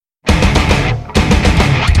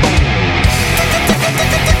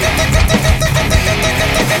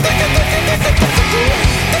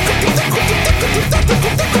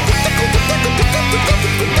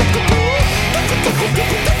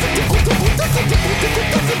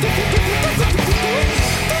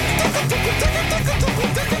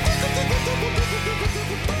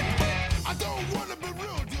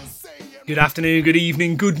Good afternoon, good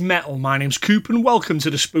evening, good metal. My name's Coop and welcome to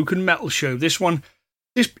the Spoken Metal Show. This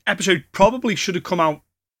episode probably should have come out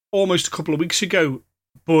almost a couple of weeks ago,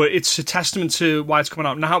 but it's a testament to why it's coming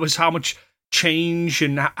out now is how much change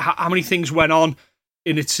and how many things went on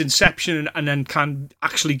in its inception and then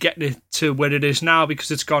actually getting it to where it is now,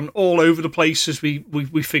 because it's gone all over the place as we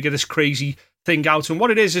figure this crazy thing out. And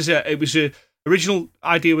what it is it was a original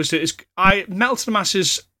idea was that Metal to the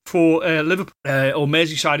Masses for Liverpool or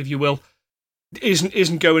Merseyside, if you will,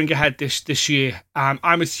 isn't going ahead this year.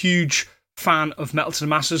 I'm a huge fan of Metal to the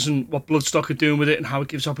Masses and what Bloodstock are doing with it and how it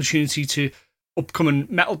gives opportunity to upcoming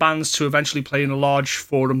metal bands to eventually play in a large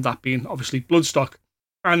forum, that being obviously Bloodstock.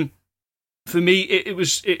 And for me,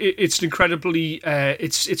 it's an incredibly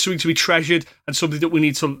it's something to be treasured and something that we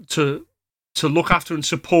need to look after and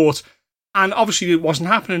support. And obviously, it wasn't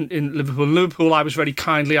happening in Liverpool. In Liverpool, I was very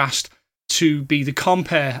kindly asked to be the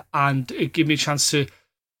compere, and it gave me a chance to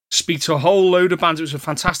speak to a whole load of bands. It was a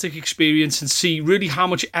fantastic experience and see really how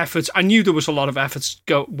much effort. I knew there was a lot of efforts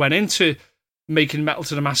went into making Metal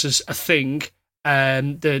to the Masses a thing.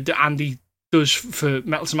 The Andy does for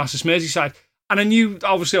Metal to the Masses Merseyside, and I knew,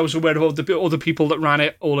 obviously, I was aware of all the other people that ran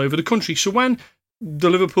it all over the country. So when the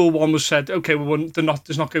Liverpool one was said, okay, well,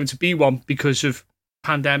 there's not going to be one because of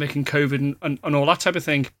pandemic and COVID and all that type of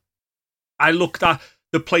thing, I looked at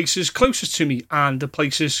the places closest to me, and the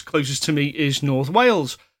places closest to me is North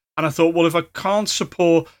Wales. And I thought, well, if I can't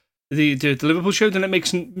support the Liverpool show, then it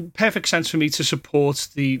makes perfect sense for me to support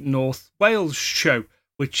the North Wales show,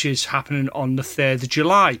 which is happening on the 3rd of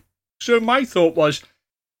July. So my thought was,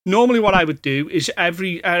 normally what I would do is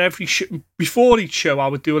before each show, I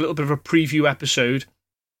would do a little bit of a preview episode.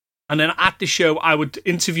 And then at the show, I would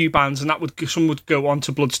interview bands, and some would go on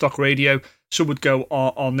to Bloodstock Radio, some would go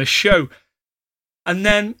on this show. And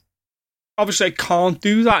then, obviously, I can't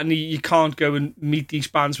do that, and you can't go and meet these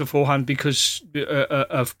bands beforehand because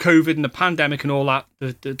of COVID and the pandemic and all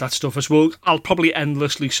that stuff as well. I'll probably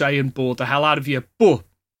endlessly say and bore the hell out of you, but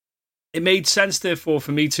it made sense, therefore,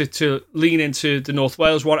 for me to lean into the North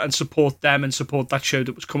Wales one and support them and support that show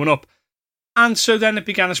that was coming up. And so then it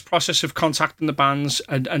began this process of contacting the bands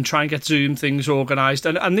and trying to get Zoom things organised.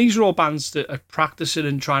 And these are all bands that are practising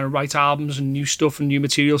and trying to write albums and new stuff and new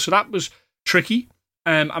material. So that was tricky.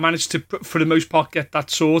 I managed to, for the most part, get that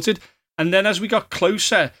sorted. And then as we got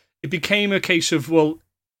closer, it became a case of, well,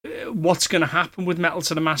 what's going to happen with Metal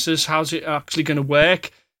to the Masses? How's it actually going to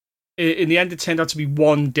work? In the end, it turned out to be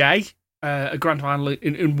one day, a grand final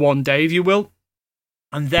in one day, if you will.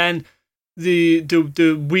 And then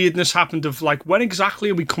the weirdness happened of, like, when exactly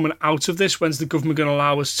are we coming out of this? When's the government going to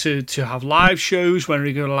allow us to have live shows? When are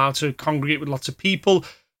we going to allow to congregate with lots of people?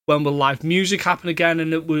 When will live music happen again?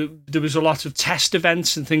 And there was a lot of test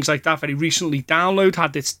events and things like that. Very recently, Download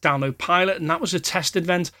had its Download pilot, and that was a test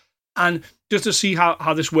event. And just to see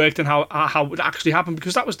how this worked and how it would actually happen,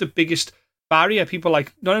 because that was the biggest barrier. People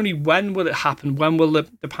like, not only when will it happen, when will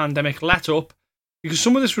the pandemic let up? Because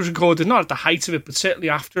some of this was recorded not at the height of it, but certainly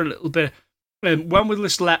after a little bit. When will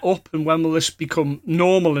this let up, and when will this become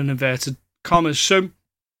normal, in inverted commas? So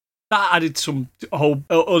that added some whole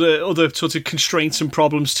other sort of constraints and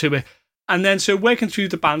problems to it. And then, so working through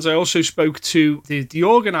the bands, I also spoke to the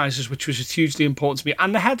organisers, which was hugely important to me.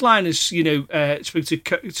 And the headliners, spoke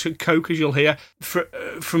to Coke, as you'll hear,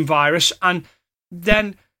 from Virus. And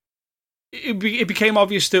then it became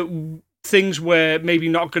obvious that things were maybe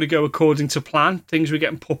not going to go according to plan. Things were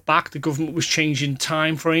getting put back. The government was changing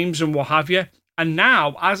time frames and what have you. And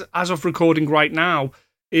now, as of recording right now,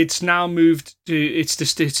 it's now moved to it's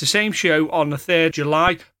the same show on the 3rd of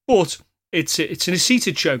July, but it's in a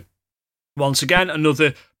seated show. Once again,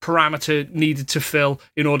 another parameter needed to fill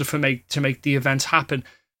in order to make the event happen.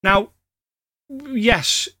 Now,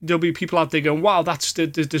 yes, there'll be people out there going, "Wow, there's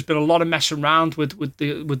been a lot of messing around with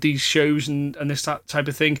these shows and this type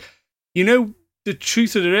of thing." The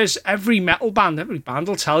truth of it is, every band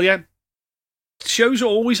will tell you, shows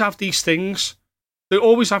always have these things. They're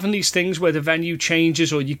always having these things where the venue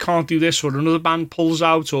changes, or you can't do this, or another band pulls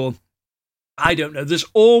out, or I don't know. There's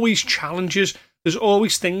always challenges. There's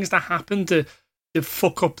always things that happen to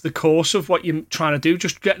fuck up the course of what you're trying to do,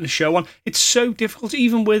 just getting a show on. It's so difficult,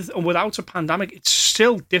 even with and without a pandemic. It's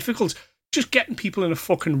still difficult. Just getting people in a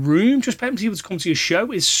fucking room, just getting people to come to your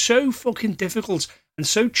show is so fucking difficult and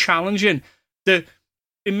so challenging that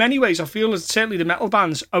in many ways, I feel that certainly the metal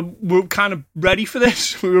bands were kind of ready for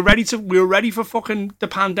this. We were ready for fucking the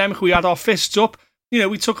pandemic. We had our fists up.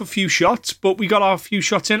 We took a few shots, but we got our few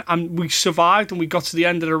shots in and we survived and we got to the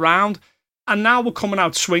end of the round. And now we're coming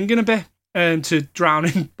out swinging a bit, to drown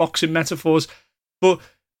in boxing metaphors. But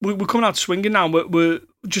we're coming out swinging now. We're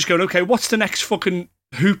just going, okay, what's the next fucking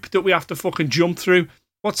hoop that we have to fucking jump through?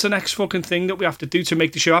 What's the next fucking thing that we have to do to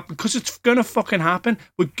make the show happen? Because it's going to fucking happen.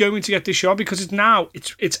 We're going to get this show because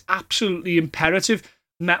it's absolutely imperative.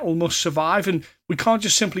 Metal must survive, and we can't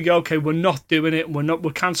just simply go, okay, we're not doing it,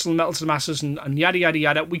 we're cancelling Metal to the Masses and yada, yada,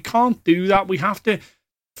 yada. We can't do that. We have to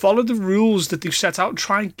follow the rules that they've set out and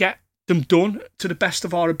try and get them done to the best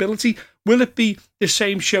of our ability. Will it be the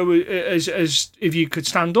same show as if you could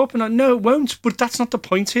stand up? And no, it won't, but that's not the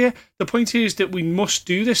point here. The point here is that we must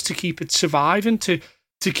do this to keep it surviving, to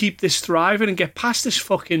keep this thriving and get past this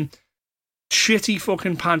fucking shitty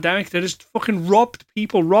fucking pandemic that has fucking robbed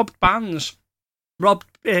people, robbed bands, robbed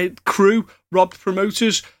crew, robbed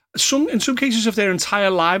promoters, in some cases of their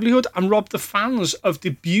entire livelihood, and robbed the fans of the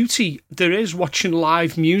beauty there is watching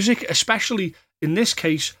live music, especially in this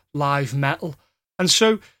case, live metal. And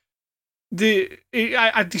so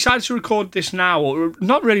I decided to record this now, or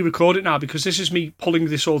not really record it now, because this is me pulling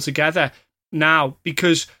this all together now,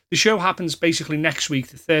 because the show happens basically next week,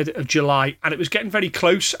 the 3rd of July, and it was getting very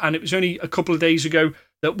close, and it was only a couple of days ago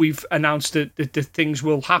that we've announced that the things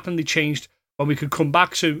will happen. They changed when we could come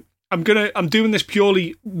back. So I'm doing this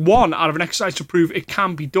purely, one, out of an exercise to prove it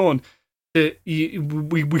can be done. That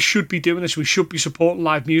we should be doing this. We should be supporting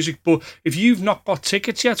live music. But if you've not got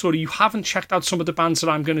tickets yet, or you haven't checked out some of the bands that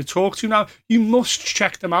I'm going to talk to now, you must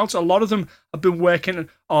check them out. A lot of them have been working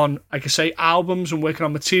on, like I say, albums and working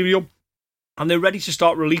on material, and they're ready to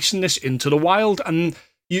start releasing this into the wild. And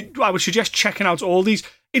I would suggest checking out all these.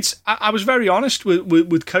 I was very honest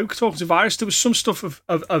with Coke talking to Virus. There was some stuff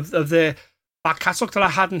of their back catalogue that I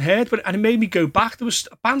hadn't heard, and it made me go back. There was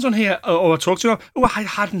bands on here, or I talked to who I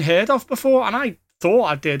hadn't heard of before, and I thought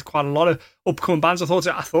I did quite a lot of upcoming bands. I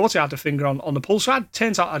thought I had a finger on the pulse. So it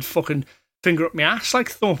turns out I'd fucking finger up my ass,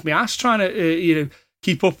 like thumb up my ass, trying to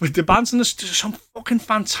keep up with the bands. And there's some fucking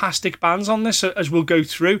fantastic bands on this as we'll go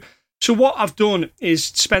through. So what I've done is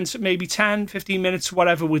spent maybe 10, 15 minutes,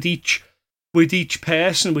 whatever, with each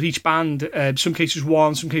person, with each band. Some cases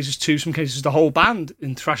one, some cases two, some cases the whole band,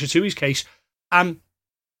 in Thrasher Tui's case. And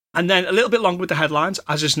then a little bit longer with the headlines,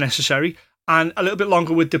 as is necessary, and a little bit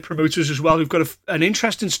longer with the promoters as well, who've got an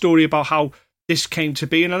interesting story about how this came to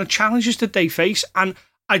be and the challenges that they face. And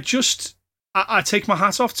I take my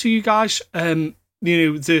hat off to you guys.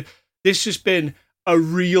 This has been a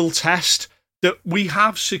real test that we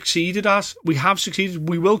have succeeded at. We have succeeded.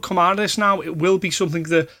 We will come out of this now. It will be something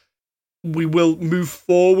that we will move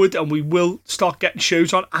forward, and we will start getting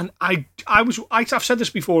shows on. And I've said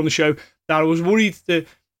this before on the show, that I was worried that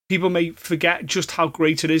people may forget just how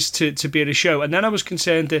great it is to be at a show. And then I was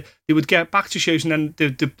concerned that they would get back to shows and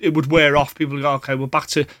then it would wear off. People would go, okay, we're back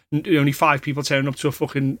to only 5 people turning up to a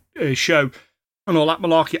fucking show and all that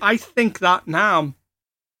malarkey. I think that now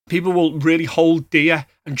people will really hold dear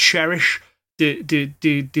and cherish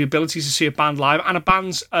the ability to see a band live and a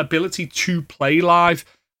band's ability to play live.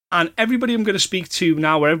 And everybody I'm going to speak to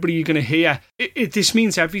now, or everybody you're going to hear, this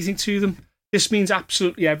means everything to them. This means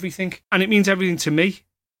absolutely everything. And it means everything to me.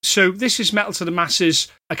 So this is Metal to the Masses,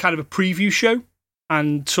 a kind of a preview show,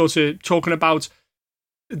 and sort of talking about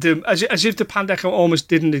as if the pandemic almost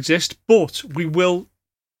didn't exist. But we will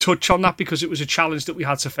touch on that because it was a challenge that we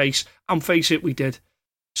had to face. And face it, we did.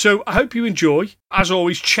 So I hope you enjoy. As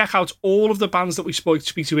always, check out all of the bands that we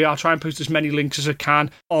speak to here. I'll try and post as many links as I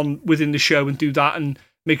can within the show and do that, and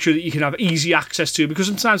make sure that you can have easy access to it, because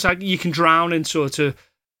sometimes you can drown in sort of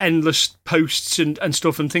endless posts and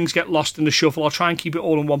stuff, and things get lost in the shuffle. I'll try and keep it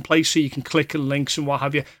all in one place so you can click on links and what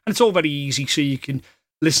have you. And it's all very easy, so you can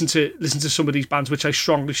listen to some of these bands, which I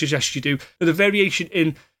strongly suggest you do. But the variation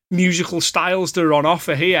in musical styles that are on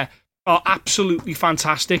offer here are absolutely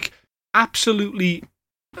fantastic. Absolutely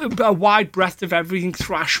a wide breadth of everything,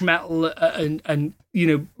 thrash metal and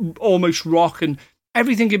almost rock, and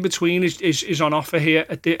everything in between is on offer here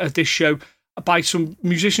at this show by some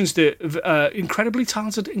musicians that are incredibly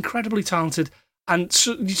talented, and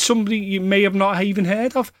somebody you may have not even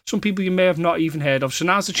heard of, some people you may have not even heard of. So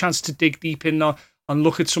now's the chance to dig deep in there and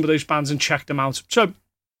look at some of those bands and check them out. So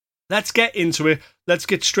let's get into it. Let's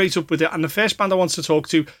get straight up with it. And the first band I want to talk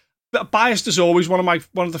to, biased as always, one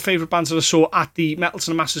of the favourite bands that I saw at the Metal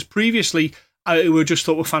to the Masses previously, who I just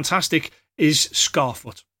thought were fantastic, is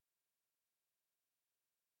Scarfoot.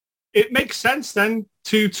 It makes sense then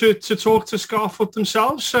to talk to Scarfoot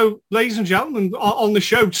themselves. So, ladies and gentlemen, on the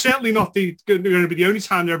show, certainly not going to be the only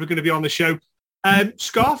time they're ever going to be on the show.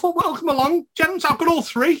 Scarfoot, welcome along, gentlemen. I've got all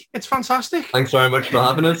 3. It's fantastic. Thanks very much for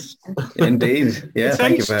having us. Indeed, yeah.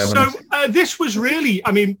 Thank you for having us. So, this was really,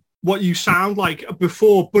 what you sound like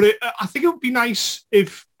before, but I think it would be nice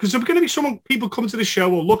because there's going to be people coming to the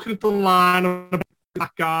show or looking at the line of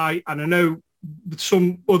that guy, and I know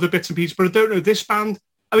some other bits and pieces, but I don't know this band.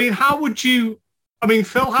 I mean,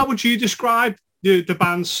 Phil, how would you describe the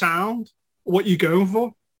band's sound? What you're going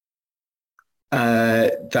for?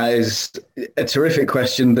 That is a terrific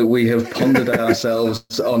question that we have pondered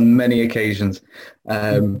ourselves on many occasions,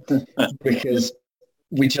 because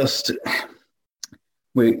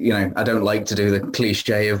I don't like to do the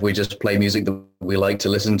cliche of we just play music that we like to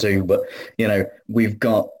listen to, but we've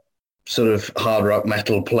got sort of hard rock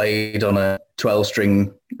metal played on a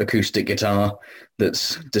 12-string acoustic guitar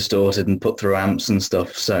that's distorted and put through amps and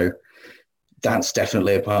stuff. So that's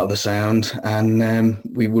definitely a part of the sound. And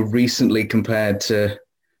we were recently compared to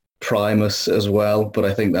Primus as well, but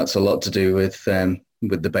I think that's a lot to do with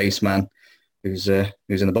the bass man who's in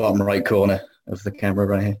the bottom right corner of the camera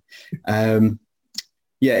right here.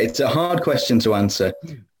 Yeah, it's a hard question to answer,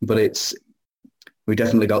 but we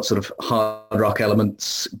definitely got sort of hard rock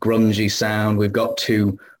elements, grungy sound. We've got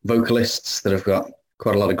two vocalists that have got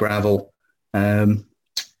quite a lot of gravel.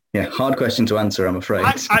 Yeah, hard question to answer, I'm afraid.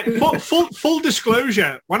 Full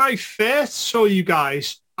disclosure, when I first saw you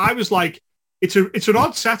guys, I was like, it's an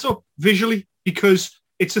odd setup visually because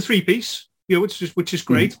it's a three-piece, which is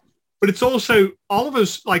great. But it's also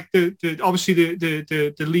Oliver's like obviously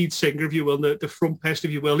the lead singer, if you will, the front person,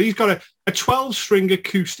 if you will. He's got a 12-string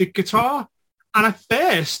acoustic guitar. And at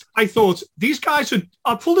first, I thought these guys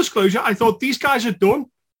are, full disclosure, I thought these guys are done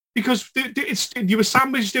because you were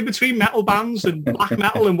sandwiched in between metal bands and black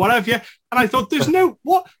metal and whatever. And I thought,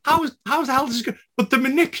 how the hell is this going? But the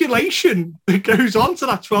manipulation that goes on to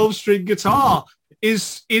that 12-string guitar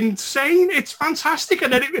is insane. It's fantastic.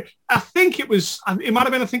 And then I think it might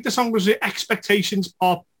have been, I think the song was Expectations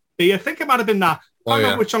Part B. I think it might have been that. I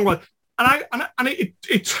don't know which song it was. And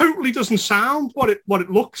it totally doesn't sound what it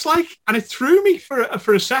looks like. And it threw me for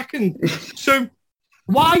a second. So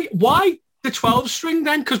why the 12-string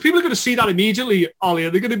then? Because people are going to see that immediately, Ollie.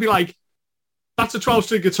 They're going to be like, that's a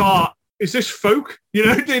 12-string guitar. Is this folk?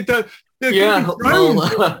 They're but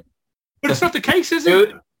it's not the case, is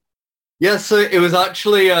it? Yeah, so it was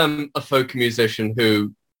actually a folk musician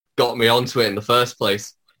who got me onto it in the first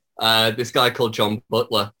place. This guy called John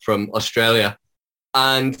Butler from Australia.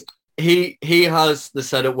 And he has the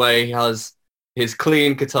setup where he has his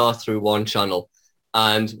clean guitar through one channel.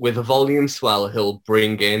 And with a volume swell, he'll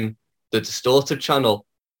bring in the distorted channel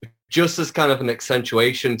just as kind of an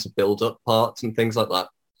accentuation to build up parts and things like that.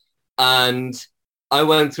 And I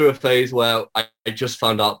went through a phase where I just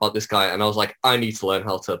found out about this guy and I was like, I need to learn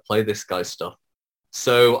how to play this guy's stuff.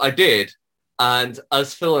 So I did. And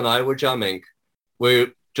as Phil and I were jamming, we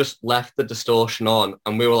just left the distortion on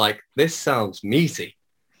and we were like, this sounds meaty.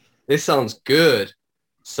 This sounds good.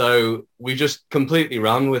 So we just completely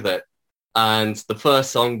ran with it. And the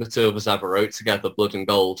first song the two of us ever wrote together, Blood and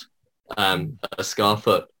Gold, a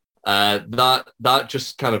Scarfoot, that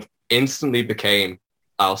just kind of instantly became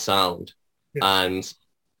our sound. And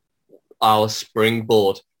our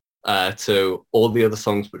springboard to all the other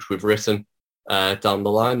songs which we've written down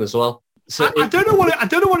the line as well. So I don't know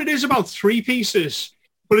what it is about three pieces,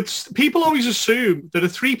 but people always assume that a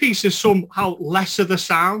three piece is somehow lesser the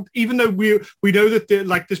sound, even though we know that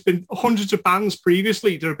there's been hundreds of bands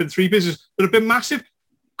previously there have been three pieces that have been massive.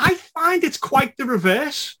 I find it's quite the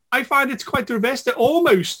reverse. That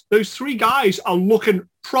almost those three guys are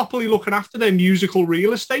properly looking after their musical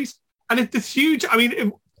real estate. And it's huge. I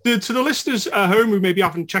mean, to the listeners at home who maybe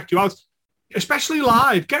haven't checked you out, especially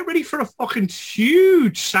live, get ready for a fucking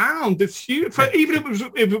huge sound. It's huge. Even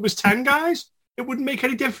if it was 10 guys, it wouldn't make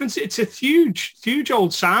any difference. It's a huge, huge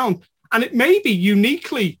old sound. And it may be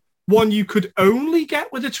uniquely one you could only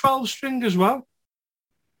get with a 12-string as well.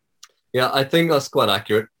 Yeah, I think that's quite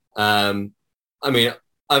accurate. I mean,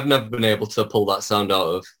 I've never been able to pull that sound out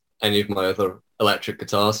of any of my other electric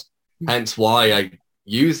guitars. Hence why I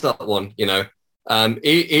use that one,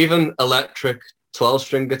 even electric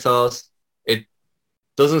 12-string guitars, it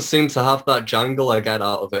doesn't seem to have that jangle I get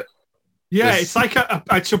out of it. Yeah, it's like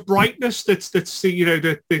it's a brightness it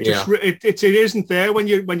isn't there when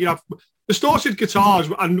you have distorted guitars,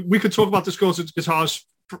 and we could talk about distorted guitars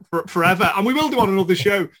forever, and we will do on another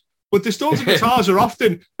show. But distorted guitars are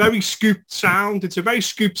often very scooped sound. It's a very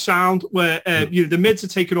scooped sound where the mids are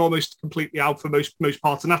taken almost completely out for most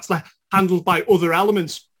parts, and that's handled by other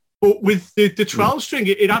elements. But with the 12-string,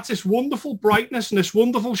 it adds this wonderful brightness and this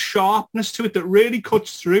wonderful sharpness to it that really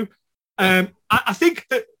cuts through. I think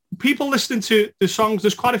that people listening to the songs,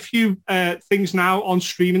 there's quite a few things now on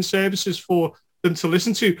streaming services for them to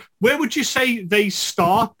listen to. Where would you say they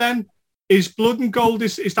start then? Is Blood and Gold,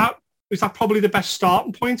 is that probably the best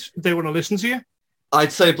starting point if they want to listen to you?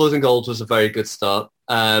 I'd say Blood and Gold was a very good start.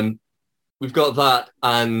 we've got that,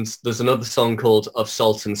 and there's another song called Of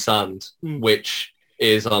Salt and Sand, which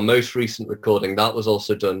is our most recent recording. That was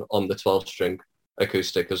also done on the 12-string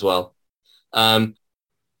acoustic as well. Blood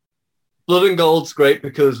and Gold's great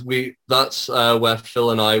because that's where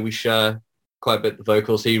Phil and we share quite a bit the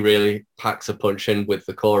vocals. He really packs a punch in with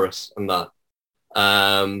the chorus and that.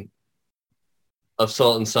 Of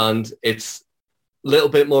Salt and Sand, it's a little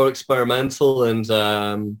bit more experimental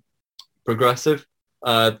and progressive,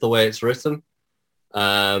 the way it's written.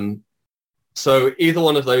 So either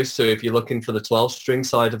one of those two, if you're looking for the 12-string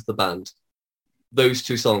side of the band, those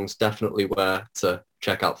two songs definitely were to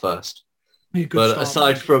check out first. But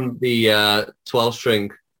aside from the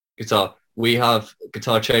 12-string guitar, we have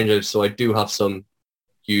guitar changes, so I do have some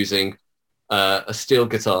using a steel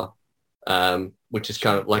guitar, which is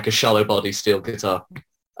kind of like a shallow body steel guitar,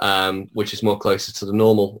 which is more closer to the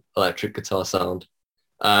normal electric guitar sound.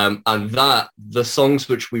 And that the songs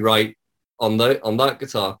which we write on that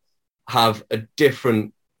guitar have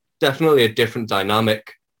definitely a different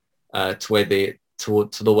dynamic to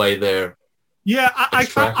the way they're. Yeah, I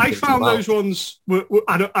found those ones were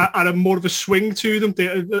had a more of a swing to them.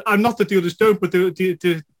 I'm not that the others don't, but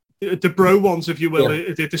the bro ones, if you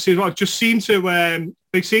will, just seem to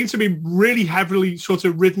they seem to be really heavily sort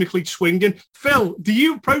of rhythmically swinging. Phil, do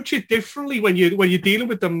you approach it differently when you're dealing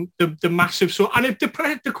with the massive sort? And if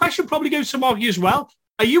the question probably goes to Marky as well.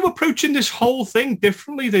 Are you approaching this whole thing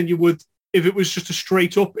differently than you would if it was just a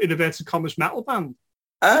straight up in inverted commas metal band?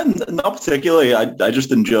 Not particularly. I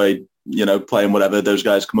just enjoy, playing whatever those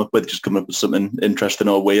guys come up with, just coming up with something interesting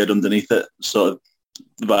or weird underneath it. Sort of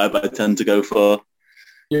the vibe I tend to go for.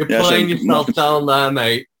 You're playing yourself down there,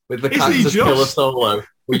 mate, with the Cactus Killer solo,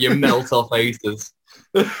 where you melt off aces.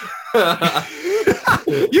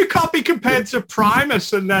 You can't be compared to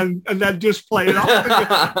Primus and then just play it off.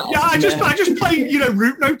 Yeah, I just play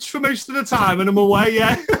root notes for most of the time and I'm away.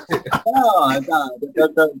 Yeah.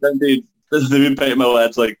 Don't be painting my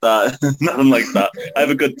words like that. Nothing like that. I have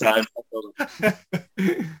a good time.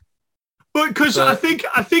 But because I think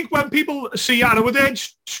when people see Anna, would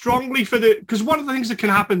edge strongly for because one of the things that can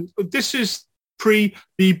happen. This is pre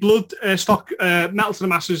the Bloodstock Metal to the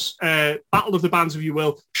Masses Battle of the Bands, if you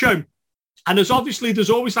will, show. And there's always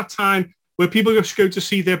that time where people just go to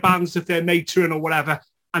see their bands that they're made to or whatever.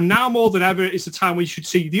 And now more than ever is the time when you should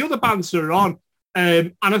see the other bands that are on.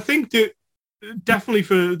 And I think that definitely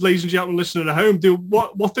for ladies and gentlemen listening at home,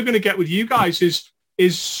 what they're going to get with you guys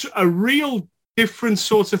is a real different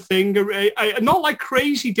sort of thing. Not like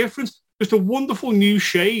crazy difference, just a wonderful new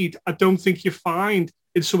shade I don't think you find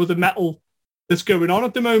in some of the metal that's going on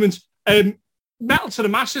at the moment. Metal to the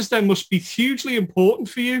Masses then must be hugely important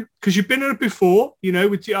for you because you've been in it before,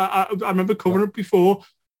 I remember covering it before.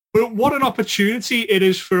 But what an opportunity it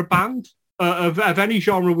is for a band of any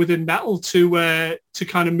genre within metal to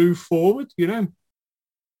kind of move forward,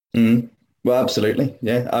 Well, absolutely,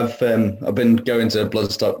 yeah. I've been going to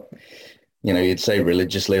Bloodstock, you'd say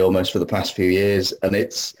religiously almost for the past few years, and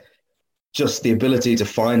it's just the ability to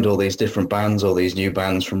find all these different bands, all these new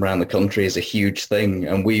bands from around the country is a huge thing.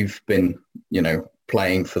 And we've been,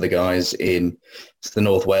 playing for the guys in the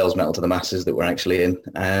North Wales Metal to the Masses that we're actually in.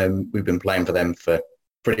 We've been playing for them for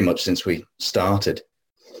pretty much since we started.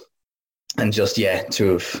 And just, to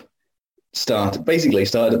have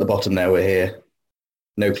started at the bottom, now we're here.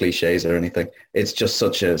 No cliches or anything. It's just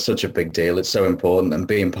such a big deal. It's so important, and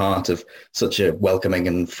being part of such a welcoming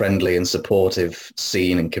and friendly and supportive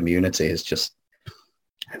scene and community is just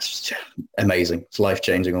amazing. It's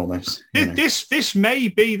life-changing almost. This may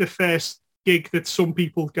be the first gig that some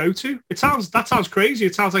people go to. That sounds crazy.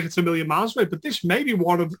 It sounds like it's a million miles away, but this may be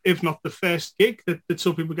one of, if not the first gig that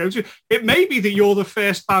some people go to. It may be that you're the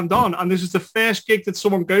first band on, and this is the first gig that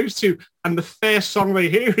someone goes to, and the first song they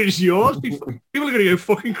hear is yours. People are going to go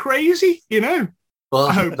fucking crazy,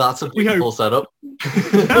 Well, that's a beautiful setup.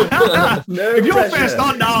 If you're first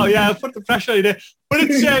on now, put the pressure on you. But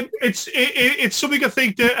it's something I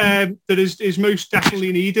think that is most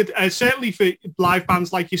definitely needed. Certainly for live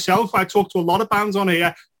bands like yourself. I talk to a lot of bands on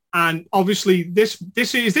here, and obviously is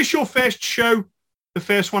this your first show, the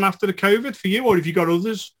first one after the COVID for you, or have you got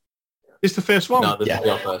others? This the first one? No, this is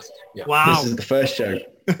your first. Yeah. Wow, this is the first show.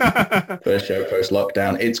 First show post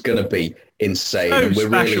lockdown. It's going to be insane. So and we're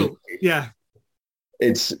special.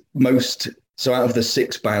 Really, so out of the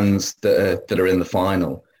 6 bands that are in the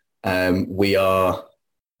final, we are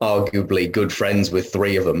arguably good friends with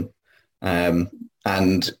 3 of them,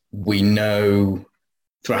 and we know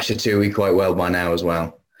Thrasher Tui quite well by now as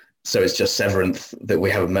well. So it's just Severanth that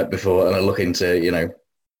we haven't met before and are looking to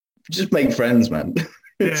just make friends, man.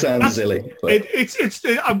 It sounds silly. But.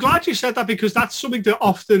 I'm glad you said that, because that's something that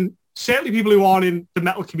often certainly people who aren't in the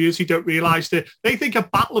metal community don't realise that they think a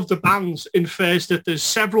battle of the bands infers that there's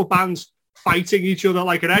several bands fighting each other,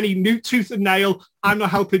 like at any new tooth and nail. I'm not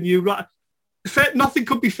helping you. Nothing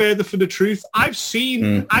could be further from the truth. I've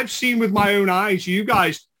seen with my own eyes you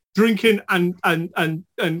guys drinking and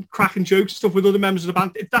cracking jokes and stuff with other members of the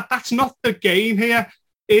band. That's not the game here.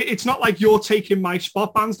 It's not like you're taking my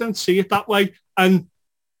spot. Bands don't see it that way. And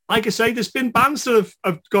like I say, there's been bands that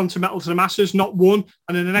have gone to Metal to the Masses, not won,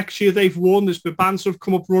 and in the next year they've won. There's been bands that have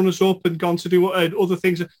come up runners-up and gone to do other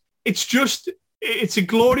things. It's a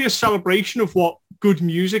glorious celebration of what good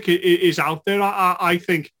music is out there, I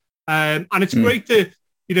think. And it's great that,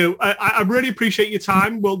 I really appreciate your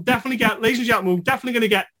time. We'll definitely get, ladies and gentlemen, we're definitely going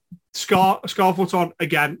to get Scarfoot on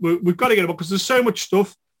again. We've got to get him up because there's so much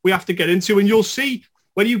stuff we have to get into. And you'll see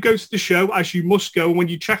when you go to the show, as you must go, and when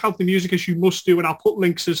you check out the music, as you must do, and I'll put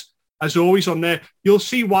links as always on there, you'll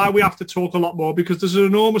see why we have to talk a lot more, because there's an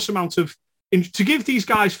enormous amount of, to give these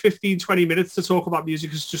guys 15, 20 minutes to talk about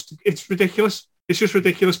music it's ridiculous. It's just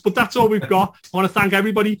ridiculous. But that's all we've got. I want to thank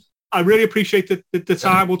everybody. I really appreciate the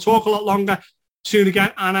time. We'll talk a lot longer soon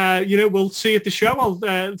again. And, we'll see you at the show.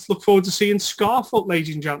 Let's look forward to seeing Scarfoot,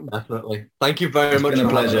 ladies and gentlemen. Definitely. Thank you very much. It's been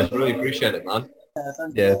a pleasure. I really appreciate it, man.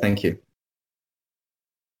 Yeah, thank you.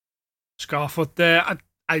 Scarfoot there.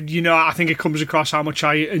 I think it comes across how much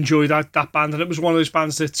I enjoy that band. And it was one of those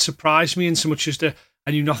bands that surprised me in so much as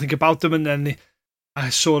I knew nothing about them. And then I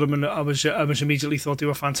saw them and I was immediately thought they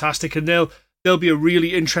were fantastic. And they'll be a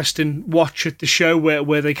really interesting watch at the show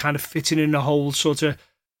where they kind of fit in the whole sort of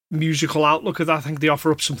musical outlook of that. I think they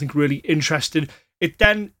offer up something really interesting. It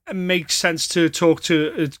then makes sense to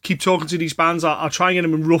keep talking to these bands. I'll try and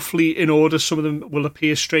get them roughly in order. Some of them will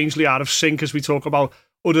appear strangely out of sync as we talk about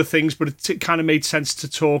other things, but it kind of made sense to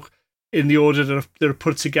talk in the order that are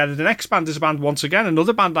put together. The next band is a band, once again,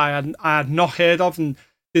 another band I had not heard of, and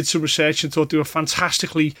did some research and thought they were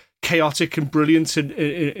fantastically chaotic and brilliant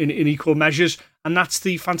in equal measures, and that's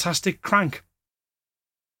the fantastic Crank.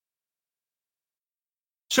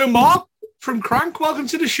 So, Mark from Crank, welcome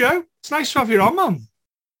to the show. It's nice to have you on, man.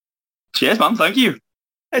 Cheers, man. Thank you.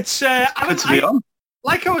 It's good to be on.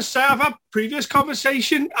 Like I was saying, I've had previous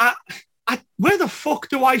conversation. Where the fuck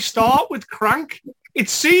do I start with Crank? It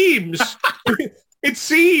seems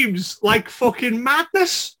like fucking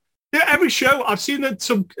madness. Yeah, every show I've seen that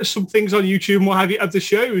some things on YouTube and what have you of the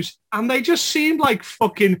shows, and they just seem like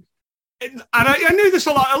fucking. And I knew this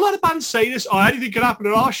a lot. A lot of bands say this. Oh, anything can happen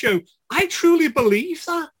at our show. I truly believe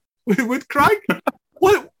that with Crank.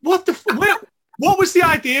 What was the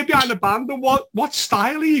idea behind the band, and what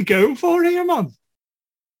style are you going for here, man?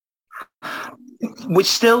 Which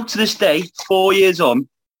still to this day, 4 years on,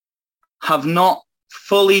 have not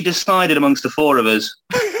fully decided amongst the four of us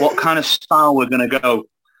what kind of style we're going to go.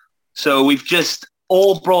 So we've just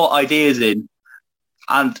all brought ideas in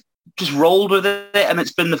and just rolled with it, and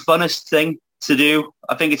it's been the funnest thing to do.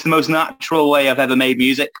 I think it's the most natural way I've ever made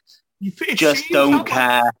music. Just don't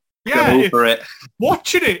care. Yeah, go for it.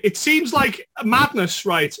 Watching it seems like madness,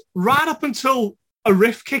 right up until a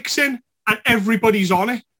riff kicks in and everybody's on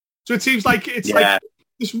it. So it seems like it's like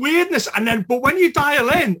this weirdness, but when you dial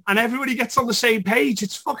in and everybody gets on the same page,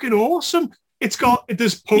 it's fucking awesome. There's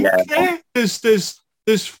punk there,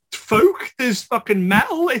 there's folk, there's fucking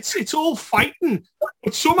metal. It's all fighting,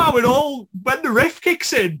 but somehow when the riff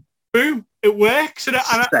kicks in, boom, it works.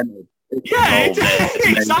 Exactly.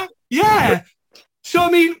 Yeah. So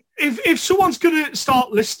I mean, if someone's going to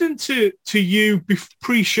start listening to you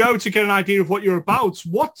pre-show to get an idea of what you're about,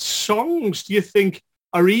 what songs do you think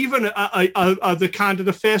are the kind of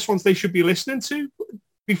the first ones they should be listening to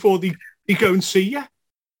before they go and see you?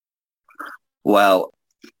 Well,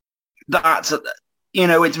 that's,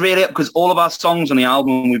 it's really up because all of our songs on the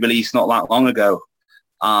album we released not that long ago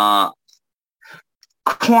are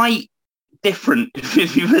quite different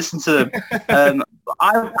if you listen to them.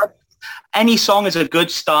 Any song is a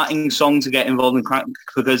good starting song to get involved in Crank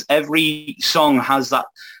because every song has that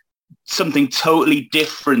something totally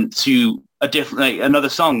different to another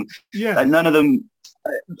song. Yeah. Like none of them.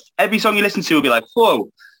 Every song you listen to will be like, whoa,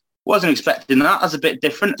 wasn't expecting that. That's a bit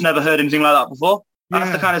different. Never heard anything like that before. Yeah.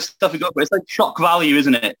 That's the kind of stuff you go for. It's like shock value,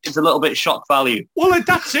 isn't it? It's a little bit shock value. Well,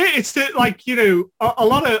 that's it. It's that, like, a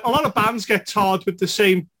lot of bands get tarred with the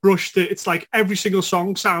same brush that it's like every single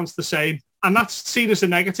song sounds the same. And that's seen as a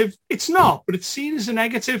negative. It's not, but it's seen as a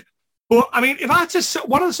negative. But, I mean, if I had to...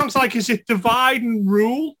 One of the songs is it Divide and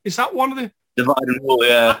Rule? Is that one of the... Divide and Rule,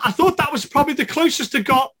 yeah. I thought that was probably the closest it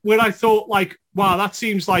got when I thought, like, wow, that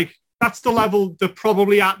seems like that's the level they're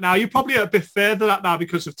probably at now. You're probably a bit further at now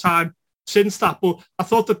because of time since that. But I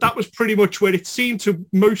thought that was pretty much where it seemed to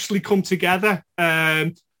mostly come together.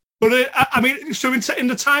 But I mean, so in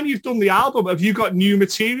the time you've done the album, have you got new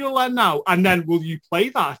material then now? And then will you play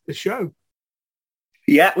that at the show?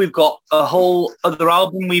 Yeah, we've got a whole other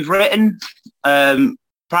album we've written,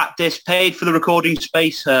 practice, paid for the recording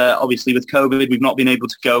space. Obviously, with COVID, we've not been able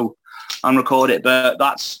to go and record it, but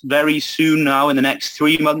that's very soon now. In the next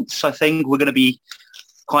 3 months, I think we're going to be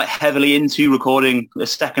quite heavily into recording a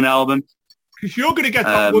second album. Because you're going to get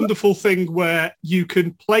that wonderful thing where you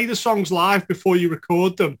can play the songs live before you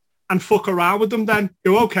record them and fuck around with them then.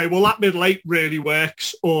 Go, okay, well, that middle eight really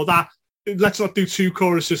works, or that, let's not do 2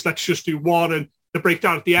 choruses, let's just do 1, and the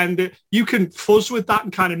breakdown at the end. You can fuzz with that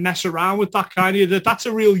and kind of mess around with that kind of, that's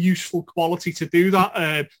a real useful quality to do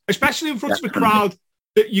that, especially in front of a crowd.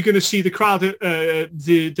 That you're going to see the crowd at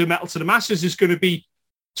the Metal to the Masses is going to be,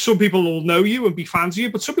 some people will know you and be fans of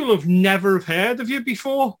you, but some people have never heard of you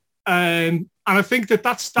before. And I think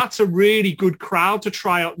that's a really good crowd to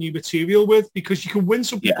try out new material with, because you can win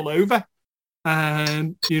some people over.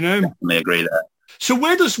 You know, definitely agree there. So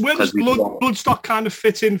where does Bloodstock kind of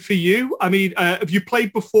fit in for you? I mean, have you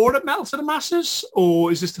played before at Metal to the Masses,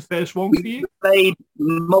 or is this the first one for you? We've played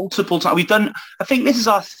multiple times. We've done, I think this is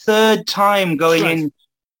our 3rd time going in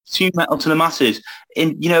to Metal to the Masses.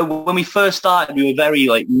 And, you know, when we first started, we were very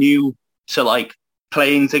new to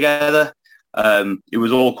playing together. It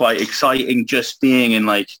was all quite exciting just being in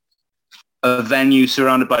a venue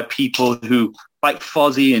surrounded by people who, like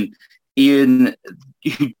Fozzy and Ian,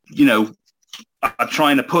 who, you know, are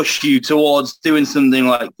trying to push you towards doing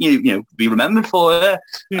something you know, be remembered for it.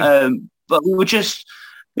 Yeah. But we were just,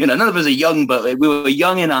 you know, none of us are young, but we were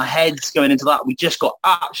young in our heads going into that. We just got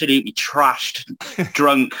absolutely trashed,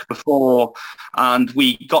 drunk before, and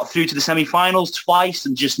we got through to the semi-finals twice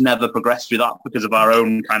and just never progressed through that because of our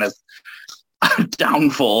own kind of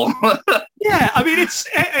downfall. Yeah, I mean,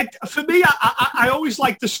 for me, I always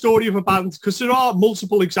like the story of a band, because there are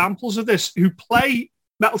multiple examples of this, who play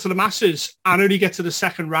Metal to the Masses and only get to the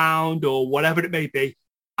second round or whatever it may be,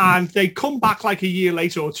 and they come back a year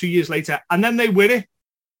later or 2 years later, and then they win it.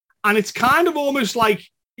 And it's kind of almost like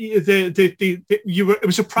it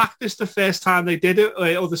was a practice the first time they did it,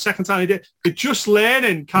 or the second time they did it. They're just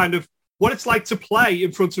learning kind of what it's like to play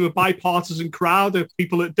in front of a bipartisan crowd of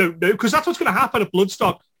people that don't know, because that's what's going to happen at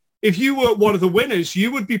Bloodstock. If you were one of the winners,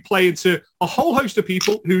 you would be playing to a whole host of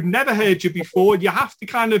people who'd never heard you before. And you have to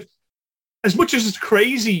kind of, as much as it's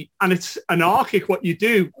crazy and it's anarchic what you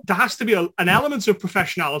do, there has to be an element of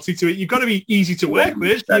professionality to it. You've got to be easy to work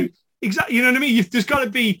with. Exactly, you know what I mean? There's got to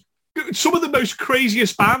be some of the most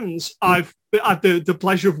craziest bands I've had the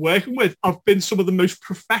pleasure of working with have been some of the most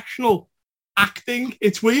professional acting.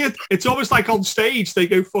 It's weird. It's almost like on stage they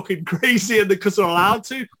go fucking crazy and because they're allowed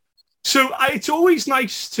to. So it's always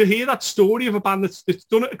nice to hear that story of a band that's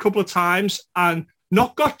done it a couple of times and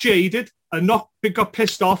not got jaded and not got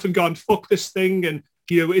pissed off and gone, fuck this thing, and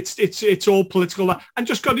you know it's all political, and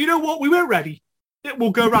just gone, you know what, we weren't ready.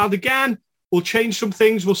 We'll go around again. We'll change some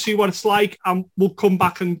things. We'll see what it's like, and we'll come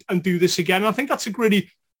back and do this again. And I think that's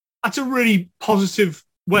a really positive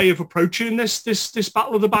way of approaching this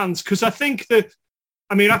battle of the bands, because I think that,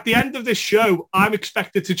 I mean, at the end of this show, I'm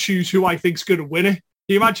expected to choose who I think's going to win it.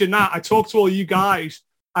 Can you imagine that? I talk to all you guys,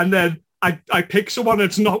 and then I pick someone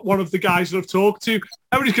that's not one of the guys that I've talked to.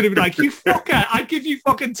 Everybody's going to be like, you fucker, I'd give you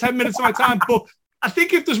fucking 10 minutes of my time. But I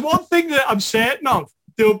think if there's one thing that I'm certain of,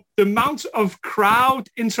 the amount of crowd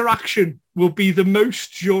interaction will be the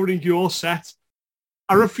most during your set.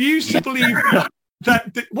 I refuse to believe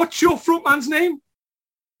that what's your frontman's name?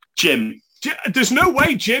 Jim. There's no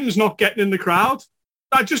way Jim's not getting in the crowd.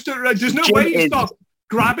 There's no Jim way he's not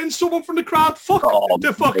grabbing someone from the crowd. Fuck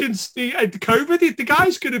the fucking the COVID. The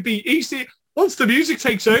guy's going to be once the music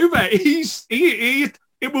takes over, it'll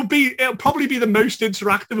probably be the most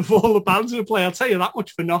interactive of all the bands that play. I'll tell you that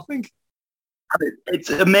much for nothing. It's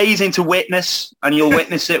amazing to witness, and you'll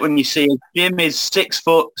witness it when you see it. Jim is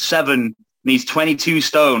 6'7" and he's 22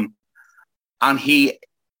 stone, and he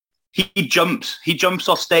jumps. He jumps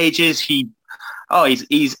off stages. He's an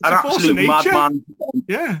absolute madman.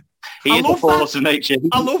 Yeah. He is the force of nature.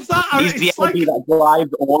 I love that. He's the energy that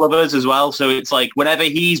drives all of us as well. So it's like whenever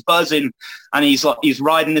he's buzzing and he's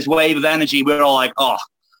riding this wave of energy, we're all like, oh,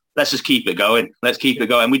 let's just keep it going. Let's keep it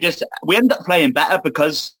going. We end up playing better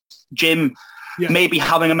because Jim may be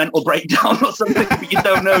having a mental breakdown or something. But you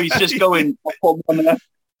don't know. He's just going.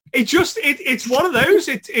 It's one of those.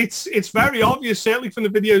 It's very obvious, certainly from the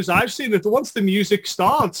videos I've seen, that once the music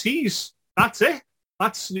starts, that's it.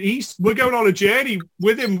 We're going on a journey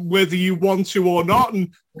with him, whether you want to or not, and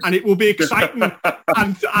it will be exciting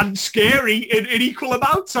and scary in equal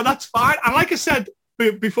amounts. So that's fine. And like I said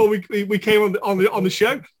before we came on the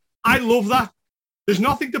show, I love that. there's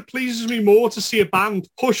nothing that pleases me more to see a band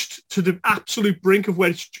pushed to the absolute brink of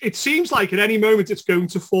where it seems like at any moment it's going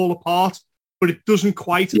to fall apart, but it doesn't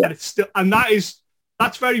quite, and it's still, and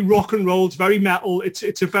that's very rock and roll. It's very metal.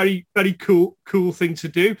 It's a very, very cool thing to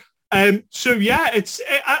do. So yeah,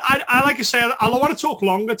 I like I say, I want to talk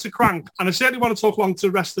longer to Crank, and I certainly want to talk longer to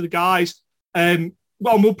the rest of the guys.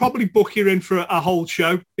 Well, we'll probably book you in for a whole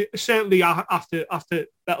show, certainly after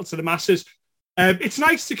Metal to the Masses. It's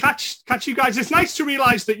nice to catch you guys. It's nice to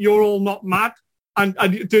realise that you're all not mad, and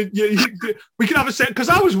we can have a set, because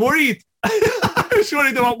I was worried. I was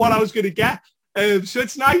worried about what I was going to get. So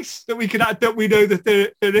it's nice that we know that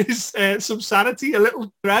there is some sanity, a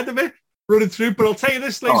little thread of it running through. But I'll tell you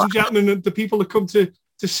this, ladies and gentlemen, and the people that come to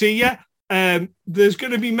see you, there's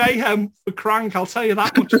going to be mayhem for Crank. I'll tell you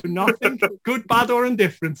that much for nothing, good, bad, or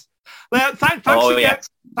indifferent.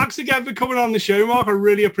 Thanks again for coming on the show, Mark. I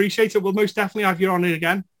really appreciate it. We'll most definitely have you on it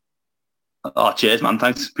again. Oh, cheers, man.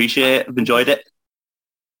 Thanks. Appreciate it. I've enjoyed it.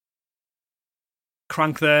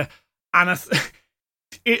 Crank there. And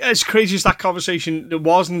as crazy as that conversation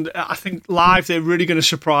was, and I think live they're really going to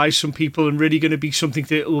surprise some people and really going to be something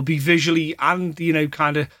that will be visually and,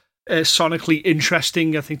 kind of sonically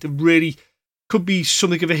interesting. I think there really could be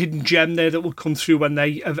something of a hidden gem there that will come through when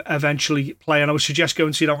they eventually play. And I would suggest go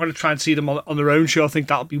and see them. I'm going to try and see them on their own show. I think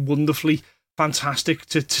that'll be wonderfully fantastic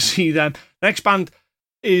to see them. Next band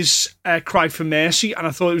is Cry for Mercy, and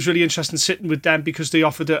I thought it was really interesting sitting with them because they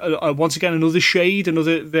offered once again another shade,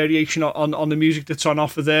 another variation on the music that's on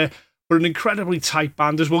offer there, but an incredibly tight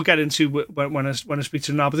band, as we'll get into when I speak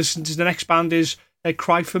to them now. But the next band is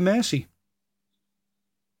Cry for Mercy.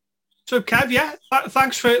 So Kev,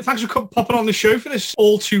 thanks for popping on the show for this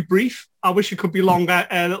all too brief, I wish it could be longer,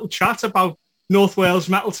 little chat about North Wales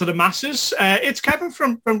Metal to the Masses. It's Kevin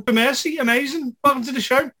from Mercy. Amazing. Welcome to the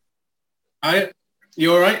show. Hi.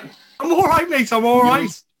 You all right? I'm all right, mate. I'm all right.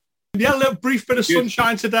 Yeah, a little brief bit of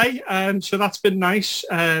sunshine today, so that's been nice.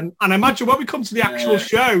 And I imagine when we come to the actual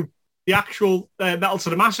show, the actual Metal to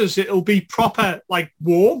the Masses, it'll be proper, like,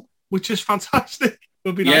 warm, which is fantastic.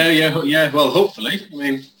 It'll be nice. Yeah. Well, hopefully. I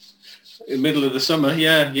mean, in the middle of the summer,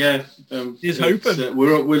 yeah. He's hoping.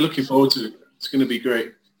 We're looking forward to it. It's going to be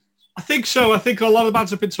great. I think so. I think a lot of the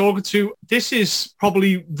bands I've been talking to, this is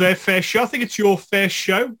probably their first show. I think it's your first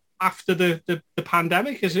show after the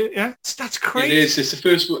pandemic, is it? Yeah, that's crazy. It is. It's the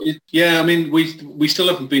first one. I mean, we still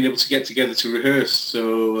haven't been able to get together to rehearse.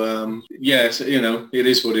 So it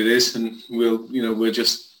is what it is, and we'll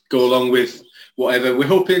just go along with whatever. We're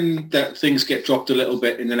hoping that things get dropped a little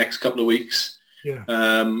bit in the next couple of weeks. Yeah.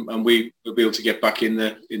 And we'll be able to get back in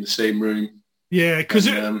the same room. Yeah, because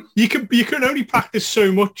you can only practice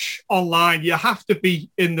so much online. You have to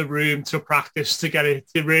be in the room to practice to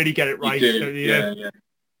really get it right. You do. Yeah.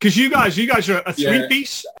 Because you guys are a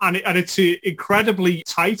three-piece, and it's incredibly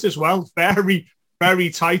tight as well. Very, very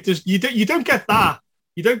tight. You don't get that.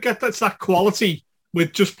 You don't get that quality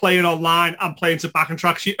with just playing online and playing to backing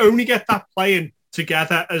tracks. You only get that playing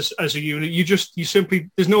together as a unit. You simply,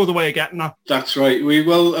 there's no other way of getting that. That's right.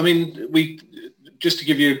 We just to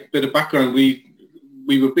give you a bit of background, we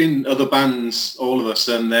were in other bands, all of us,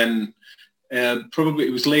 and then probably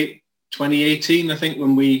it was late 2018, I think,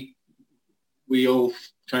 when we all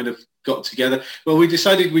kind of got together. Well, we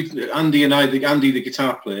decided Andy the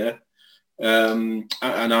guitar player, and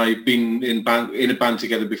I've been in a band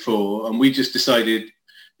together before, and we just decided,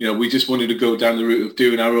 we just wanted to go down the route of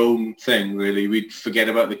doing our own thing, really. We'd forget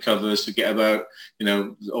about the covers, forget about,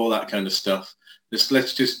 all that kind of stuff.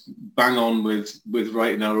 Let's just bang on with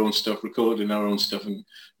writing our own stuff, recording our own stuff, and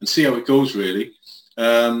see how it goes, really.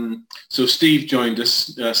 So Steve joined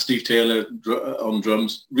us, Steve Taylor on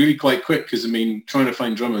drums, really quite quick, because, trying to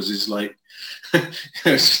find drummers is like,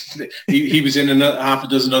 he was in half a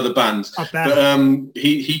dozen other bands, but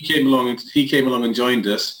he came along and joined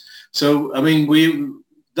us. So, I think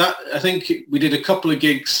we did a couple of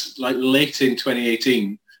gigs like late in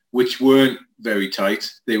 2018, which weren't very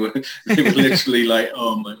tight. They were literally like,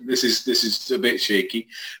 oh my, this is a bit shaky.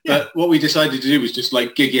 Yeah. But what we decided to do was just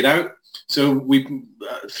like gig it out. So we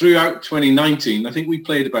throughout 2019, I think we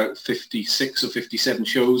played about 56 or 57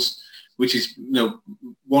 shows, which is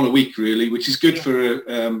one a week really, which is good for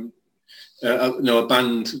a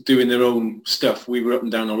band doing their own stuff. We were up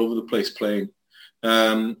and down all over the place playing,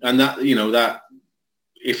 and that.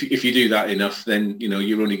 If you do that enough, then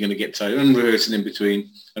you're only going to get tired, and rehearsing in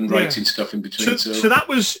between and writing stuff in between. So that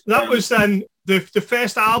was then the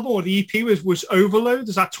first album, or the EP was Overload.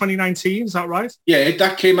 Is that 2019? Is that right? Yeah,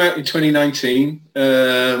 that came out in 2019.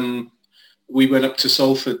 we went up to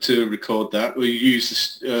Salford to record that. We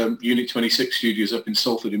used Unit 26 studios up in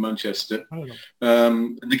Salford in Manchester.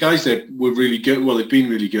 And the guys there were really good. Well, they've been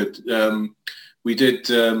really good. We did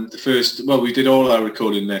we did all our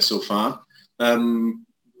recording there so far.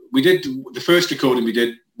 The first recording we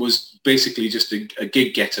did was basically just a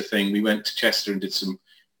gig getter thing. We went to Chester and did some,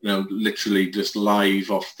 literally just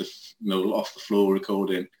live off the floor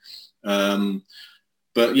recording.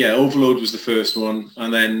 But yeah, Overload was the first one,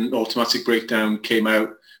 and then Automatic Breakdown came out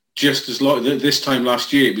just as this time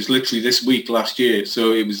last year. It was literally this week last year.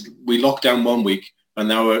 So we locked down 1 week, and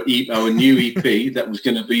now our new EP that was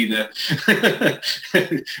going to be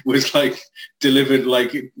was like delivered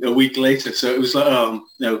like a week later. So it was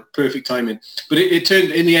like, perfect timing. But it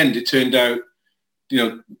turned out,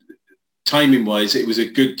 timing wise, it was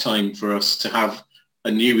a good time for us to have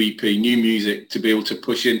a new EP, new music, to be able to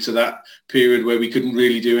push into that period where we couldn't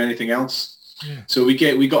really do anything else. Yeah. So we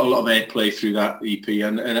got a lot of airplay through that EP,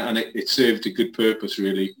 and it served a good purpose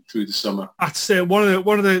really through the summer. That's one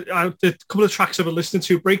of the couple of tracks I've been listening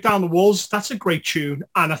to. Break Down the Walls. That's a great tune,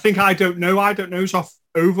 and I think I Don't Know is off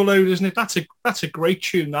Overload, isn't it? That's a great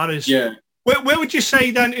tune. That is. Yeah. Where would you say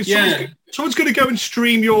then if someone's going to go and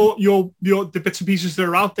stream the bits and pieces that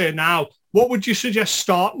are out there now? What would you suggest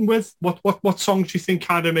starting with? What songs do you think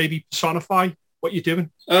kind of maybe personify what you're doing?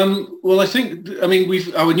 Well,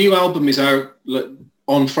 our new album is out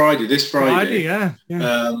on Friday. This Friday. Yeah.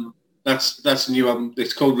 That's a new album.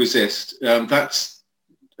 It's called Resist. That's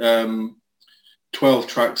 12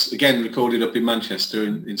 tracks, again recorded up in Manchester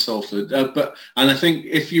in Salford. And I think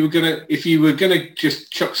if you were gonna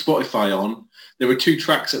just chuck Spotify on, there are 2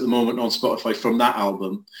 tracks at the moment on Spotify from that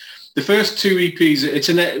album. The first 2 EPs, it's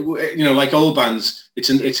like all bands, it's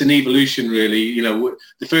an evolution really.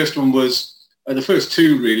 The first one was the first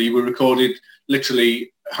 2 really were recorded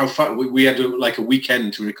literally how far we had a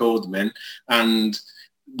weekend to record them in, and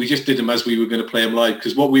we just did them as we were going to play them live,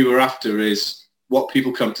 because what we were after is what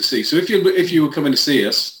people come to see. So if you were coming to see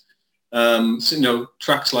us,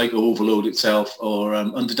 tracks like Overload itself or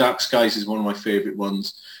Under Dark Skies is one of my favourite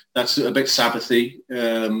ones. That's a bit Sabbathy.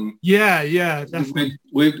 Yeah, definitely.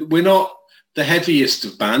 We're not the heaviest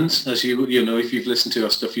of bands, as if you've listened to our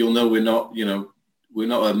stuff, you'll know we're not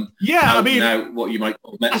out what you might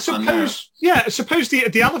call metal. I suppose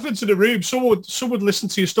the elephant in the room, someone would listen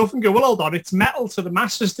to your stuff and go, well, hold on, it's metal to the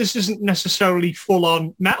masses. This isn't necessarily full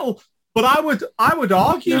on metal. But I would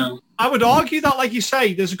argue that, like you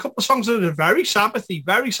say, there's a couple of songs that are very Sabbathy,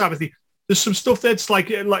 very Sabbathy. There's some stuff that's like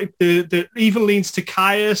the even leans to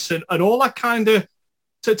Caius and all that kind of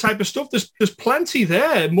type of stuff. There's plenty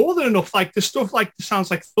there, more than enough. Like the stuff like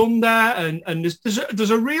sounds like Thunder, and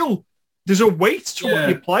there's a weight to what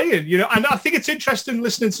you're playing, And I think it's interesting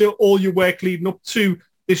listening to all your work leading up to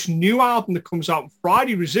this new album that comes out on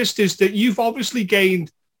Friday, Resist, is that you've obviously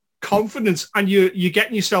gained confidence and you're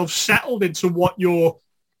getting yourself settled into what your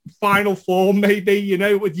final form may be.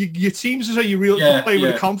 With your teams as though you really play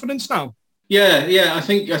with confidence now. Yeah, I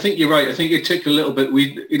think you're right. I think it took a little bit.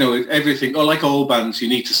 Everything, or like all bands, you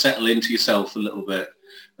need to settle into yourself a little bit.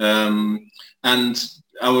 And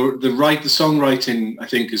the songwriting, I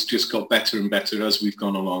think, has just got better and better as we've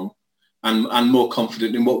gone along, and more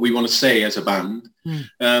confident in what we want to say as a band.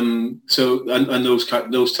 So those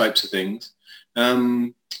types of things.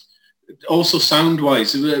 Also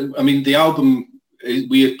sound-wise, the album,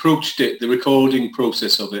 we approached the recording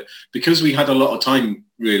process of it, because we had a lot of time,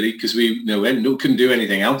 really, because we couldn't do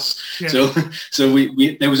anything else. Yeah. So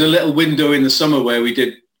we there was a little window in the summer where we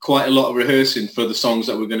did quite a lot of rehearsing for the songs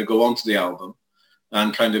that were going to go onto the album,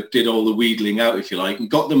 and kind of did all the wheedling out, if you like,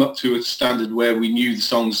 and got them up to a standard where we knew the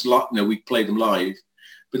songs, we played them live.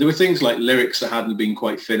 But there were things like lyrics that hadn't been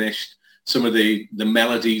quite finished. Some of the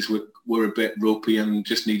melodies were a bit ropey and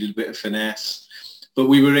just needed a bit of finesse. But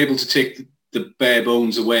we were able to take the bare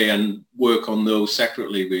bones away and work on those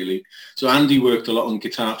separately, really. So Andy worked a lot on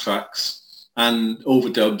guitar tracks and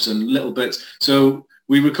overdubs and little bits. So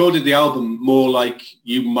we recorded the album more like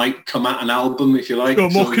you might come at an album, if you like.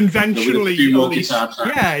 More conventionally. A few more guitar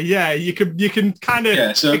tracks. Yeah. You can kind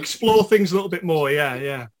of explore things a little bit more.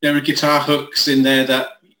 Yeah. There are guitar hooks in there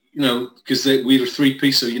that, because we were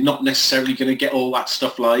 3-piece, so you're not necessarily going to get all that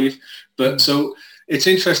stuff live. But so it's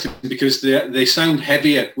interesting because they sound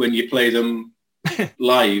heavier when you play them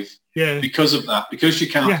live. Because of that, because you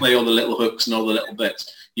can't play all the little hooks and all the little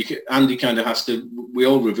bits. Andy kind of has to. We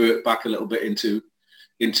all revert back a little bit into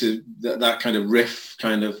that kind of riff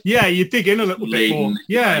kind of. Yeah, you dig in a little bit more.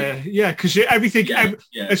 Yeah, because everything,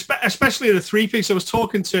 especially the 3-piece. I was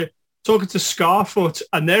talking to talking to Scarfoot,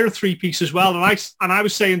 and they're a three-piece as well. And I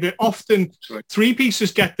was saying that often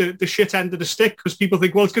three-pieces get the shit end of the stick because people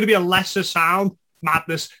think, well, it's going to be a lesser sound,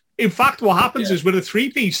 madness. In fact, what happens is with a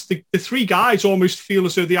three-piece, the three guys almost feel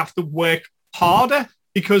as though they have to work harder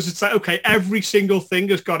because it's like, okay, every single thing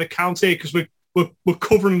has got to count here because we're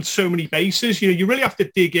covering so many bases. You really have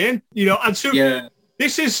to dig in. And so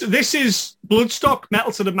this is Bloodstock,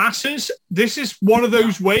 Metal to the Masses. This is one of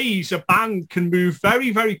those ways a band can move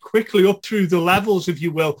very, very quickly up through the levels, if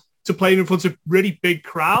you will, to playing in front of really big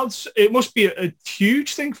crowds. It must be a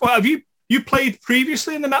huge thing for. Have you played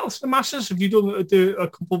previously in the Metal to the Masses? Have you done a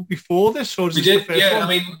couple before this, or is we this did? Yeah,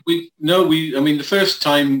 one? The first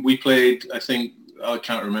time we played, I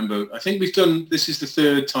can't remember. I think this is the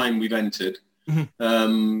third time we've entered.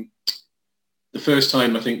 Mm-hmm. The first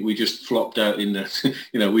time, I think we just flopped out in the,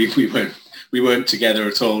 we weren't together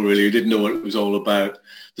at all, really. We didn't know what it was all about.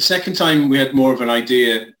 The second time we had more of an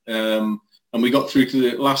idea, and we got through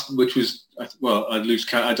to the last, which was, I'd lose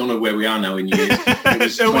count. I don't know where we are now in years. It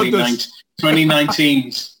was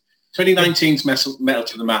 2019's Metal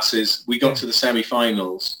to the Masses. We got to the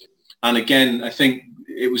semi-finals. And again, I think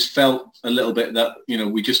it was felt a little bit that,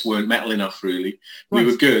 we just weren't metal enough, really. Right.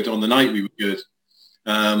 We were good. On the night, we were good.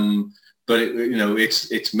 But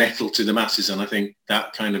it's Metal to the Masses, and I think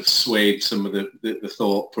that kind of swayed some of the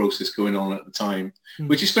thought process going on at the time,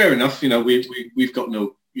 which is fair enough. We've got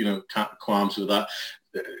no qualms with that.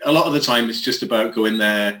 A lot of the time, it's just about going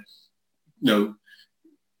there,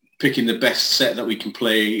 picking the best set that we can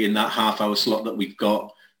play in that half-hour slot that we've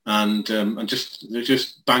got, and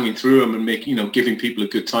just banging through them and making giving people a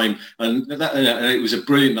good time. And it was a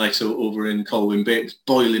brilliant night over in Colwyn Bay. It was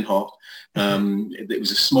boiling hot. It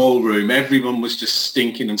was a small room. Everyone was just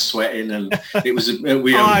stinking and sweating, and it was it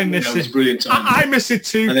was a brilliant time. I miss it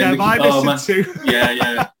too, Kev. I miss it too.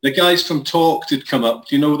 Yeah. The guys from Talked had come up.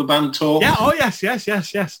 Do you know the band Talked? Yeah. Oh yes.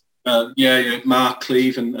 Mark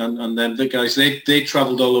Cleve and then the guys. They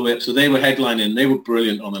travelled all the way up, so they were headlining. They were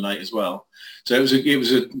brilliant on the night as well. So it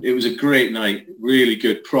was a great night. Really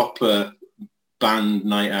good, proper band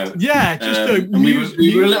night out. Yeah. And we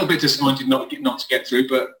were a little bit disappointed not to get through,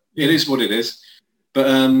 but it is what it is. But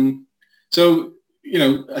I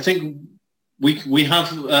think we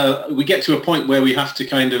get to a point where we have to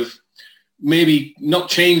kind of maybe not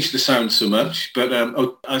change the sound so much, but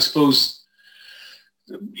I suppose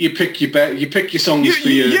you pick your songs for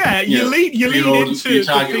your you lead into your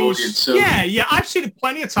target the audience. So. Yeah. I've seen it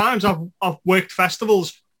plenty of times. I've worked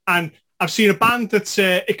festivals and I've seen a band that's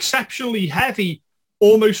exceptionally heavy,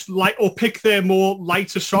 almost or pick their more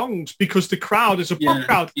lighter songs because the crowd is a pop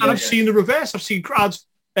crowd. And I've seen the reverse. I've seen crowds,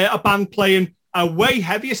 a band playing way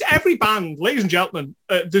heaviest. Every band, ladies and gentlemen,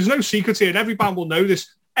 there's no secret here, and every band will know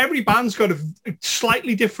this. Every band's got a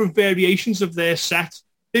slightly different variations of their set.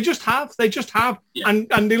 They just have. Yeah. And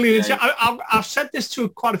I've said this to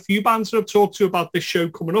quite a few bands that I've talked to about this show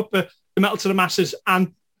coming up, the Metal to the Masses.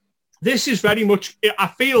 And this is very much, I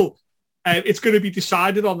feel, it's going to be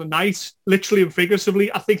decided on the night, literally and figuratively.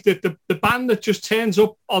 I think that the band that just turns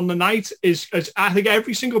up on the night is I think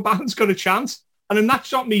every single band's got a chance. And then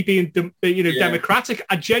that's not me being democratic.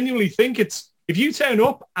 I genuinely think it's, if you turn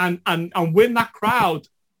up and win that crowd,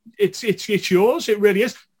 it's yours. It really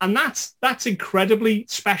is. And that's incredibly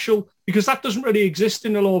special because that doesn't really exist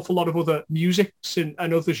in an awful lot of other musics and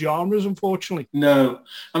other genres, unfortunately. No.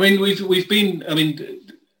 I mean, we've been,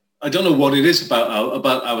 I don't know what it is about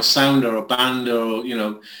our sound or a band or,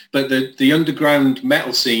 but the underground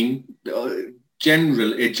metal scene,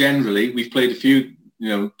 generally, we've played a few,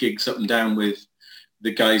 gigs up and down with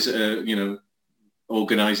the guys that are,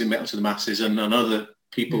 organising Metal to the Masses and other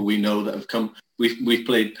people we know that have come. We've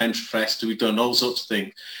played Pentrafest, we've done all sorts of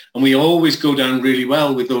things. And we always go down really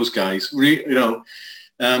well with those guys,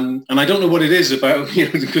 and I don't know what it is about,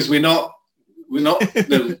 because we're not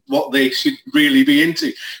what they should really be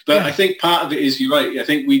into. But I think part of it is, you're right. I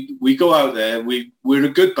think we go out there. We're a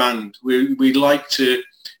good band. We like to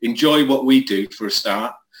enjoy what we do for a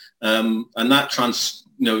start, and that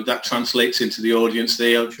translates into the audience.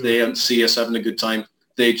 They see us having a good time.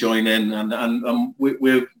 They join in, and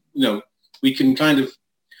we can kind of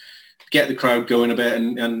get the crowd going a bit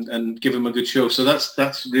and give them a good show. So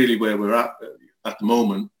that's really where we're at the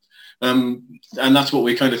moment. And that's what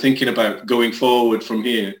we're kind of thinking about going forward from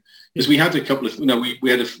here. Because we had a couple of, we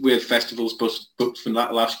had festivals booked from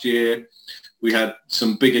that last year. We had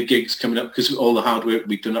some bigger gigs coming up because all the hard work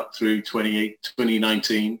we've done up through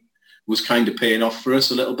 2019 was kind of paying off for us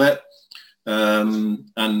a little bit,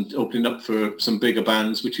 and opening up for some bigger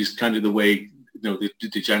bands, which is kind of the way,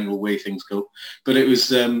 the general way things go. But it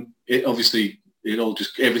was, it obviously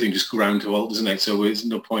everything just ground to a halt, doesn't it? So there's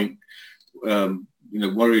no point,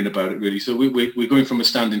 worrying about it really. So we're going from a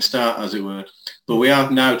standing start, as it were, but we are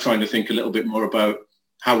now trying to think a little bit more about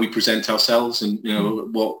how we present ourselves and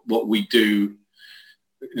what we do,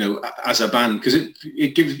 as a band, because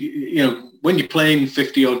it gives when you're playing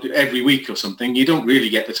 50 odd every week or something, you don't really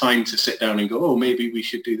get the time to sit down and go, oh, maybe we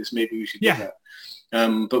should do this, maybe we should do that.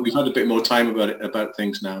 But we've had a bit more time about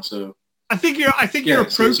things now. So I think you're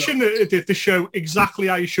approaching the show exactly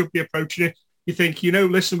how you should be approaching it. You think,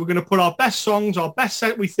 listen, we're going to put our best songs, our best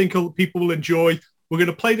set we think people will enjoy. We're going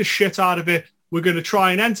to play the shit out of it. We're going to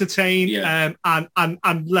try and entertain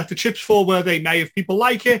and let the chips fall where they may. If people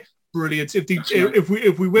like it, brilliant.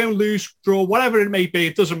 If we win, lose, draw, whatever it may be,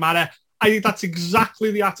 it doesn't matter. I think that's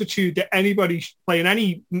exactly the attitude that anybody playing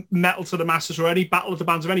any Metal to the Masses or any Battle of the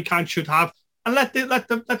Bands of any kind should have, and let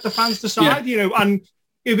the fans decide. And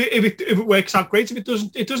if it works out, great. If it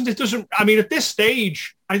doesn't, it doesn't. I mean, at this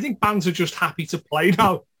stage, I think bands are just happy to play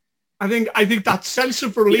now. I think that sense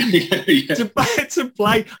of relief to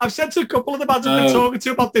play. I've said to a couple of the bands I've been talking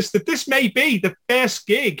to about this, that this may be the first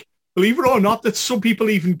gig, believe it or not, that some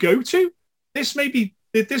people even go to. This may be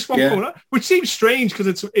this one coming up, which seems strange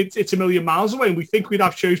because it's a million miles away and we think we'd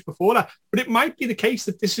have shows before that. But it might be the case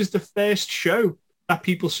that this is the first show that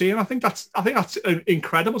people see, and I think that's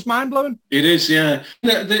incredible. It's mind blowing. It is, yeah.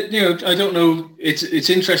 I don't know. It's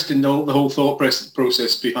interesting the whole thought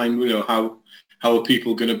process behind how are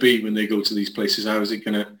people going to be when they go to these places? How is it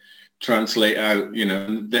going to translate out?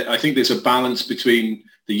 I think there's a balance between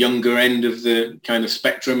the younger end of the kind of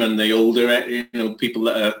spectrum and the older, people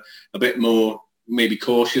that are a bit more maybe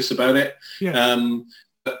cautious about it. Yeah.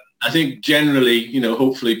 But I think generally,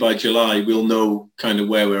 hopefully by July we'll know kind of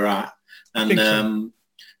where we're at, and over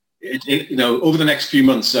the next few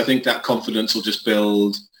months, I think that confidence will just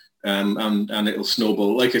build, and it'll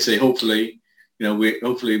snowball. Like I say, hopefully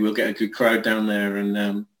we'll get a good crowd down there,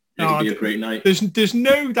 and it'll be a great night. There's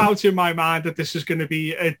no doubt in my mind that this is going to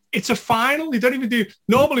be it's a final. You don't even do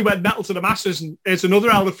normally when Metal to the Masses, and there's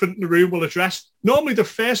another elephant in the room we'll address. Normally the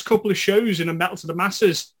first couple of shows in a Metal to the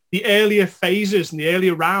Masses, the earlier phases and the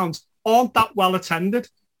earlier rounds aren't that well attended.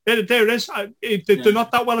 There it is. They're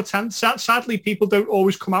not that well attended. Sadly, people don't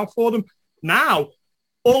always come out for them. Now,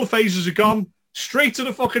 all the phases are gone. Straight to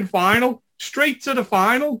the fucking final. Straight to the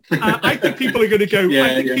final. I think people are going to go.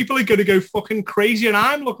 People are going to go fucking crazy, and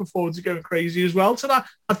I'm looking forward to going crazy as well to that.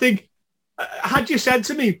 I think, had you said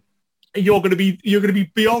to me, you're going to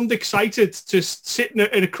be beyond excited to sit in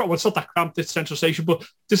a well, it's not that cramped at Central Station, but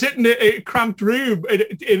to sit in a cramped room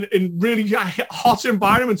in really hot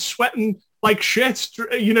environment, sweating like shit,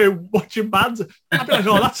 watching bands. I'd be like,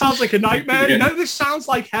 oh, that sounds like a nightmare. This sounds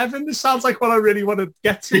like heaven. This sounds like what I really want to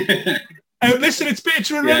get to. Listen, it's been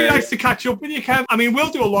really nice to catch up with you, Kev. I mean, we'll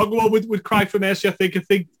do a longer one with Cry for Mercy. I think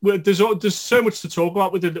there's so much to talk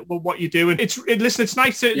about with what you're doing. It's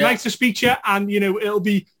nice to speak to you, and it'll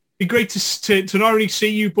be great to not only see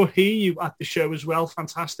you but hear you at the show as well.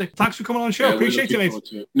 Fantastic. Thanks for coming on the show. Appreciate it, mate.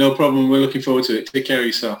 No problem. We're looking forward to it. Take care of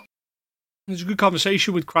yourself. It was a good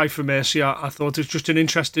conversation with Cry for Mercy. I thought it was just an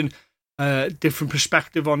interesting, different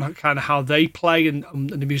perspective on kind of how they play and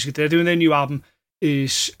the music they're doing. Their new album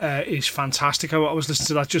is fantastic. I was listening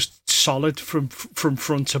to that, just solid from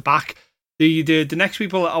front to back. The next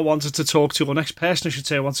people I wanted to talk to, or next person I should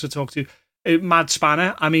say I wanted to talk to, Mad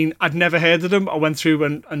Spanner. I mean, I'd never heard of them. I went through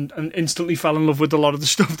and instantly fell in love with a lot of the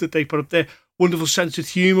stuff that they put up there. Wonderful sense of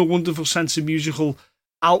humour, wonderful sense of musical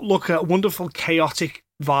outlook, a wonderful chaotic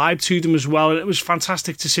vibe to them as well. And it was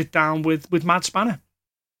fantastic to sit down with Mad Spanner.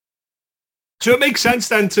 So it makes sense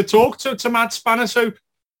then to talk to Mad Spanner. So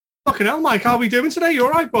fucking hell, Mike, how are we doing today? You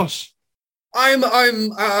all right, boss? I'm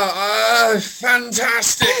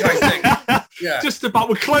fantastic, I think. Yeah. Just about.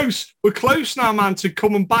 We're close now, man, to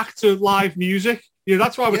coming back to live music.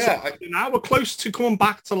 That's why we're talking now. We're close to coming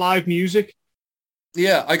back to live music.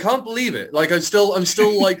 Yeah, I can't believe it. Like I'm still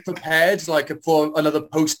like prepared, like for another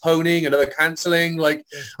postponing, another cancelling. Like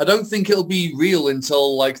I don't think it'll be real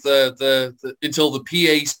until like until the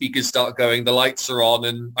PA speakers start going, the lights are on,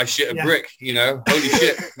 and I shit a brick. Holy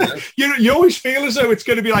shit. You always feel as though it's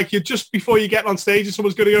going to be like you're just before you get on stage, and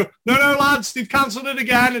someone's going to go, no, lads, they've cancelled it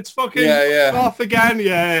again. It's fucking off again.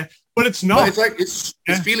 Yeah. But it's not. But it's like it's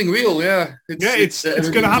feeling real, yeah. It's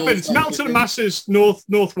going to happen. It's Metal to the Masses,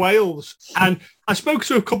 North Wales, and I spoke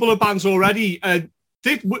to a couple of bands already. A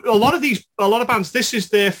lot of bands. This is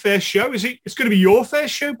their first show. Is it? It's going to be your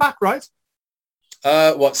first show back, right?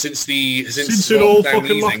 Since it all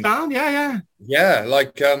fucking lockdown? Yeah.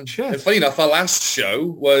 Like, funny enough, our last show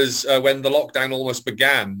was when the lockdown almost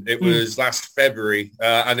began. It was last February,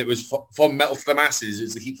 and it was from Metal to the Masses. It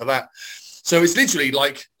was the heat for that. So it's literally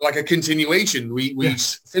like a continuation. We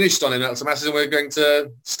finished on Metal to the Masses, and we're going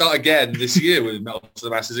to start again this year with Metal to the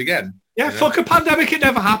Masses again. Yeah, fuck a pandemic, it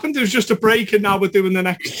never happened. It was just a break, and now we're doing the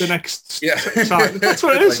next time. That's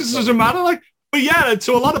what it is. It doesn't matter. Like, but yeah,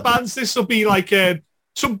 to a lot of bands, this will be like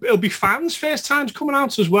it'll be fans' first times coming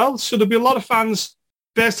out as well. So there'll be a lot of fans'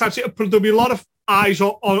 first times. There'll be a lot of eyes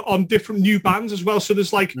on different new bands as well. So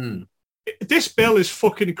there's like this bill is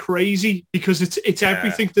fucking crazy because it's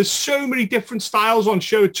everything. There's so many different styles on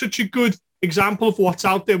show. It's such a good example of what's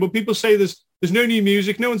out there. When people say there's no new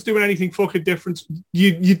music, no one's doing anything fucking different.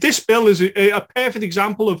 This bill is a perfect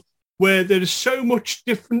example of where there is so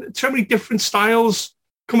many different styles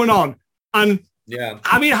coming on. And yeah,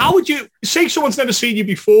 I mean, how would you say someone's never seen you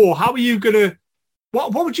before? How are you gonna?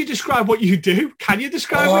 What would you describe what you do? Can you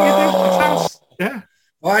describe what you do? Yeah.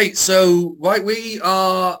 Right. So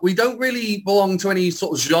we don't really belong to any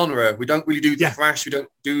sort of genre. We don't really do the thrash. We don't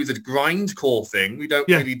do the grindcore thing. We don't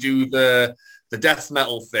really do the death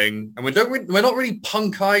metal thing, and we're not really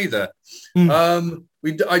punk either.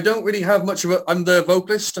 I don't really have much of I'm the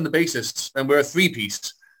vocalist and the bassist, and we're a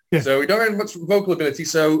three-piece. Yeah. So we don't have much vocal ability.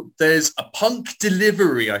 So there's a punk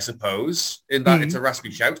delivery, I suppose, in that it's a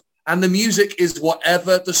raspy shout. And the music is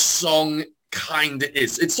whatever the song kind of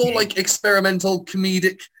is. It's all like experimental,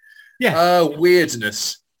 comedic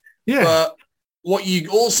weirdness. Yeah. But what you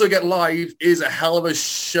also get live is a hell of a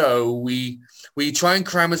show. We try and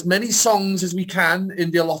cram as many songs as we can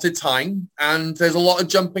in the allotted time. And there's a lot of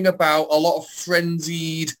jumping about, a lot of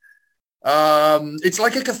frenzied. It's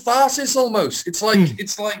like a catharsis almost. It's like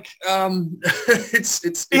it's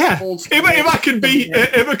if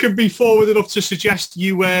I can be forward enough to suggest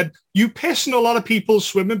you piss in a lot of people's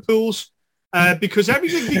swimming pools because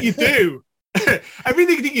everything that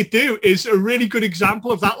you do is a really good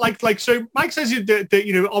example of that. Like so Mike says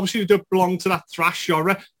that obviously you don't belong to that thrash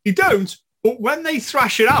genre. You don't, but when they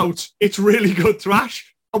thrash it out, it's really good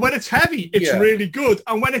thrash. And when it's heavy, it's really good.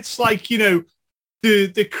 And when it's like,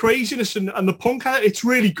 the craziness and the punk, it's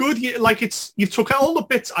really good. You took out all the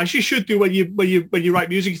bits, as you should do when you write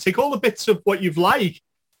music. You take all the bits of what you've liked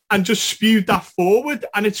and just spewed that forward.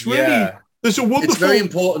 And it's really there's a wonderful. It's very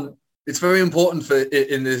important. It's very important for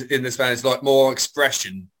in this band. It's like more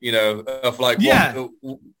expression, of like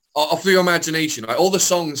of your imagination. Like all the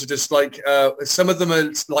songs are just like some of them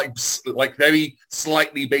are like very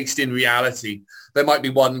slightly based in reality. There might be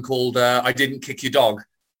one called "I Didn't Kick Your Dog."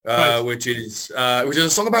 Which is a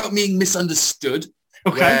song about being misunderstood.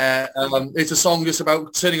 Okay. Where it's a song just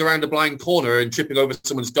about turning around a blind corner and tripping over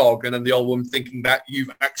someone's dog, and then the old woman thinking that you've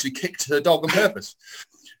actually kicked her dog on purpose.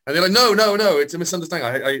 And they're like, no, it's a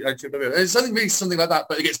misunderstanding. I tripped over. And it's something like that,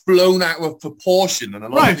 but it gets blown out of proportion, and a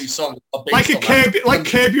lot of these songs are based on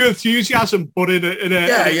Curb Your Enthusiasm, but in a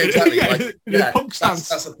exactly. in a punk stance.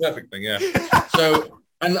 That's a perfect thing, yeah. So.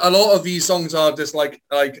 And a lot of these songs are just like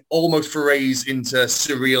almost forays into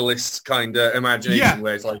surrealist kind of imagination,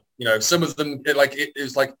 where it's like, some of them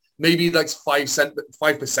it's like maybe like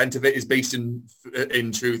 5% of it is based in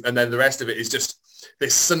truth, and then the rest of it is just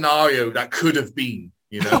this scenario that could have been,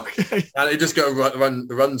 Okay. And it just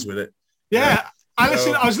runs with it. Yeah, I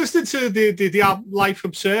was listening to the album Life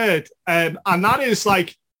Absurd, and that is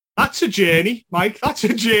like. That's a journey, Mike. That's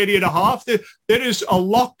a journey and a half. There is a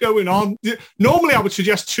lot going on. Normally, I would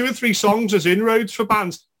suggest 2 or 3 songs as inroads for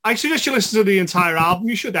bands. I suggest you listen to the entire album.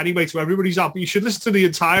 You should anyway, to everybody's album. You should listen to the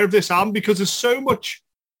entire of this album because there's so much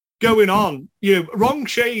going on. Wrong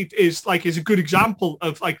Shade is a good example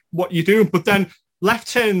of like what you're doing, but then Left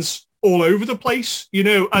Turns all over the place,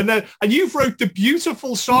 and you've wrote the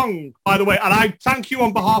beautiful song, by the way, and I thank you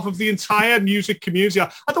on behalf of the entire music community. I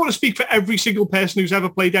don't want to speak for every single person who's ever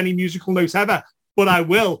played any musical note ever, but I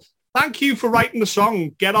will. Thank you for writing the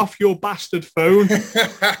song, Get Off Your Bastard Phone.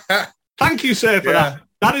 Thank you, sir, for that.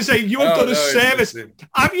 That is you have done a service.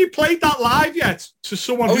 Have you played that live yet to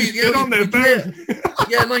someone who's been on their phone?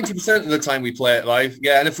 Yeah, 90% of the time we play it live.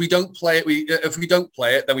 Yeah, and if we don't play it,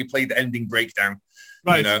 then we play the ending breakdown.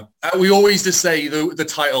 Right. We always just say the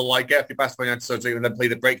title, like Get Off Your Bastard Phone episode, and then play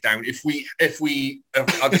the breakdown. If we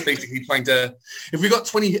are just basically trying to, if we got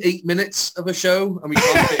 28 minutes of a show and we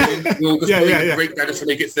can't fit it in, we'll just play the breakdown just to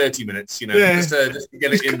make it 30 minutes, just to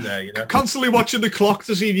get it in there, Constantly watching the clock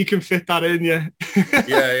to see if you can fit that in,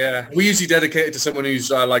 yeah. We usually dedicate it to someone who's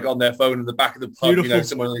like on their phone in the back of the pub, Beautiful.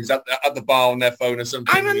 Someone who's at the bar on their phone or something.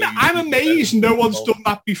 I'm amazed no one's done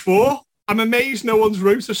that before. I'm amazed no one's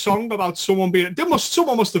wrote a song about someone being...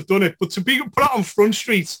 Someone must have done it, but to be put out on Front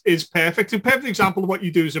Street is perfect. A perfect example of what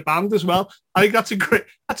you do as a band as well. I think that's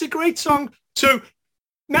a great song. So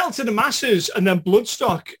Melt to the Masses and then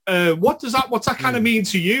Bloodstock. What's that kind of mean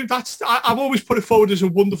to you? I've always put it forward as a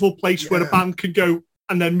wonderful place where a band can go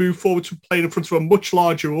and then move forward to playing in front of a much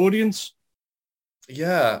larger audience.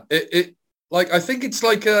 Yeah, it like I think it's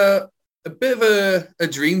like a bit of a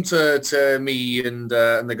dream to me and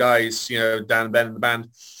the guys, you know, Dan and Ben and the band.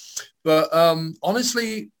 But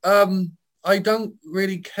honestly, I don't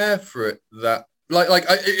really care for it that.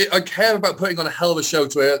 I care about putting on a hell of a show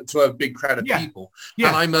to a big crowd of people. Yeah.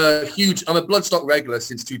 And I'm a Bloodstock regular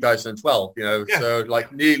since 2012, you know, so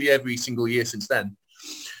like nearly every single year since then.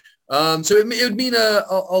 So it would mean a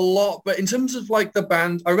lot, but in terms of like the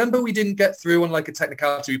band, I remember we didn't get through on like a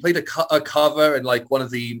technicality. We played a cover in like one of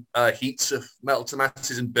the heats of Metal to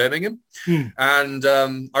Masses in Birmingham, and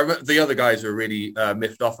the other guys were really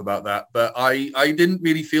miffed off about that. But I didn't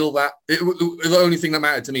really feel that. The only thing that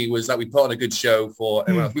mattered to me was that we put on a good show for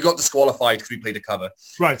everyone else. We got disqualified because we played a cover,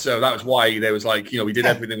 right? So that was why there was like, you know, we did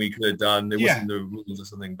everything we could have done. It wasn't the rules or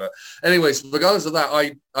something. But anyways, regardless of that,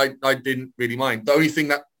 I didn't really mind. The only thing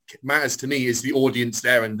that matters to me is the audience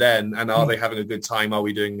there and then, and are they having a good time? Are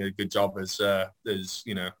we doing a good job as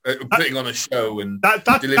you know, putting on a show? And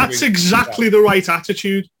that's exactly the right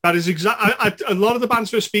attitude. That is exactly. A lot of the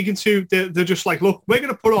bands we're speaking to, they're just like, look, we're going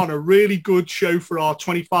to put on a really good show for our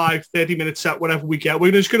 25, 30-minute set, whatever we get.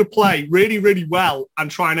 We're just going to play really, really well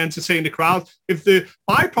and try and entertain the crowd. If the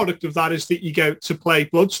byproduct of that is that you go to play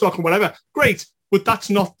Bloodstock or whatever, great. But that's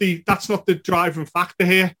not the driving factor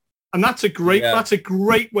here. And that's a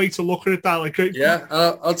great way to look at it. That like,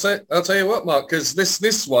 I'll tell you what, Mark, because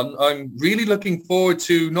this one I'm really looking forward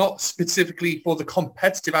to, not specifically for the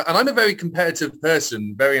competitive, and I'm a very competitive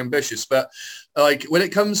person, very ambitious, but like when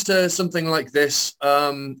it comes to something like this,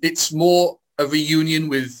 it's more a reunion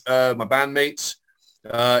with my bandmates.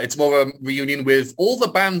 It's more a reunion with all the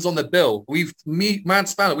bands on the bill. Mad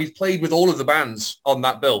Spanner, we've played with all of the bands on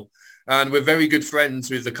that bill. And we're very good friends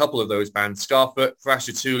with a couple of those bands, Scarfoot,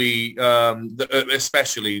 Frashatuli,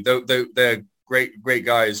 especially. They're great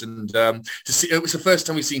guys. And it was the first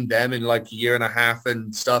time we've seen them in like a year and a half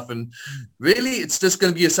and stuff. And really, it's just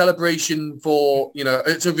going to be a celebration for, you know,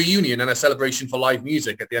 it's a reunion and a celebration for live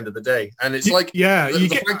music at the end of the day. And it's like, the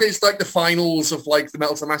fact that it's like the finals of like the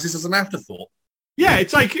Metal to Masses as an afterthought. Yeah,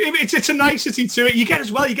 it's like, it's a nicety to it. You get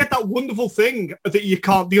that wonderful thing that you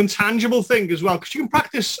can't, the intangible thing as well, because you can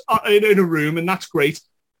practice in a room and that's great,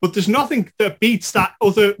 but there's nothing that beats that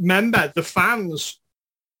other member, the fans,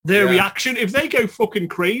 their reaction. If they go fucking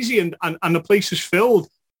crazy and the place is filled,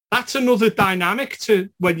 that's another dynamic to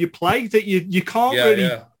when you play that you can't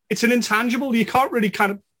it's an intangible. You can't really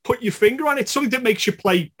kind of put your finger on it. It's something that makes you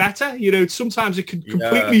play better. You know, sometimes it can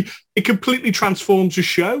completely transforms a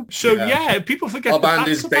show. So people forget our band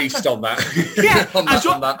is based on that. Yeah,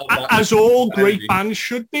 as all great bands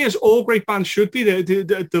should be. As all great bands should be.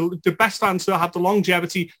 The best bands that have the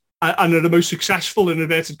longevity and are the most successful in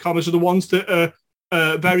inverted commas are the ones that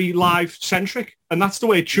are very live centric, and that's the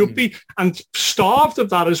way it should be. And starved of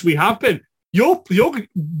that as we have been.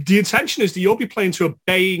 The intention is that you'll be playing to a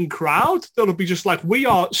baying crowd that'll be just like, we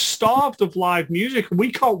are starved of live music.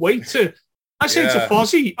 We can't wait to. I say to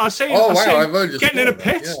Fozzy. I say getting in a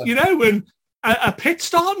pit, you know, and a pit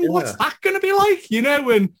starting. What's that going to be like, you know,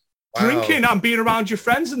 and drinking and being around your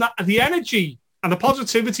friends and that the energy and the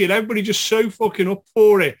positivity and everybody just so fucking up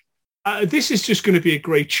for it. This is just going to be a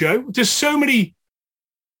great show. There's so many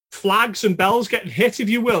flags and bells getting hit, if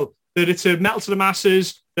you will, that it's a Metal to the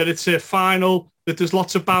Masses, that it's a final, that there's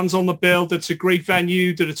lots of bands on the bill, that it's a great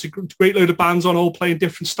venue, that it's a great load of bands on all playing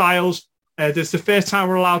different styles. There's the first time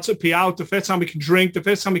we're allowed to pee out, the first time we can drink, the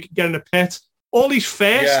first time we can get in a pit. All these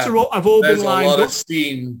firsts have all been lined up. There's a lot of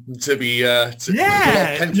steam to be,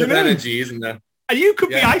 pent-up energy, isn't there? And you could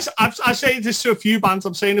be, I say this to a few bands,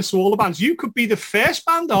 I'm saying this to all the bands, you could be the first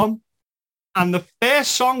band on, and the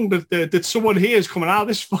first song that someone hears coming out of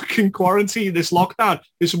this fucking quarantine, this lockdown,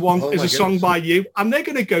 is a song by you, and they're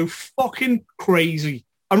going to go fucking crazy,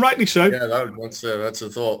 and rightly so. Yeah, that's a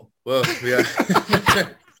thought. Well, yeah,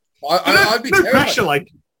 I'd be terrified. Pressure,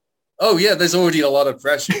 like. Oh yeah, there's already a lot of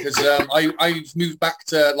pressure because I've moved back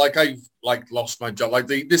to I've lost my job.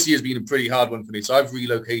 This year's been a pretty hard one for me, so I've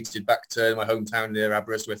relocated back to my hometown near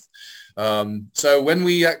Aberystwyth. So when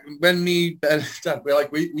we're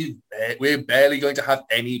barely going to have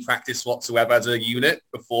any practice whatsoever as a unit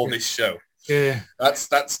before this show. Yeah, that's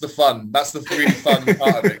the fun. That's the really fun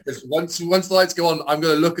part of it. Because once the lights go on, I'm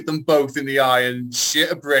going to look at them both in the eye and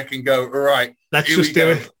shit a brick and go, all right, let's just do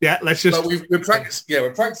it. Yeah, let's just. But we're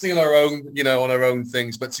practicing on our own, on our own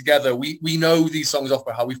things. But together, we know these songs off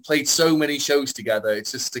by heart. We've played so many shows together.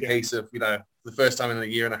 It's just a case of the first time in a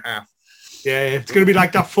year and a half. Yeah, it's going to be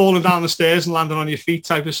like that falling down the stairs and landing on your feet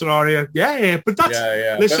type of scenario. Yeah. But that's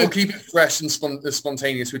Listen, but it'll keep it fresh and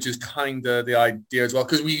spontaneous, which is kind of the idea as well.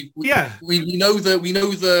 Because we know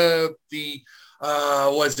the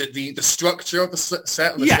what is it, the structure of the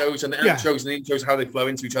set and the shows and the outros and the intros, how they flow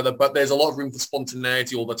into each other. But there's a lot of room for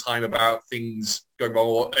spontaneity all the time about things going wrong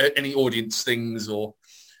or any audience things or.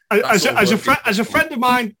 As a friend of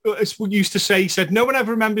mine used to say, he said, no one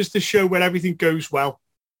ever remembers the show where everything goes well.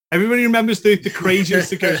 Everybody remembers the craziness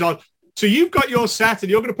that goes on. So you've got your set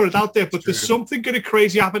and you're going to put it out there, but there's something going to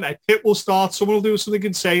crazy happen. A pit will start, someone will do something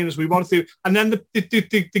insane as we want to do, and then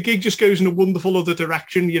the gig just goes in a wonderful other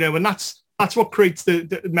direction, and that's what creates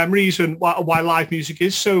the memories and why live music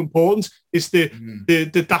is so important, is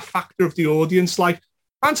that factor of the audience. Like,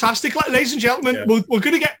 fantastic, ladies and gentlemen. We're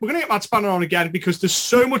gonna get Matt Spanner on again because there's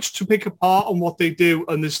so much to pick apart on what they do,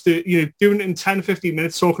 and there's doing it in 10-15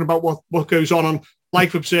 minutes talking about what goes on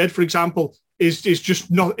Life Absurd, for example, is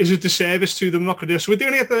a disservice to them. Not going to do. So we're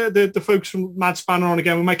doing it. The folks from Mad Spanner on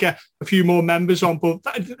again. We might get a few more members on. But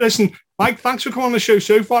listen, Mike, thanks for coming on the show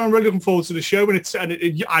so far. I'm really looking forward to the show, and it's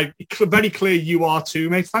very clear you are too,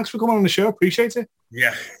 mate. Thanks for coming on the show. Appreciate it.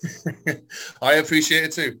 Yeah, I appreciate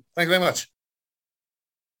it too. Thank you very much.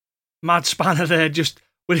 Mad Spanner there,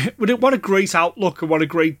 what a great outlook and what a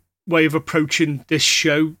great way of approaching this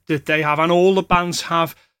show that they have, and all the bands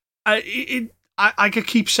have. I could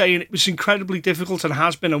keep saying it was incredibly difficult and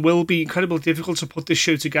has been and will be incredibly difficult to put this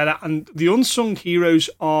show together, and the unsung heroes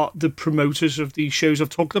are the promoters of these shows. I've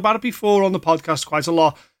talked about it before on the podcast quite a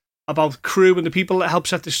lot, about crew and the people that help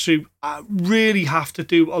set this through. Really have to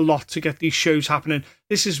do a lot to get these shows happening.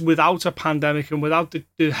 This is without a pandemic and without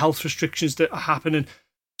the health restrictions that are happening.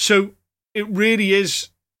 So it really is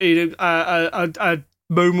a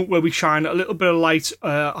moment where we shine a little bit of light,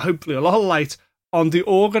 hopefully a lot of light, on the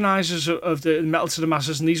organisers of the Metal to the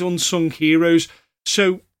Masses and these unsung heroes.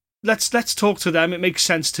 So let's talk to them. It makes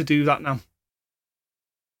sense to do that now.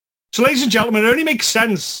 So, ladies and gentlemen, it only makes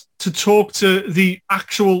sense to talk to the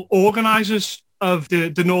actual organisers of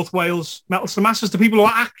the North Wales Metal to the Masses, the people who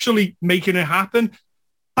are actually making it happen.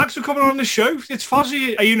 Thanks for coming on the show. It's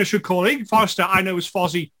Fozzie. Ian should call it. Forrester, I know, is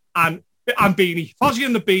Fozzie and Beanie. Fozzie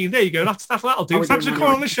and the Bean. There you go. That'll do. Thanks for coming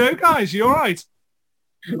on the show, guys. You all right?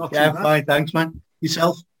 Yeah, fine. Thanks, man.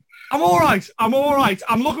 Yourself? I'm all right.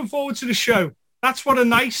 I'm looking forward to the show. That's what a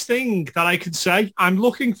nice thing that I could say. I'm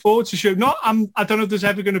looking forward to the show. I don't know if there's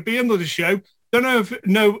ever going to be another show. Don't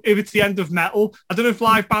know if it's the end of metal. I don't know if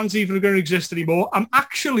live bands even are going to exist anymore. I'm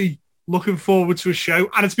actually looking forward to a show,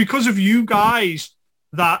 and it's because of you guys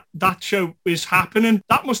that show is happening.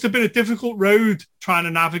 That must have been a difficult road trying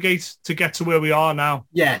to navigate to get to where we are now.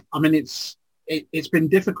 Yeah, I mean, it's been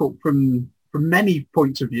difficult from many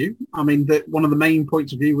points of view. I mean, one of the main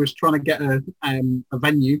points of view was trying to get a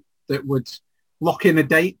venue that would lock in a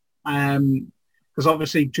date. Because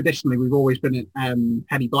obviously, traditionally, we've always been at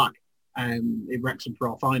Penny Black in Wrexham for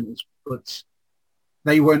our finals, but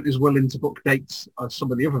they weren't as willing to book dates as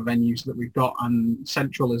some of the other venues that we've got, and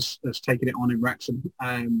Central has taken it on in Wrexham.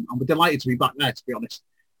 And we're delighted to be back there, to be honest.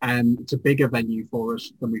 It's a bigger venue for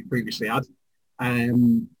us than we've previously had.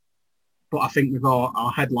 But I think with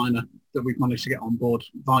our headliner that we've managed to get on board,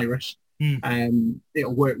 Virus,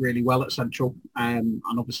 it'll work really well at Central. And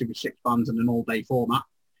obviously with 6 bands in an all-day format,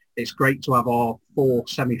 it's great to have our 4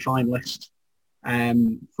 semi-finalists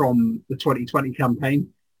from the 2020 campaign.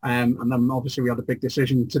 And then obviously we had a big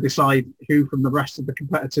decision to decide who from the rest of the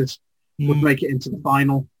competitors would make it into the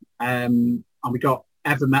final. And we got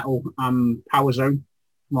Ever Metal and Power Zone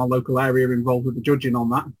from our local area involved with the judging on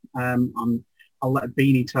that. And I'll let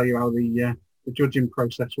Beanie tell you how the judging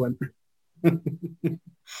process went.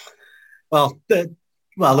 Well, the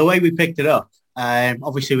way we picked it up,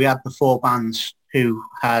 obviously we had the 4 bands who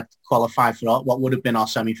had qualified for what would have been our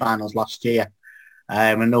semi-finals last year.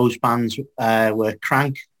 And those bands were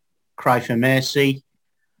Crank, Cry for Mercy,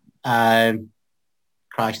 Christ,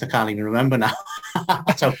 I can't even remember now.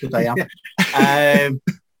 That's how good I am.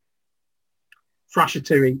 Thrasher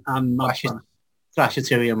Tui and Mad Spanner. Thrasher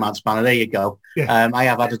Tui and Mad Spanner. There you go. Yeah. I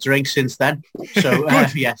have had a drink since then. So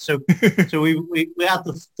yeah. So we had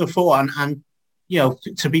the 4, and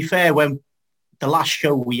to be fair, when the last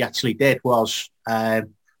show we actually did was the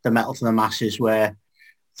Metal to the Masses, where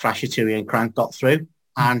Thrasher Tui and Crank got through.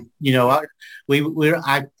 And I'm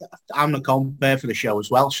the compere for the show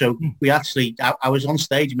as well. So we actually, I was on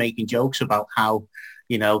stage making jokes about how,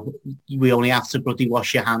 we only have to bloody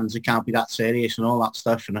wash your hands. It can't be that serious and all that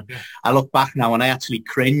stuff. And I look back now and I actually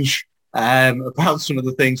cringe about some of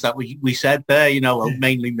the things that we said there.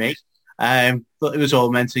 Mainly me. But it was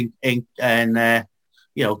all meant in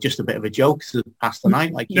just a bit of a joke to pass the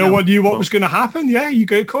night. Like no one knew what was going to happen. Yeah,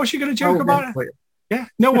 of course you're going to joke about it. Yeah,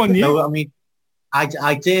 no one knew. No, I mean,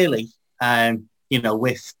 ideally,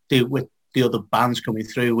 with the other bands coming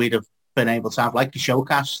through, we'd have been able to have like a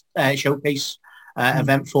showcase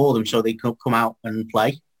event for them, so they could come out and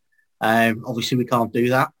play. Obviously, we can't do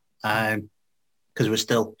that because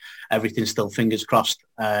everything's still fingers crossed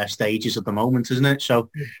stages at the moment, isn't it? So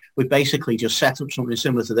we basically just set up something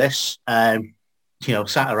similar to this.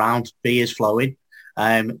 Sat around, beers flowing,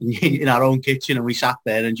 in our own kitchen, and we sat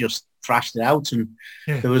there and just thrashed it out. And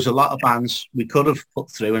there was a lot of bands we could have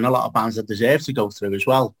put through, and a lot of bands that deserved to go through as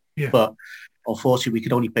well. Yeah. But unfortunately, we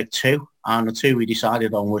could only pick two, and the two we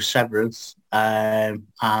decided on were Severance and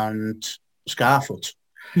Scarfoot.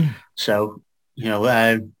 So,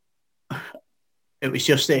 it was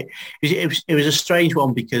just it was a strange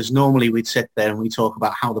one, because normally we'd sit there and we talk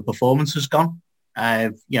about how the performance has gone.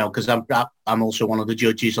 Because I'm also one of the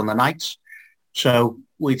judges on the nights. So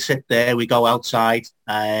we'd sit there, we go outside,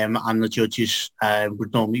 and the judges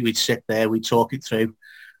we'd sit there, we'd talk it through,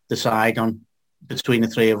 decide on between the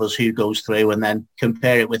three of us who goes through, and then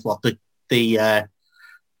compare it with what the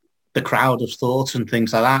crowd has thought and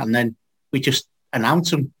things like that. And then we just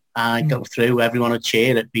announce them, go through, everyone would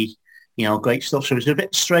cheer, it'd be, great stuff. So it was a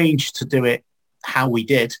bit strange to do it how we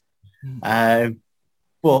did.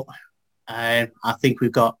 But I think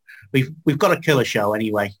we've got a killer show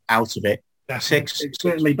anyway out of it. It's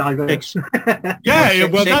certainly diverse.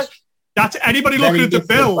 That's anybody looking at the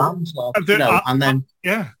bill, and then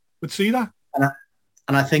would see that.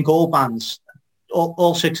 And I think all bands,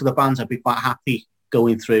 all six of the bands, I'd be quite happy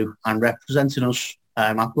going through and representing us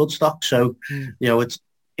at Bloodstock. So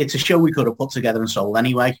it's a show we could have put together and sold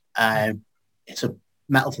anyway. It's a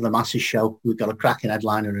Metal for the Masses show. We've got a cracking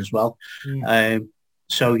headliner as well.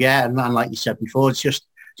 So and like you said before, it's just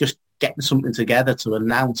getting something together to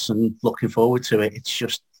announce and looking forward to it. It's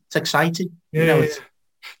exciting. One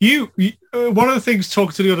of the things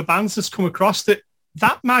talking to the other bands that's come across that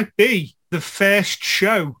might be the first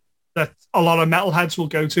show that a lot of metalheads will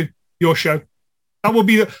go to. Your show, that will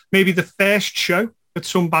be maybe the first show that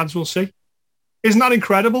some bands will see. Isn't that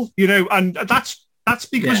incredible? And that's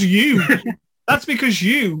because that's because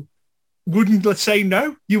you wouldn't, let's say,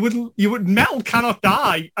 no, you wouldn't, metal cannot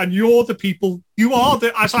die. And you're the people, you are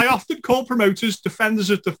as I often call promoters, defenders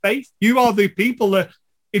of the faith. You are the people that,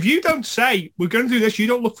 if you don't say, we're going to do this, you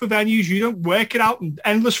don't look for venues, you don't work it out, and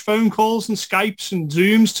endless phone calls and Skypes and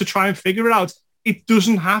Zooms to try and figure it out, it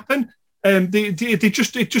doesn't happen. It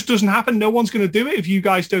just doesn't happen. No one's going to do it if you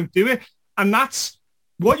guys don't do it. And that's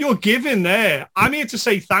what you're giving there. I'm here to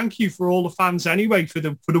say thank you for all the fans anyway, for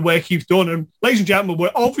the work you've done. And ladies and gentlemen,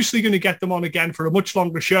 we're obviously going to get them on again for a much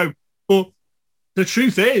longer show. But the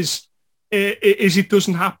truth is it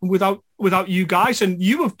doesn't happen without you guys. And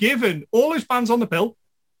you have given all those bands on the bill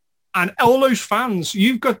and all those fans,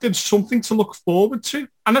 you've got them something to look forward to.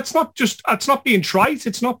 And it's not being trite.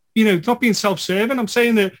 It's not, not being self-serving. I'm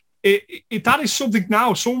saying that that is something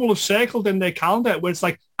now someone will have circled in their calendar where it's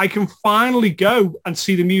like, I can finally go and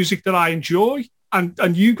see the music that I enjoy.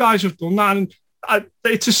 And you guys have done that. And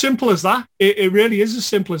it's as simple as that. It really is as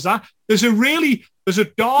simple as that. There's a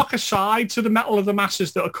darker side to the Metal of the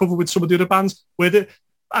Masses that are covered with some of the other bands where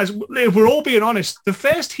if we're all being honest, the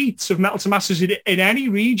first heats of Metal to Masses in any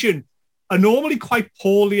region are normally quite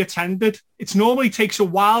poorly attended. It normally takes a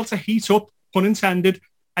while to heat up, pun intended,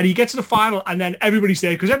 and you get to the final and then everybody's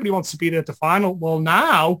there because everybody wants to be there at the final. Well,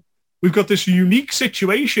 now we've got this unique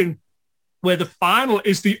situation where the final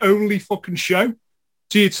is the only fucking show.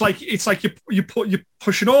 See, it's like you're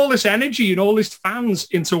pushing all this energy and all these fans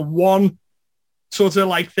into one sort of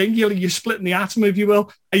like thing. You're splitting the atom, if you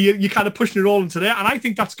will, and you're kind of pushing it all into there. And I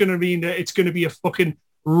think that's going to mean that it's going to be a fucking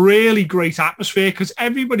really great atmosphere because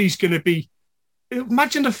everybody's going to be.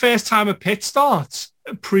 Imagine the first time a pit starts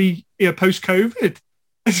post-COVID.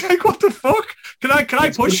 It's like, what the fuck? Can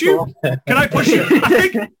I push you? Can I push you?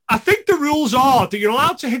 I think the rules are that you're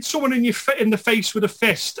allowed to hit someone in the face with a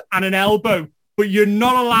fist and an elbow, but you're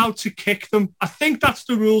not allowed to kick them. I think that's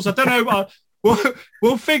the rules. I don't know.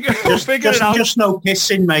 We'll figure it out. Just no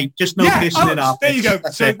kissing, mate. Just no kissing in our there you go.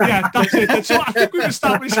 So that's it. So I think we've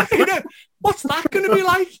established. What's that going to be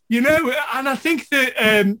like? And I think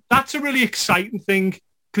that that's a really exciting thing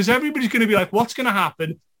because everybody's going to be like, what's going to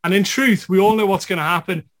happen? And in truth, we all know what's going to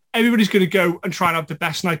happen. Everybody's going to go and try and have the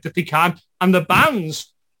best night that they can. And the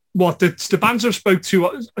bands, the bands I've spoke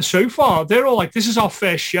to so far, they're all like, this is our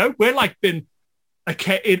first show. We're like been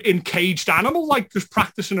in caged animal, like just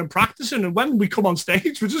practicing. And when we come on stage,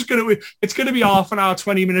 it's going to be half an hour,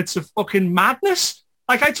 20 minutes of fucking madness.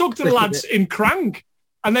 Like I talked to the lads in Crank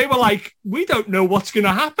And they were like, we don't know what's going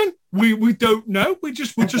to happen. We don't know. We're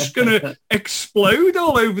just going to explode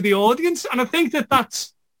all over the audience. And I think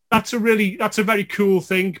that's a very cool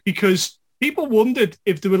thing, because people wondered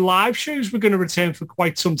if there were live shows were going to return for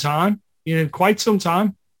quite some time. Quite some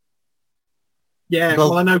time. Yeah,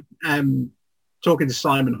 well, I know. Talking to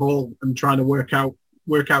Simon Hall and trying to work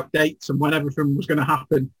out dates and when everything was going to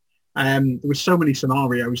happen. There were so many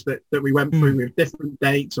scenarios that we went through with different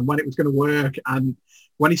dates and when it was going to work. And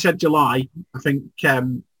when he said July, I think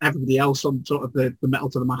everybody else on sort of the Metal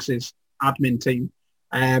to the Masses admin team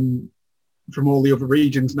from all the other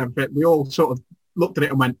regions and everything, we all sort of looked at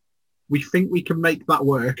it and went, we think we can make that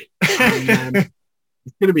work. And,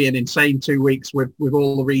 it's going to be an insane 2 weeks with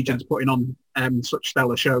all the regions putting on such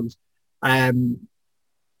stellar shows. But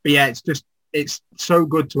yeah, it's so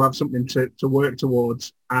good to have something to work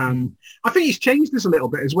towards. I think it's changed us a little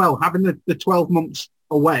bit as well, having the 12 months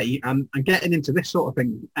away and getting into this sort of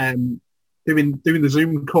thing, doing the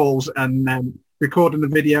Zoom calls and recording the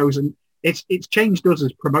videos, and it's changed us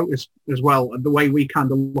as promoters as well, and the way we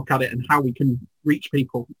kind of look at it and how we can reach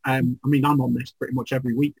people. I mean, I'm on this pretty much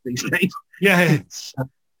every week these days. Yeah.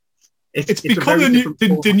 It's become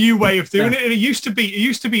the new way of doing it. It used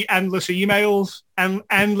to be endless emails and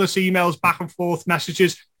endless emails back and forth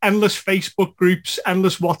messages, endless Facebook groups,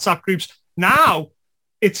 endless WhatsApp groups. Now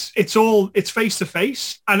it's face to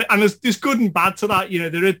face, and there's good and bad to that.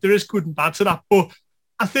 There is good and bad to that, but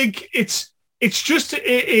I think it's just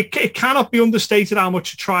it cannot be understated how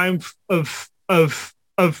much a triumph of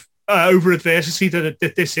over adversity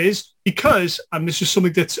that this is, because, and this is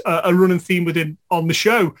something that's a running theme on the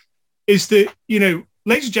show, is that,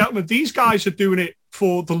 ladies and gentlemen, these guys are doing it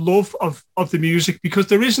for the love of the music, because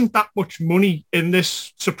there isn't that much money in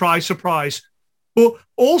this, surprise. But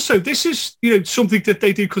also, this is, something that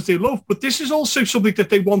they do because they love, but this is also something that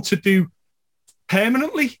they want to do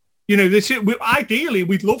permanently. Ideally,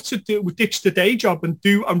 we'd love to ditch the day job and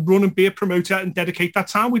run and be a promoter and dedicate that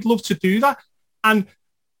time. We'd love to do that. And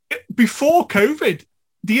before COVID,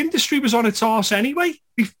 the industry was on its arse anyway,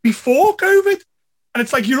 before COVID. And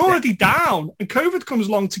it's like, you're already down and COVID comes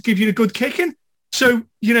along to give you a good kicking. So,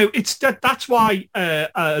 it's that's why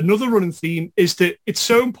another running theme is that it's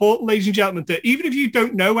so important, ladies and gentlemen, that even if you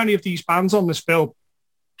don't know any of these bands on this bill,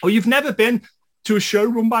 or you've never been to a show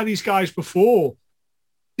run by these guys before,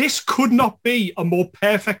 this could not be a more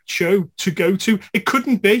perfect show to go to. It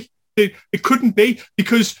couldn't be. It couldn't be,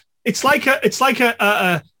 because it's like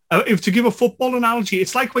if to give a football analogy,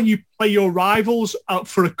 it's like when you play your rivals out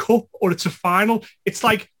for a cup or it's a final. It's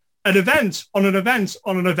like an event on an event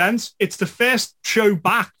on an event. It's the first show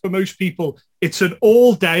back for most people. It's an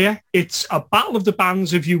all-dayer. It's a battle of the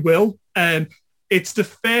bands, if you will. It's the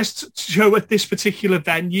first show at this particular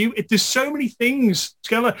venue. There's so many things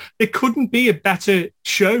together. There couldn't be a better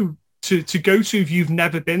show to go to if you've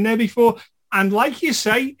never been there before. And like you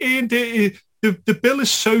say, Ian, the bill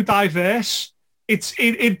is so diverse.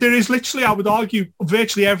 There is literally, I would argue,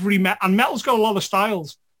 virtually every and metal's got a lot of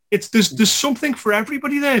styles. There's something for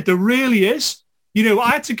everybody there. There really is. I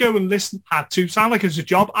had to go and listen. Sound like it's a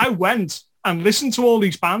job. I went and listened to all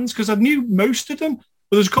these bands because I knew most of them.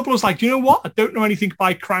 But there's a couple I was like, you know what? I don't know anything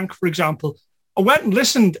by Crank, for example. I went and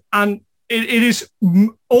listened, and it is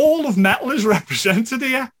all of metal is represented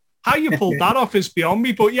here. How you pulled that off is beyond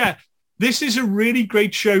me. But yeah, this is a really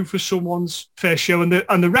great show for someone's first show, and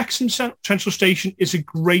the Wrexham Central Station is a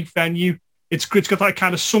great venue. It's got that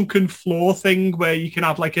kind of sunken floor thing where you can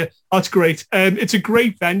have it's great. It's a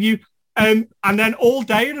great venue, and then all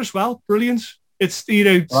day as well. Brilliant. It's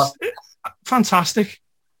fantastic.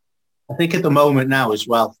 I think at the moment now as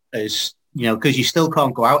well is because you still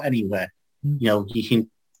can't go out anywhere. You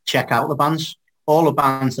can check out the bands. All the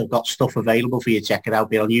bands have got stuff available for you to check it out,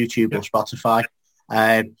 be it on YouTube or Spotify.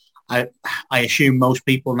 I assume most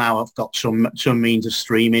people now have got some means of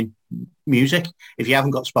streaming music. If you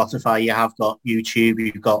haven't got Spotify, you have got YouTube,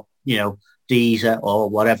 you've got, Deezer or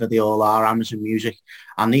whatever they all are, Amazon Music.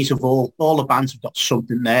 And these have all the bands have got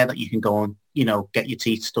something there that you can go and, get your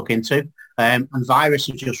teeth stuck into. And Virus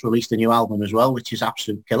have just released a new album as well, which is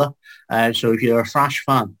absolute killer. So if you're a Thrash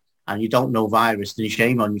fan and you don't know Virus, then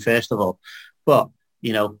shame on you, first of all. But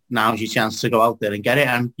now's your chance to go out there and get it.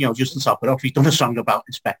 And, just to top it off, he's done a song about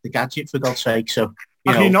Inspector Gadget, for God's sake. So,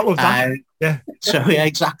 not love that. Yeah. So, yeah,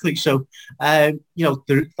 exactly. So, like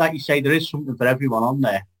you say, there is something for everyone on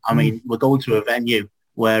there. I mean, we're going to a venue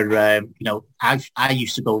where, I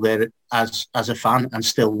used to go there as a fan and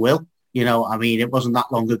still will. I mean, it wasn't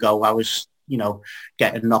that long ago I was,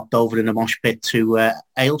 getting knocked over in a mosh pit to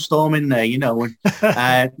Hailstorm in there, and,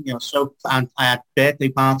 and I had birthday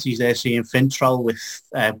parties there seeing Fintroll with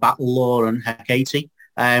Battle Law and Hecate.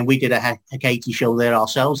 And we did a Katie show there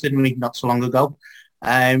ourselves, didn't we, not so long ago?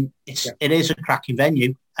 It is a cracking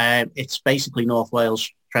venue. It's basically North Wales'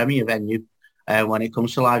 premier venue when it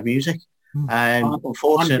comes to live music.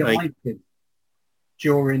 Unfortunately,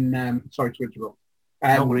 during sorry to interrupt.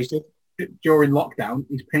 No worries, dude. During lockdown,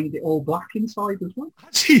 he's painted it all black inside as well.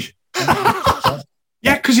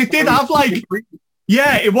 Yeah, because it did have like,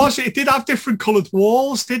 yeah, it did have different coloured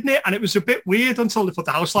walls, didn't it? And it was a bit weird until they put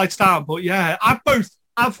the house lights down. But yeah, I've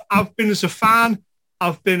been as a fan,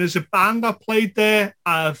 I've been as a band, I've played there.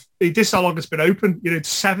 This is how long it's been open,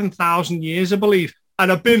 7,000 years, I believe.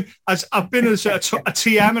 And I've been as a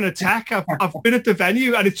TM and a tech. I've been at the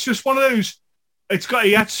venue, and it's just one of those. It's got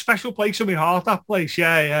a special place in my heart. That place,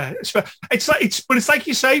 yeah. It's like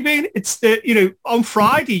you say, Bean. It's the on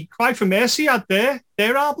Friday, Cry for Mercy had their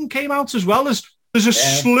album came out as well. There's a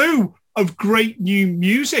slew of great new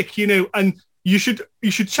music, and you should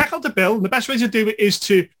check out the bill. And the best way to do it is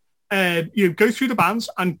to go through the bands,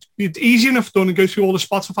 and it's easy enough done, and go through all the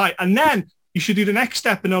Spotify, and then you should do the next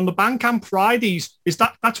step. And on the Bandcamp Fridays,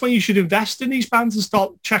 that's when you should invest in these bands and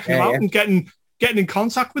start checking them out and getting in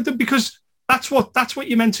contact with them, because that's what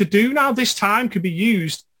you're meant to do now. This time could be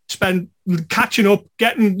used, spend catching up,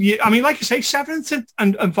 getting. I mean, like you say, Seventh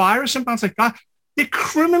and Virus and bands like that. They're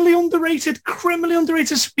criminally underrated.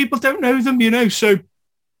 So people don't know them, So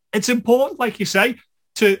it's important, like you say,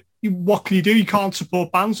 what can you do? You can't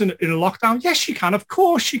support bands in a lockdown. Yes, you can. Of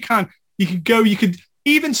course you can. You could go. You could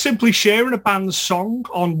even simply sharing a band's song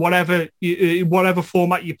on whatever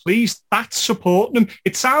format you please. That's supporting them.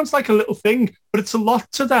 It sounds like a little thing, but it's a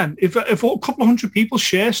lot to them. If a couple of hundred people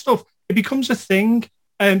share stuff, it becomes a thing.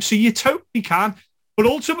 So you totally can. But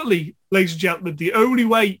ultimately, ladies and gentlemen, the only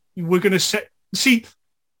way we're going to see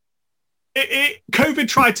COVID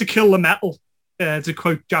tried to kill the metal, to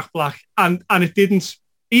quote Jack Black, and it didn't.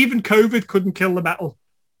 Even COVID couldn't kill the metal,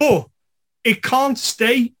 but it can't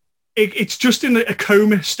stay. It's just in a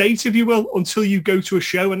coma state, if you will, until you go to a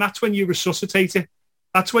show, and that's when you resuscitate it.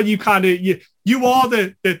 That's when you kind of you are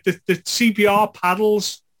the CPR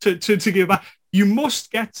paddles to give back. You must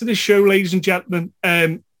get to the show, ladies and gentlemen,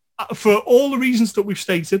 for all the reasons that we've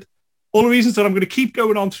stated, all the reasons that I'm going to keep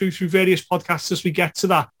going on through various podcasts as we get to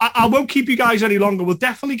that. I won't keep you guys any longer. We'll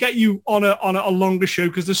definitely get you on a longer show,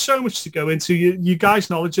 because there's so much to go into. You guys'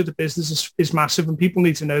 knowledge of the business is massive, and people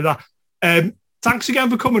need to know that. Thanks again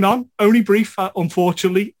for coming on. Only brief,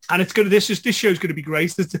 unfortunately, and this show's going to be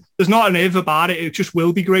great. There's not an if about it. It just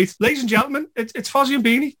will be great, ladies and gentlemen. It's Fozzy and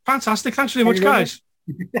Beanie. Fantastic. Thanks very much, guys.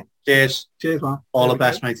 Cheers, man. All the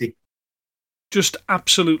best, matey. Just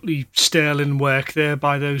absolutely sterling work there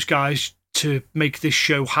by those guys to make this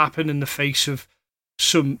show happen in the face of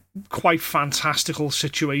some quite fantastical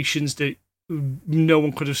situations that no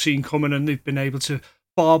one could have seen coming, and they've been able to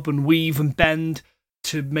bob and weave and bend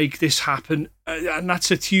to make this happen. And that's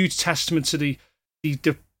a huge testament to the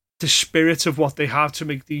spirit of what they have to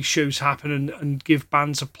make these shows happen and give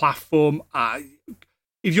bands a platform.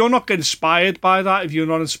 If you're not inspired by that,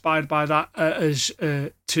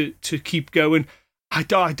 to keep going, I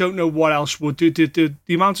don't know what else would do. The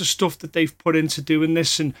amount of stuff that they've put into doing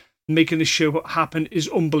this and making this show happen is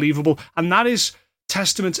unbelievable. And that is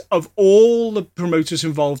testament of all the promoters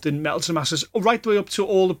involved in Metal to Masters, right the way up to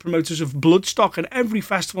all the promoters of Bloodstock and every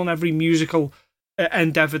festival and every musical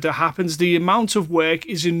endeavour that happens. The amount of work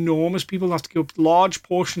is enormous. People have to give up large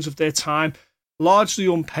portions of their time, largely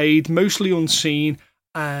unpaid, mostly unseen,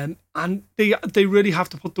 and they really have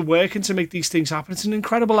to put the work in to make these things happen. It's an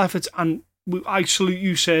incredible effort, and I salute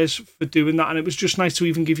you, sirs, for doing that. And it was just nice to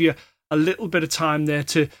even give you a little bit of time there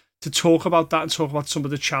to talk about that and talk about some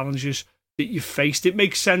of the challenges that you faced. It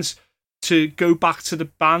makes sense to go back to the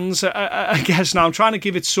bands, I guess. Now I'm trying to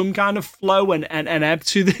give it some kind of flow and ebb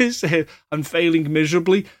to this. I'm failing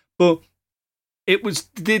miserably, but it was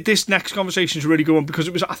this next conversation is really good one, because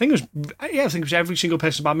I think it was every single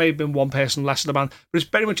person in the band. May have been one person less in the band, but it's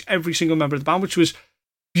very much every single member of the band, which was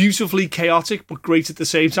beautifully chaotic but great at the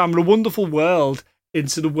same time, and a wonderful world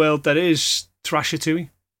into the world that is Thrasher Tui.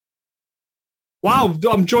 Wow,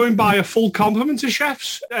 I'm joined by a full complement of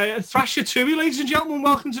chefs. Thrasher Tui, ladies and gentlemen,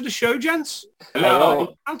 welcome to the show, gents.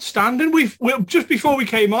 Hello. Outstanding. We've just before we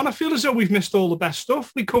came on, I feel as though we've missed all the best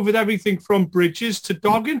stuff. We covered everything from bridges to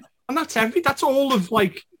dogging, and that's all of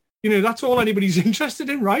that's all anybody's interested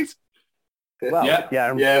in, right? Well,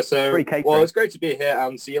 yeah. So, it's great to be here,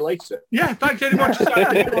 and see you later. Yeah, thank you very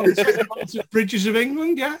much. Bridges of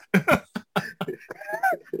England, yeah.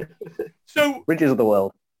 So, Bridges of the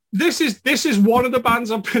world. This is one of the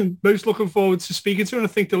bands I've been most looking forward to speaking to, and I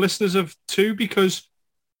think the listeners have too, because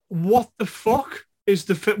what the fuck was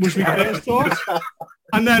my first thought.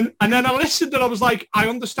 then I listened and I was like, I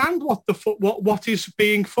understand what is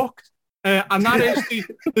being fucked. And that is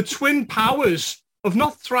the twin powers of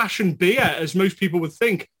not thrash and beer, as most people would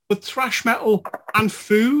think, but thrash metal and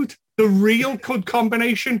food, the real good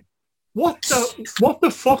combination. What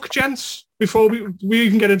the fuck, gents? Before we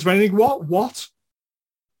even get into anything, what?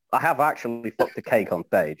 I have actually fucked a cake on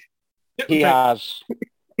stage. He has.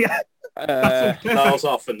 Yeah. That was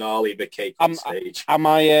our finale, the cake on stage. Am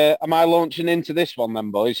I launching into this one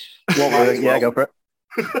then, boys? Yeah, go for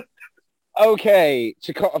it. Okay,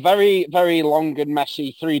 to cut a very, very long and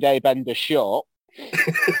messy 3-day bender short,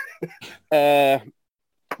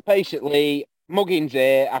 basically, Muggins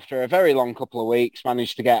here, after a very long couple of weeks,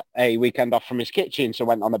 managed to get a weekend off from his kitchen, so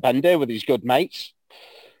went on a bender with his good mates.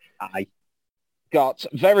 I got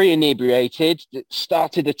very inebriated,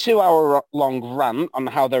 started a 2-hour-long rant on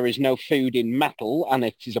how there is no food in metal, and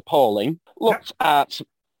it is appalling. Looked at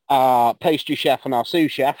our pastry chef and our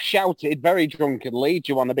sous chef, shouted very drunkenly,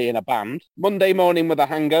 do you want to be in a band? Monday morning with a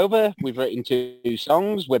hangover, we've written 2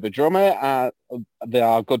 songs with a drummer, our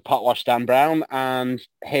good potwash Dan Brown, and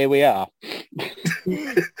here we are.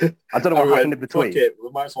 I don't know what happened in between.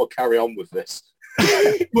 We might as well carry on with this.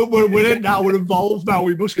 we're in now, we're involved now,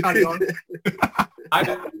 we must carry on.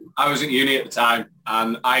 I was at uni at the time,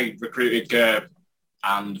 and I recruited Gerb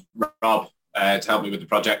and Rob to help me with the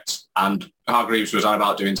project, and Hargreaves was on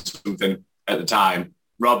about doing something at the time.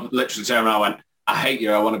 Rob literally turned around and went, I hate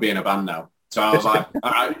you, I want to be in a band now. So I was like,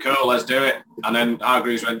 all right, cool, let's do it. And then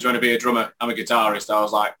Hargreaves went, do you want to be a drummer? I'm a guitarist. I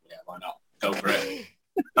was like, yeah, why not? Go for it.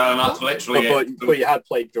 That's literally but you had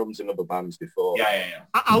played drums in other bands before. Yeah.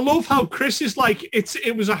 I love how Chris is like,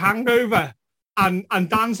 it was a hangover, and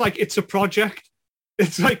Dan's like, it's a project.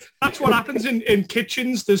 It's like, that's what happens in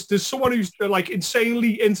kitchens. There's someone who's like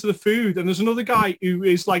insanely into the food, and there's another guy who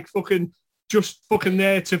is like just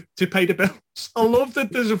there to pay the bills. I love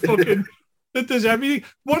that there's that there's everything.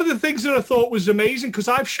 One of the things that I thought was amazing, because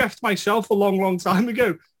I've chefed myself a long time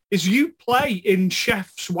ago, is you play in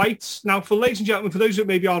chef's whites. Now, for ladies and gentlemen, for those that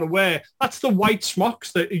maybe aren't aware, that's the white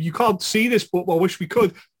smocks that you can't see this, but I wish we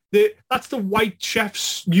could. That's the white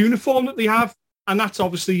chef's uniform that they have. And that's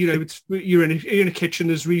obviously, you're in a kitchen,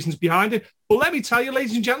 there's reasons behind it. But let me tell you,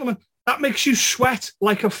 ladies and gentlemen, that makes you sweat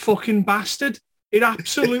like a fucking bastard. It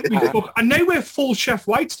absolutely I know we're full chef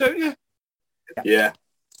whites, don't you? Yeah.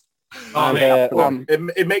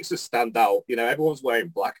 It makes us stand out. Everyone's wearing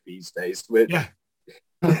black these days. Yeah.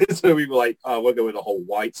 So we were like, we're going the whole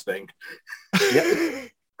whites thing. Yeah.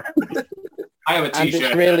 I have a t-shirt.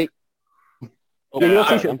 It's really... your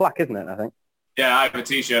t-shirt's black, isn't it, I think? Yeah, I have a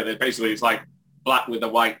t-shirt that basically it's like black with the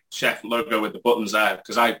white chef logo with the buttons there,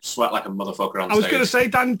 because I sweat like a motherfucker on stage. I was going to say,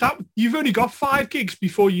 Dan, you've only got 5 gigs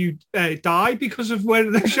before you die because of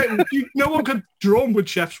wearing the no one could drum with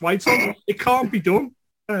chef's whites on. It can't be done.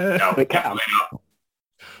 No, it can't.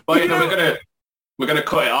 But we're gonna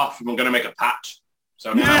cut it off and we're gonna make a patch. So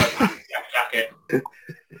I'm gonna have a patch jacket.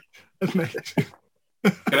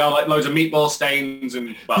 Like loads of meatball stains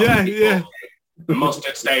and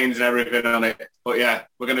mustard stains and everything on it. But yeah,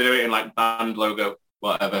 we're going to do it in like band logo,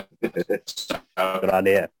 whatever. Good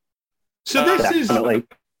idea. So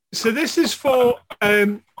this is for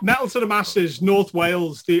Metal to the Masses, North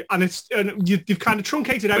Wales, and you've kind of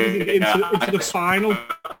truncated everything into the final.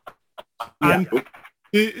 And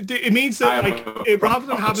it means that rather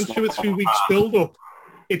than having 2 or 3 weeks build up,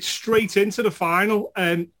 it's straight into the final.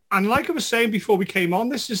 And like I was saying before we came on,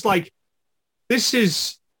 this is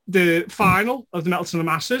the final of the Metal to the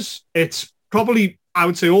Masses. It's probably, I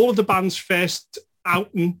would say, all of the band's first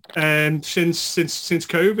outing since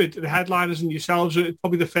COVID. The headliners and yourselves are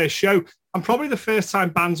probably the first show, and probably the first time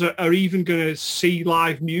bands are even going to see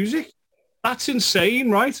live music. That's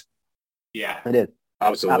insane, right? Yeah, it is.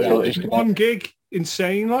 Absolutely. 1 gig,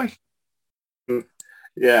 insane, like.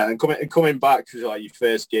 Yeah, and coming back to like your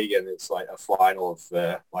first gig and it's like a final of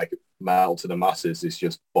like Metal to the Masses is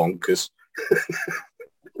just bonkers.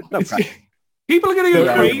 People are going to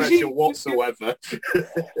go crazy whatsoever.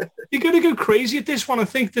 You're going to go crazy at this one. I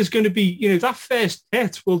think there's going to be, that first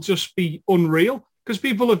hit will just be unreal because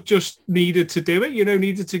people have just needed to do it.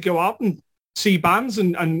 Needed to go out and see bands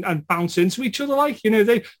and bounce into each other. Like could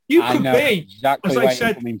be exactly, as I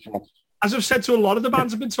said. As I've said to a lot of the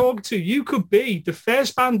bands I've been talking to, you could be the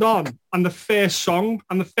first band on and the first song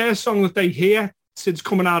that they hear since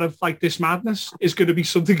coming out of like this madness is going to be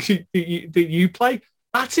something that you play.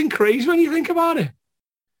 That's crazy when you think about it.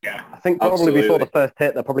 Yeah, I think probably before the first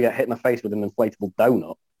hit, they'll probably get hit in the face with an inflatable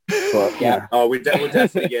donut. But yeah, we're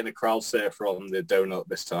definitely getting a crowd surfer on the donut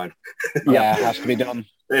this time. Yeah, it has to be done.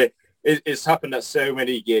 it's happened at so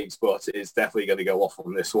many gigs, but it's definitely going to go off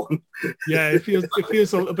on this one. Yeah, it feels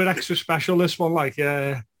a little bit extra special, this one. Like,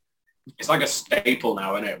 yeah. It's like a staple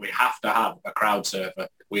now, isn't it? We have to have a crowd surfer.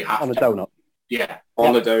 We have on a to. donut. Yeah.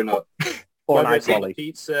 On a donut. Or an Whether ice it's lolly.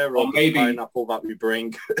 Pizza or maybe pineapple that we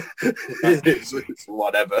bring. it's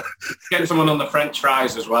whatever. Get someone on the French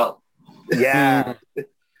fries as well. Yeah.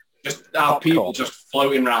 Just have people just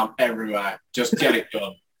floating around everywhere. Just get it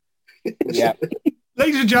done. Yeah.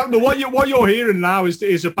 Ladies and gentlemen, what you're hearing now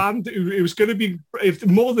is a band who's going to be, if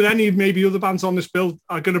more than any maybe other bands on this bill,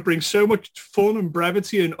 are going to bring so much fun and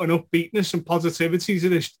brevity and upbeatness and positivity to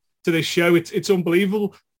this show. It's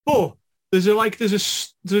unbelievable. But there's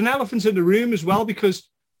an elephant in the room as well, because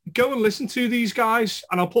go and listen to these guys,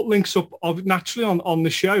 and I'll put links up of naturally on the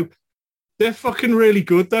show. They're fucking really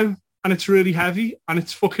good though, and it's really heavy, and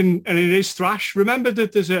it's fucking, and it is thrash. Remember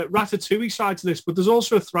that there's a Ratatouille side to this, but there's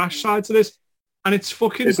also a thrash side to this. And it's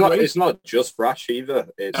fucking great. It's not just thrash either.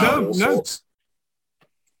 It's all sorts.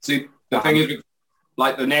 See, the thing is,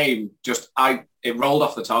 like the name, it rolled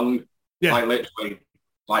off the tongue. Yeah. Like literally,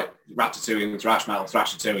 like Ratatouille and thrash metal,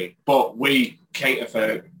 Thrashatouille. But we cater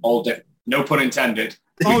for all different, no pun intended.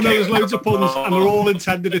 Oh no, there's loads of puns and they're all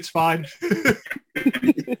intended, it's fine.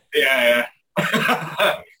 Yeah.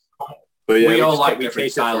 But yeah, we all like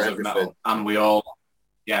different styles of metal, and we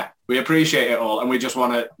appreciate it all, and we just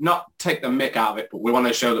want to not take the mick out of it, but we want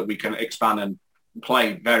to show that we can expand and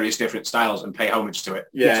play various different styles and pay homage to it.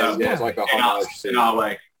 Yeah, it's like a homage in our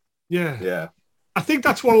way. Yeah. I think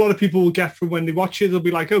that's what a lot of people will get from when they watch it. They'll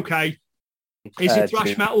be like, okay, is it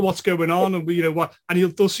thrash metal? What's going on? And you know what? And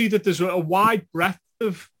they'll see that there's a wide breadth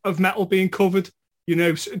of metal being covered. You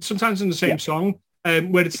know, sometimes in the same song,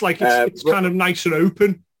 where it's like it's kind of nice and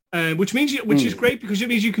open. Which is great, because it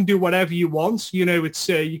means you can do whatever you want. You know, it's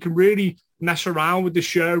you can really mess around with the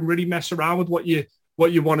show, really mess around with what you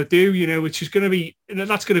want to do. You know, which is going to be,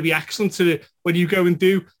 that's going to be excellent when you go and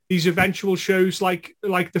do these eventual shows like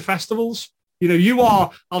the festivals. You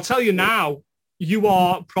know, I'll tell you now, you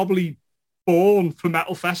are probably born for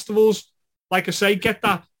metal festivals. Like I say, get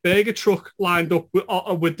that burger truck lined up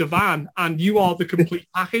with the van, and you are the complete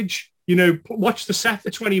package. You know, watch the set for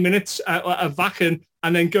 20 minutes of Vakken,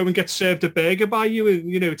 and then go and get served a burger by you. And,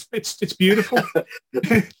 you know, it's beautiful.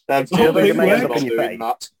 That's doing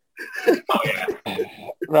that. Oh, yeah.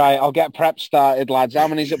 Right, I'll get prep started, lads. How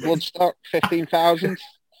many's at Bloodstock? 15,000?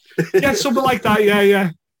 Yeah, something like that.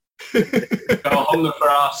 Yeah. Got hunger for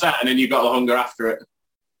our set, and then you got the hunger after it.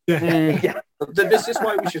 Yeah. This is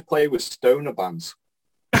why we should play with stoner bands.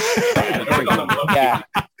 Yeah.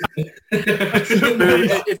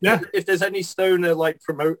 If there's any stoner like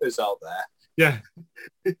promoters out there,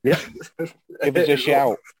 give us a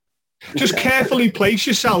shout. Just carefully place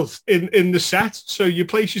yourself in the set. So you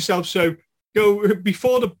place yourself, so go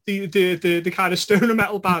before the kind of stoner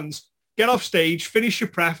metal bands get off stage, finish your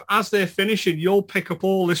prep. As they're finishing, you'll pick up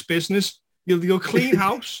all this business. You'll clean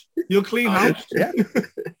house. You'll clean house. Yeah.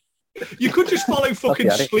 You could just follow fucking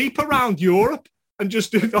Sleep around Europe and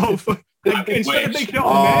just do the whole instead of making it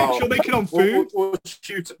on merch, you'll make it on food. We'll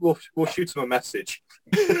shoot them a message.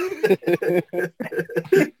 That's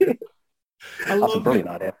a brilliant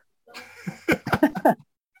idea.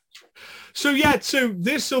 So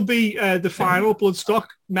this will be the final Bloodstock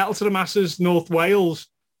Metal to the Masses North Wales,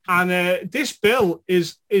 and this bill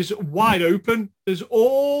is wide open. There's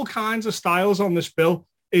all kinds of styles on this bill.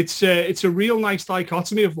 It's a real nice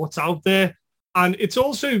dichotomy of what's out there. And it's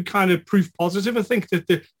also kind of proof positive. I think that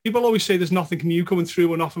the people always say there's nothing new coming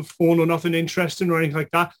through or nothing fun or nothing interesting or anything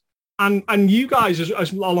like that. And you guys,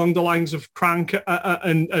 as along the lines of Crank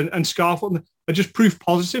and Scarf, are just proof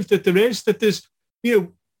positive that there's, you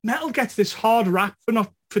know, metal gets this hard rap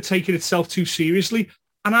for taking itself too seriously.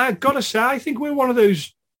 And I got to say, I think we're one of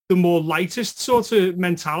those, the more lightest sort of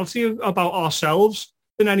mentality about ourselves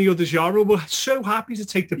than any other genre. We're so happy to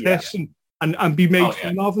take the piss and be made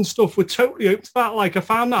fun of and stuff. We're totally open to that. Like, I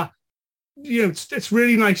found that, you know, it's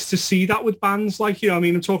really nice to see that with bands like, you know, I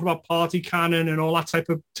mean, I'm talking about Party Cannon and all that type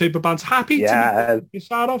of bands. Happy to be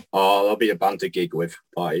start off. Oh, there'll be a band to gig with.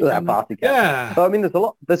 Party Cannon. Yeah. So, I mean,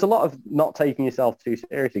 there's a lot of not taking yourself too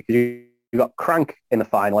seriously, because you've got Crank in the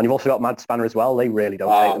final, and you've also got Mad Spanner as well. They really don't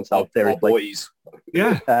take themselves seriously. Boys.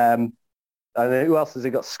 Yeah. And who else has he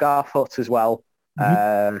got? Scarfoot as well.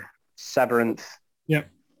 Severance. Yeah.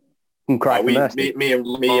 And Cry for Mercy. Me and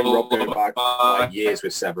Rob go back like years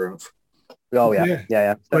with Severance. Oh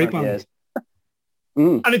yeah. Great band.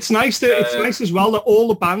 And it's nice as well that all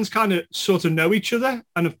the bands kind of sort of know each other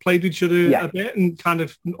and have played with each other a bit, and kind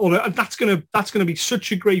of, and that's gonna be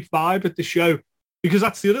such a great vibe at the show, because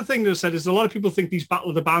that's the other thing that I said is a lot of people think these Battle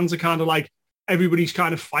of the Bands are kind of like everybody's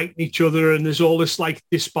kind of fighting each other and there's all this like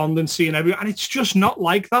despondency and everything. And it's just not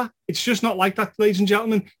like that. It's just not like that, ladies and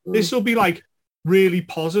gentlemen. This will be like really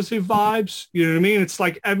positive vibes. You know what I mean? It's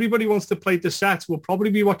like everybody wants to play the set. We'll probably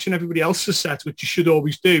be watching everybody else's set, which you should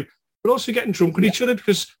always do, but also getting drunk with each other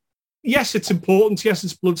because yes, it's important. Yes,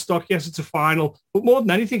 it's Bloodstock. Yes, it's a final. But more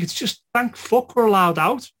than anything, it's just thank fuck we're allowed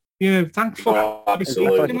out. You know, thank fuck.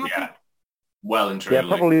 Yeah. Well and truly. Yeah,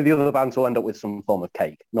 probably the other bands will end up with some form of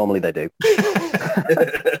cake. Normally they do.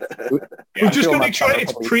 We've just got to make sure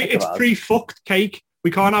it's pre-fucked cake.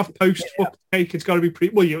 We can't have post-fucked cake. It's got to be pre.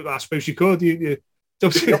 Well, I suppose you could.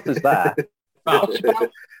 there.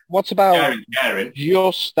 What's about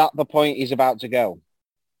just at the point he's about to go?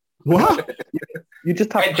 What? You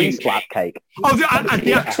just have pre-slap cake. Oh, at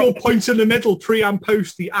the actual point in the middle, pre and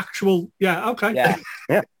post, the actual. Yeah. Okay.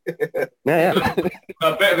 Yeah.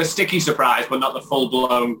 A bit of a sticky surprise, but not the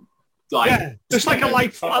full-blown. Just like a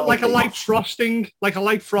light frosting,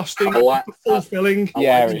 fulfilling.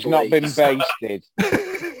 Yeah, it's not been basted.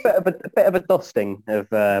 bit of a dusting of.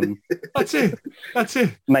 That's it.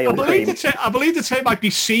 Male I believe the term might be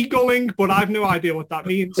seagulling, but I've no idea what that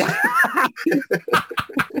means.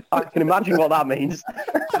 I can imagine what that means.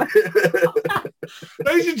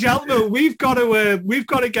 Ladies and gentlemen, we've got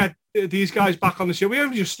to get these guys back on the show. We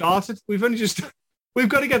only just started. We've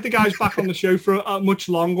got to get the guys back on the show for a much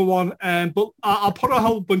longer one. But I'll put a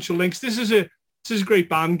whole bunch of links. This is a great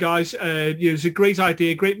band, guys. It's a great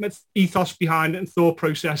idea, great ethos behind it and thought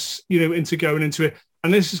process, into going into it.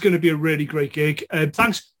 And this is going to be a really great gig.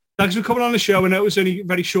 Thanks for coming on the show. I know it was only a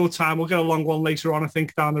very short time. We'll get a long one later on, I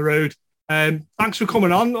think, down the road. Thanks for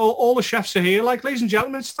coming on. All the chefs are here. Ladies and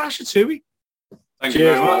gentlemen, it's Thash Tui. Thank you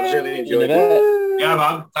very much. Really enjoyed it. Yeah,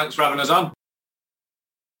 man. Thanks for having us on.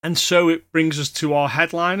 And so it brings us to our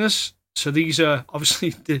headliners. So these are obviously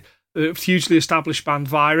the hugely established band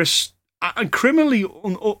Virus, and criminally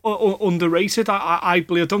underrated. I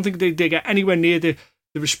believe. I don't think they get anywhere near the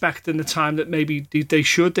respect and the time that maybe they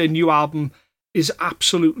should. Their new album is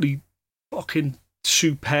absolutely fucking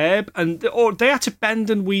superb, and they had to bend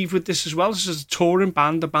and weave with this as well. This is a touring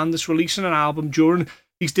band, a band that's releasing an album during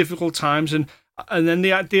these difficult times, and then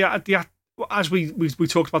the as we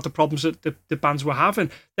talked about the problems that the bands were having,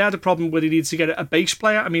 they had a problem where they needed to get a bass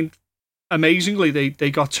player. I mean, amazingly,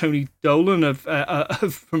 they got Tony Dolan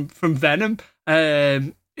from Venom,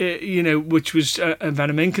 which was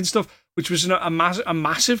Venom Inc. and stuff, which was a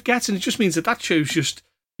massive get, and it just means that show's just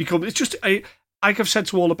become. It's just like I've said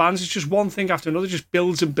to all the bands, it's just one thing after another, just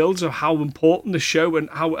builds and builds of how important the show and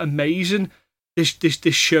how amazing this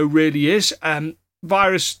show really is.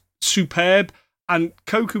 Virus, superb. And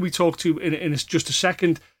Coco, we talked to in just a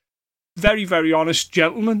second, very, very honest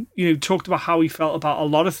gentleman, talked about how he felt about a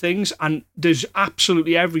lot of things. And there's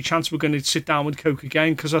absolutely every chance we're going to sit down with Coco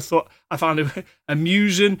again, because I found it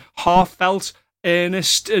amusing, heartfelt,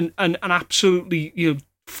 earnest, and absolutely,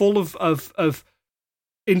 full of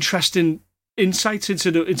interesting insights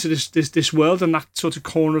into this world and that sort of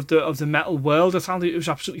corner of the metal world. I found it was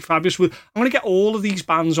absolutely fabulous. I'm going to get all of these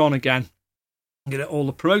bands on again. I'm going to get all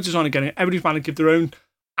the promoters on again. Everybody's going to give their own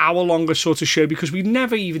hour-longer sort of show, because we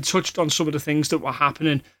never even touched on some of the things that were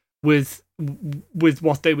happening with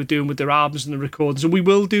what they were doing with their albums and the recordings. And we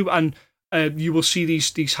will do, and you will see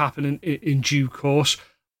these happen in due course.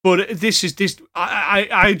 But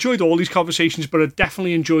I enjoyed all these conversations, but I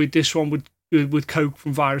definitely enjoyed this one with Coke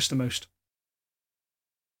from Virus the most.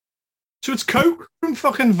 So it's Coke from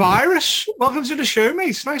fucking Virus. Welcome to the show, mate.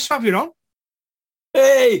 It's nice to have you on.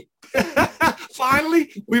 Hey!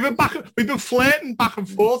 Finally, we've been flirting back and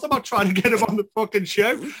forth about trying to get him on the fucking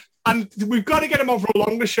show, and we've got to get him on for a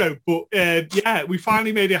longer show. But we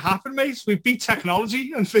finally made it happen, mate. We beat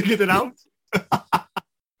technology and figured it out.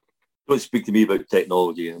 Don't speak to me about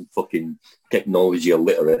technology. I'm fucking technology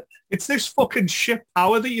illiterate. It's this fucking shit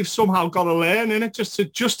power that you've somehow got to learn, innit?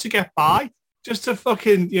 Just to get by. Just to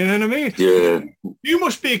fucking, you know what I mean? Yeah. You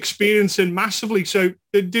must be experiencing massively. So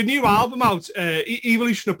the new album out,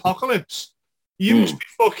 Evolution Apocalypse, you must be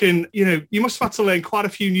fucking, you must have had to learn quite a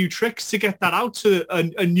few new tricks to get that out to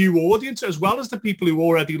a new audience, as well as the people who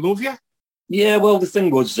already love you. Yeah, well, the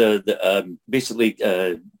thing was that basically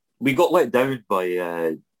we got let down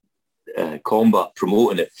by Combat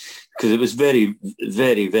promoting it, because it was very,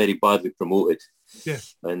 very, very badly promoted. Yeah.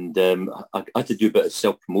 And I had to do a bit of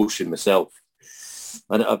self-promotion myself.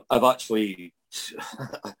 And I actually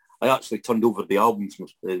turned over the albums,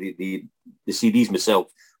 the CDs myself.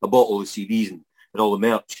 I bought all the CDs and all the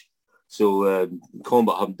merch. So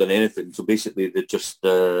Combat haven't done anything. So basically, they just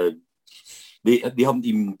they haven't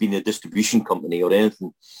even been a distribution company or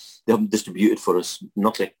anything. They haven't distributed for us,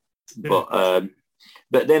 nothing. Yeah. But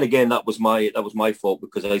But then again, that was my fault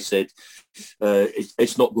because I said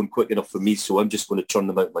it's not going quick enough for me, so I'm just going to churn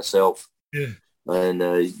them out myself. Yeah. And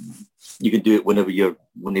you can do it whenever you're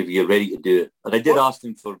ready to do it. And I did ask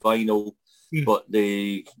them for vinyl, but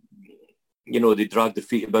they dragged their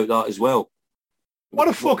feet about that as well. What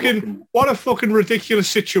a fucking ridiculous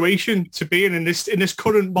situation to be in this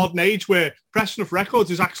current modern age where pressing of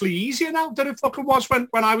records is actually easier now than it fucking was when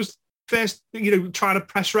I was first, trying to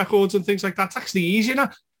press records and things like that. It's actually easier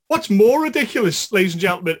now. What's more ridiculous, ladies and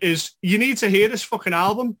gentlemen, is you need to hear this fucking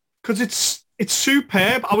album because it's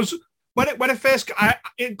superb. I was when it first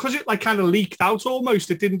because it like kind of leaked out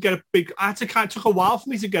almost. It didn't get a big. It took a while for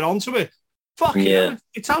me to get onto it. Fucking hell,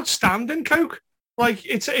 it's outstanding, Coke. Like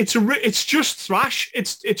it's just thrash.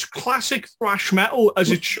 It's classic thrash metal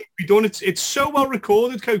as it should be done. It's so well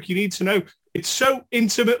recorded, Coke. You need to know it's so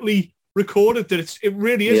intimately recorded that it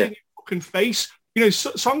really is in your fucking face.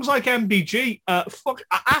 Songs like MBG, are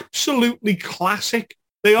absolutely classic.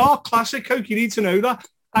 They are classic, Coke. You need to know that.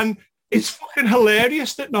 And it's fucking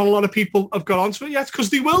hilarious that not a lot of people have got onto it yet because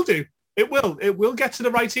they will do. It will get to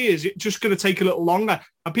the right ears. It's just going to take a little longer.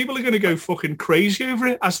 And people are going to go fucking crazy over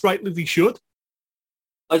it, as rightly they should.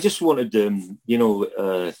 I just wanted,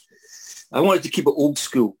 I wanted to keep it old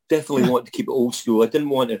school. Definitely wanted to keep it old school. I didn't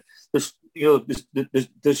want to,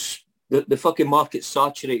 the fucking market's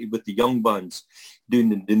saturated with the young bands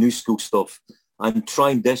doing the new school stuff and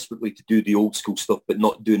trying desperately to do the old school stuff, but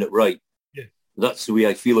not doing it right. Yeah. That's the way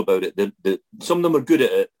I feel about it. Some of them are good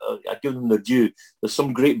at it. I give them their due. There's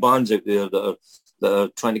some great bands out there that are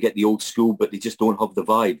trying to get the old school, but they just don't have the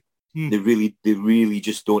vibe. They really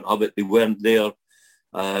just don't have it. They weren't there.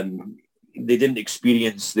 They didn't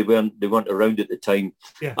experience. They weren't around at the time.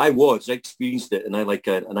 Yeah. I experienced it, and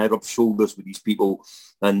I rubbed shoulders with these people,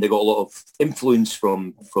 and they got a lot of influence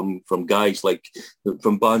from guys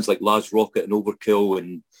from bands like Laz Rocket and Overkill,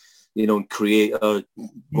 and and Creator,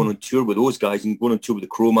 going on tour with those guys and going on tour with the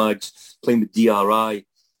Cro-Mags, playing with DRI.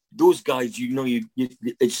 Those guys,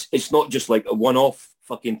 it's not just like a one-off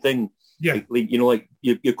fucking thing. Yeah.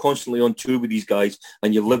 You're constantly on tour with these guys,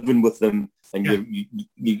 and you're living with them, and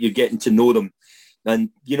you're getting to know them, and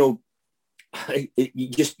you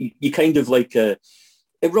kind of like it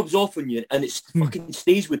rubs off on you, and it fucking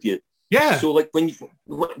stays with you. Yeah. So like when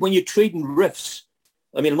you're trading riffs,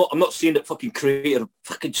 I mean, I'm not saying that fucking Creator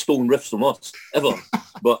fucking stolen riffs from us ever,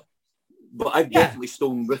 but I've definitely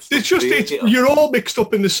stolen riffs. It's just you're all mixed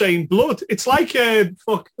up in the same blood. It's like I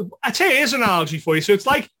tell you, here's an analogy for you. So it's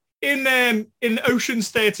like in Ocean's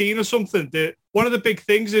 13 or something. One of the big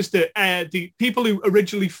things is that the people who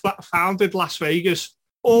originally founded Las Vegas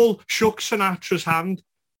all shook Sinatra's hand.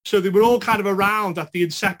 So they were all kind of around at the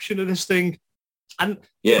inception of this thing. And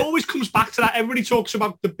it always comes back to that. Everybody talks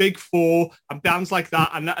about the big four and bands like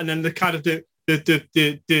that, and then the kind of the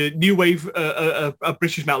new wave of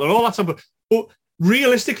British metal and all that stuff. But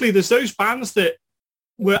realistically, there's those bands that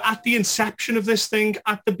were at the inception of this thing,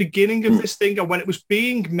 at the beginning of this thing, and when it was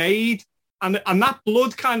being made, and that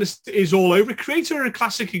blood kind of is all over. Creator are a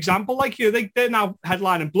classic example. Like they're now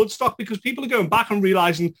headlining Bloodstock because people are going back and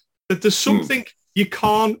realizing that there's something you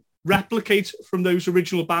can't replicate from those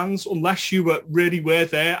original bands unless you were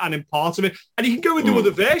there and in part of it. And you can go and do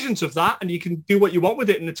other versions of that, and you can do what you want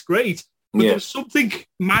with it, and it's great. But there's something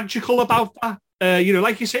magical about that.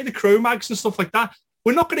 Like you say, the Cro-Mags and stuff like that.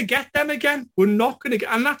 We're not going to get them again. We're not going to get,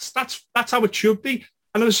 and that's how it should be.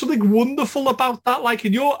 And there's something wonderful about that. Like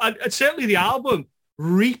certainly the album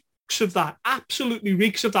reeks of that. Absolutely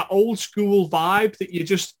reeks of that old school vibe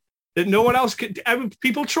that no one else can.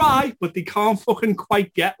 People try, but they can't fucking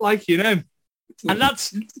quite get. And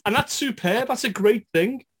that's superb. That's a great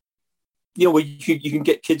thing. Yeah, well, you can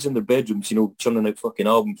get kids in their bedrooms, churning out fucking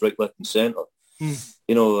albums right, left, and centre.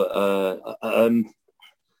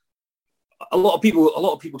 A lot of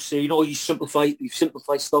people say, you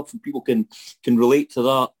simplify stuff, and people can relate to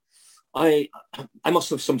that. I must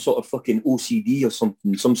have some sort of fucking OCD or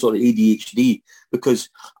something, some sort of ADHD, because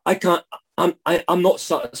I'm not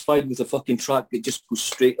satisfied with a fucking track that just goes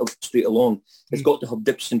straight along. It's got to have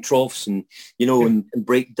dips and troughs and and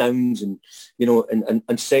breakdowns and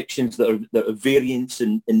and sections that are variants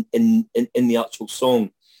in the actual song.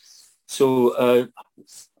 So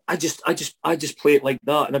I just play it like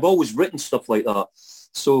that, and I've always written stuff like that.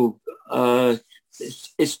 So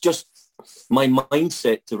it's just my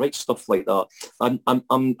mindset to write stuff like that.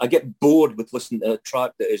 I get bored with listening to a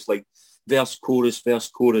track that is like verse, chorus,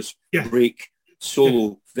 break,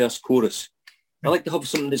 solo, verse, chorus. I like to have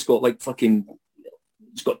something that's got like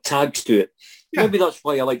it's got tags to it. Yeah. Maybe that's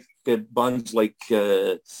why I like bands like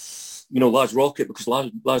Laz Rocket, because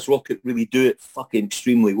Laz Rocket really do it fucking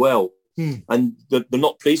extremely well. and they're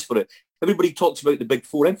not praised for it. Everybody talks about the big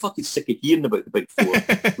four. I'm fucking sick of hearing about the big four.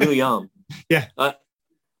 Really am. Yeah.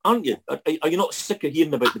 Aren't you? Are you not sick of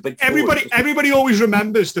hearing about the big four? Everybody always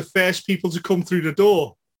remembers the first people to come through the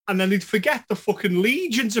door, and then they'd forget the fucking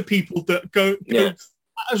legions of people that go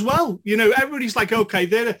as well. You know, everybody's like, okay,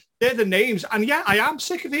 they're the names. And yeah, I am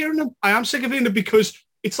sick of hearing them. I am sick of hearing them because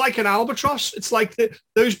it's like an albatross. It's like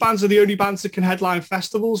those bands are the only bands that can headline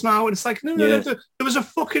festivals now. And it's like, no, there was a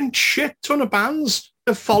fucking shit ton of bands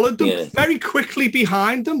that followed them very quickly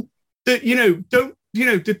behind them that,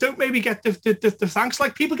 don't maybe get the thanks.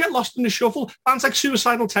 Like, people get lost in the shuffle. Bands like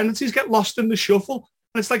Suicidal Tendencies get lost in the shuffle.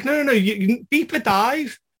 And it's like, no, you deeper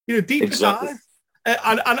dive, deeper dive.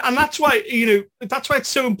 And that's why, that's why it's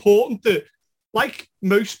so important that, like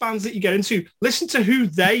most bands that you get into, listen to who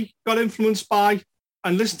they got influenced by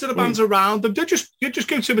and listen to the bands around them. Don't just go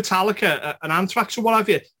to Metallica and Anthrax or what have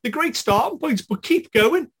you. They're great starting points, but keep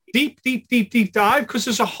going. Deep dive, because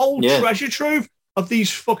there's a whole treasure trove of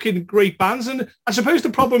these fucking great bands. And I suppose the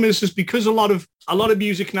problem is because a lot of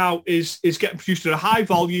music now is getting produced at a high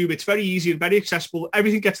volume. It's very easy and very accessible.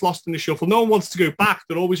 Everything gets lost in the shuffle. No one wants to go back.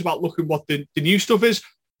 They're always about looking what the new stuff is.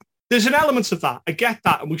 There's an element of that. I get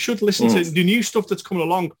that. And we should listen to the new stuff that's coming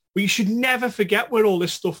along. But you should never forget where all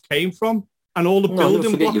this stuff came from and all the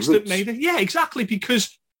building blocks that made it. Yeah, exactly.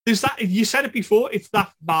 Because there's that, you said it before, it's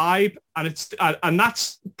that vibe, and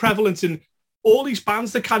that's prevalent in all these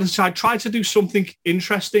bands that kind of try to do something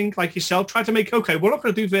interesting, like yourself, try to make, okay, we're not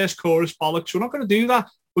going to do verse, chorus, bollocks. We're not going to do that.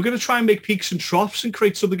 We're going to try and make peaks and troughs and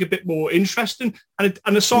create something a bit more interesting. And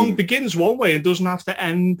the song begins one way and doesn't have to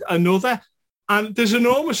end another. And there's an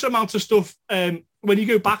enormous amount of stuff when you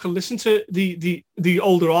go back and listen to the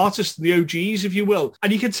older artists, the OGs, if you will,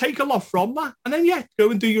 and you can take a lot from that. And then,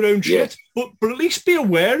 go and do your own shit. But at least be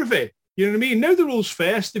aware of it. You know what I mean? Know the rules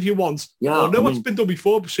first if you want. Yeah. Or know what's been done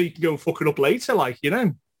before so you can go and fuck it up later, like,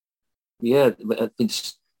 Yeah,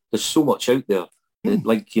 there's so much out there.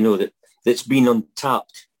 That's been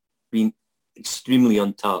untapped, been extremely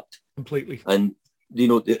untapped. Completely. And,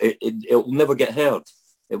 it'll never get heard.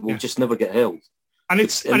 It will just never get held. And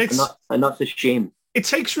that's a shame. It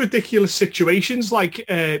takes ridiculous situations like,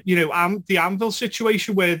 the Anvil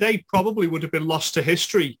situation where they probably would have been lost to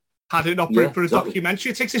history had it not been for a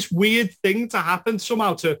documentary. It takes this weird thing to happen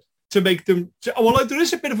somehow to make them... Well, there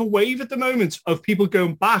is a bit of a wave at the moment of people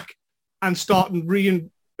going back and starting reimagining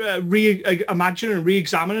and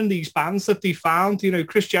re-examining these bands that they found.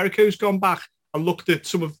 Chris Jericho's gone back and looked at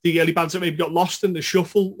some of the early bands that maybe got lost in the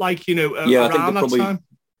shuffle, like, around that time.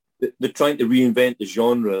 They're trying to reinvent the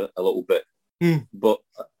genre a little bit, but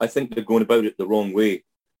I think they're going about it the wrong way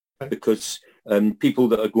because people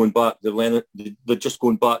that are going back, they're just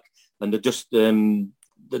going back and they're just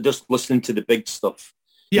listening to the big stuff.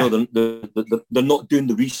 Yeah. They're not doing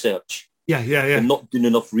the research. Yeah. They're not doing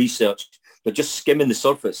enough research. They're just skimming the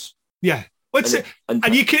surface. Yeah. It's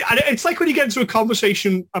like when you get into a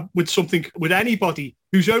conversation with anybody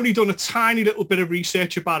who's only done a tiny little bit of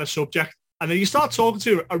research about a subject, and then you start talking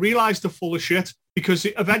to them, I realise they're full of shit because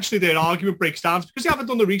eventually their argument breaks down because they haven't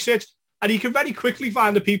done the research. And you can very quickly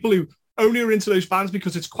find the people who only are into those bands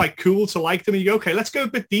because it's quite cool to like them. And you go, okay, let's go a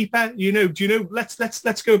bit deeper.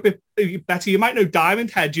 Let's go a bit better. You might know Diamond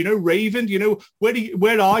Head, Raven,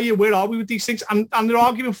 where are you? Where are we with these things? And their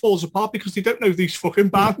argument falls apart because they don't know these fucking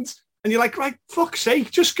bands. And you're like, right, fuck's sake,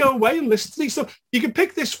 just go away and listen to these stuff. You can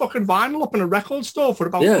pick this fucking vinyl up in a record store for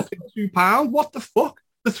about £2. What the fuck?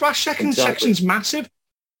 The thrash section's massive.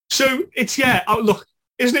 So it's, look,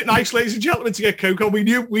 isn't it nice, ladies and gentlemen, to get Coco? We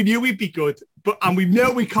knew we'd be good, and we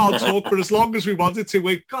know we can't talk for as long as we wanted to.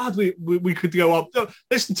 We could go up.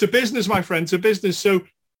 Listen, to business, my friend, to business. So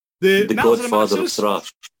the Godfather of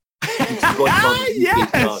thrash.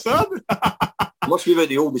 Son. Must be about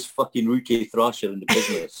the oldest fucking rookie thrasher in the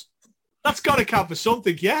business. That's got to count for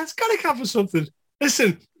something. Yeah, it's got to count for something.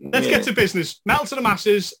 Listen, let's get to business. Metal to the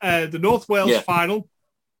Masses, the North Wales final.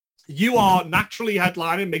 You are naturally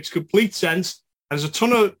headlining, makes complete sense. There's a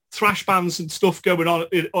ton of thrash bands and stuff going on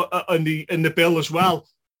in the bill as well.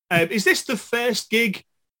 Is this the first gig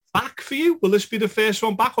back for you? Will this be the first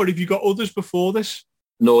one back, or have you got others before this?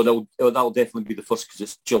 No, that'll definitely be the first because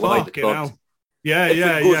it's July the 3rd. Yeah.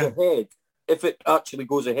 If it actually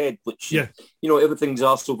goes ahead, which everything's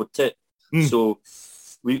arse over tit. So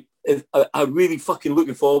I'm really fucking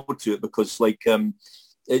looking forward to it because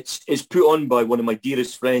it's put on by one of my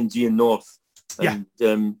dearest friends, Ian North, and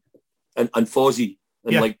Fozzy,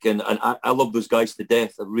 and I love those guys to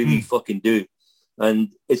death. I really fucking do.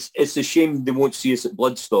 And it's a shame they won't see us at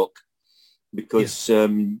Bloodstock because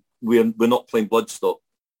we're not playing Bloodstock.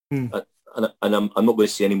 And I'm not going to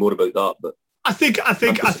say any more about that, but I think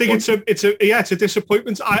it's a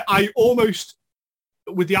disappointment. I almost,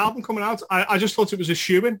 with the album coming out, I just thought it was a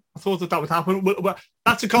shoo-in. I thought that would happen. But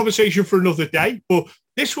that's a conversation for another day. But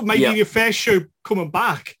this would maybe your first show coming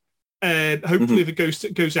back. Hopefully, if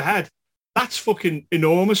it goes ahead, that's fucking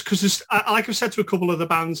enormous. Because like I've said to a couple of the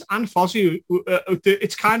bands and Fozzy,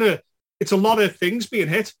 it's a lot of things being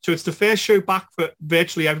hit. So it's the first show back for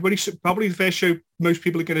virtually everybody. So probably the first show most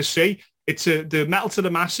people are going to see. It's the Metal to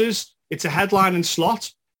the Masses. It's a headlining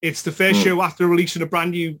slot. It's the first show after releasing a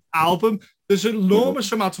brand new album. There's an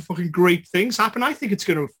enormous amount of fucking great things happen. I think it's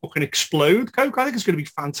going to fucking explode, Coke. I think it's going to be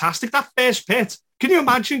fantastic. That first pit. Can you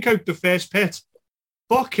imagine, Coke, the first pit?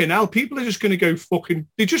 Fucking hell. People are just going to go fucking...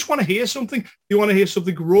 They just want to hear something. They want to hear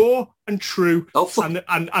something raw and true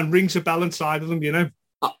and rings a bell inside of them, you know?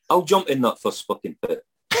 I'll jump in that first fucking pit.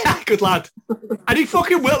 Good lad. And he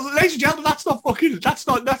fucking will. Ladies and gentlemen,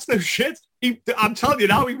 that's no shit. I'm telling you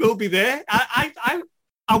now, he will be there. I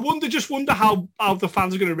wonder how the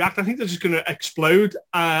fans are going to react. I think they're just going to explode.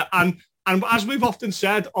 And as we've often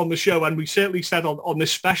said on the show, and we certainly said on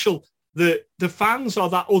this special, the fans are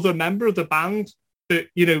that other member of the band. That,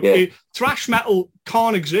 you know, thrash metal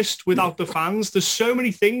can't exist without the fans. There's so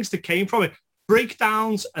many things that came from it.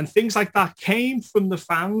 Breakdowns and things like that came from the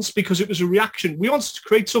fans because it was a reaction. We wanted to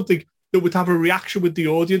create something that would have a reaction with the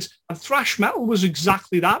audience, and thrash metal was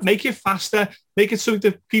exactly that. Make it faster, make it something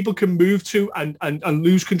that people can move to and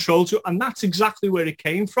lose control to, and that's exactly where it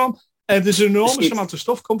came from. There's an enormous amount of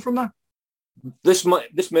stuff come from that. This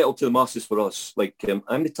Metal to the Masses for us, like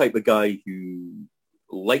I'm the type of guy who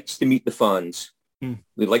likes to meet the fans. Who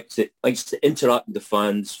likes to interact with the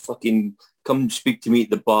fans, fucking come speak to me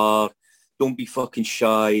at the bar. Don't be fucking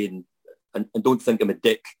shy and don't think I'm a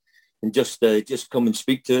dick, and just come and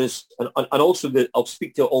speak to us. And also I'll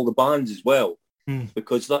speak to all the bands as well,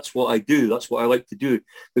 because that's what I do. That's what I like to do,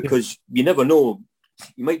 because you never know.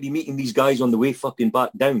 You might be meeting these guys on the way fucking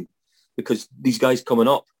back down, because these guys coming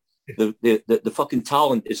up, the fucking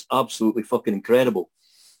talent is absolutely fucking incredible.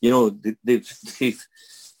 You know, they've set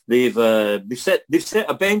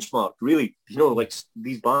a benchmark, really. You know, like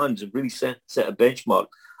these bands have really set a benchmark.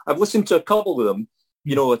 I've listened to a couple of them.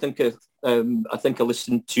 You know, I think I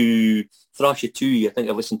listened to Thrasher 2. I think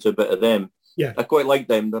I listened to a bit of them. Yeah, I quite liked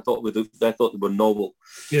them. I thought they were novel.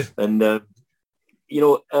 Yeah, and you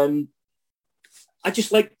know, and I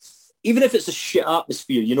just like, even if it's a shit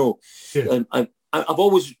atmosphere, you know, I've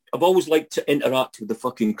always liked to interact with the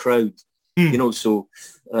fucking crowd. You know, so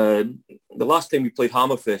the last time we played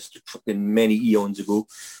Hammerfest, fucking many eons ago,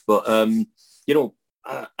 but you know.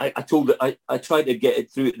 I tried to get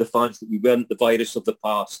it through to the fans that we weren't the virus of the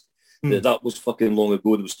past. That was fucking long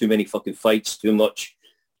ago. There was too many fucking fights, too much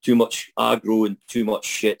aggro and too much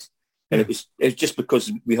shit. And it was just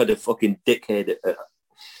because we had a fucking dickhead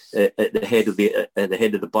at the head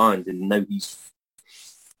of the band, and now he's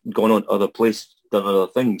gone on to other places, done other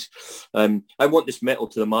things. I want this Metal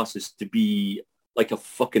to the Masses to be like a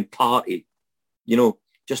fucking party, you know,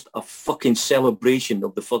 just a fucking celebration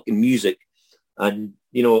of the fucking music. And,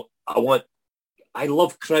 you know, I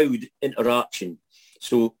love crowd interaction.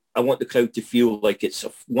 So I want the crowd to feel like it's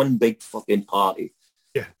one big fucking party.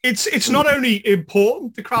 Yeah. It's not only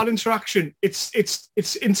important, the crowd interaction, it's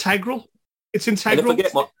integral. It's integral.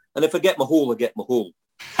 And if I get my hole, I get my hole.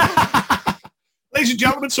 Ladies and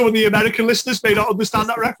gentlemen, some of the American listeners may not understand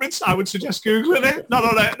that reference. I would suggest Googling it. Not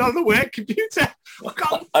on a work computer.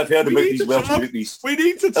 I've heard about these Welsh groupies. We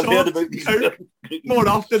need to talk more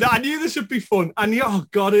often. I knew this would be fun. And oh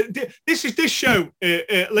God, this show,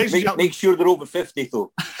 ladies and gentlemen. Make sure they're over 50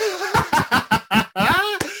 though.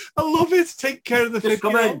 I love it. Take care of the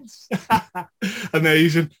 50-year-olds.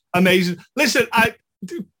 Amazing. Listen,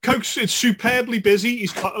 Coke's it's superbly busy.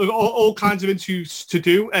 He's got all kinds of interviews to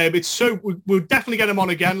do. We'll definitely get him on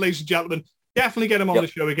again, ladies and gentlemen. Definitely get him on the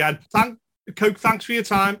show again. Coke, thanks for your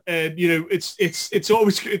time. You know, it's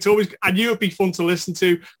always. I knew it'd be fun to listen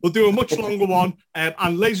to. We'll do a much longer one.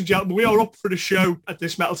 And ladies and gentlemen, we are up for the show at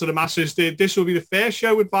this Metal to the Masses. This will be the first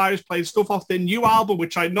show with Virus playing stuff off their new album,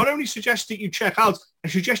 which I not only suggest that you check out, I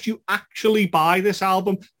suggest you actually buy this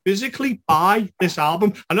album. Physically buy this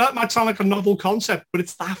album. I know it might sound like a novel concept, but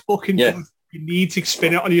it's that fucking good. You need to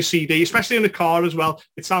spin it on your CD, especially in the car as well.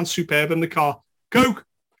 It sounds superb in the car. Coke,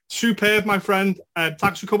 superb, my friend.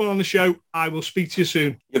 Thanks for coming on the show. I will speak to you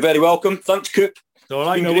soon. You're very welcome. Thanks, Coop. All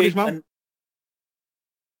right, no worries, man.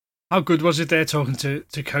 How good was it there talking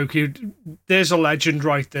to Coke? There's a legend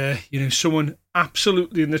right there. You know, someone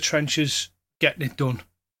absolutely in the trenches getting it done.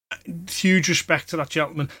 Huge respect to that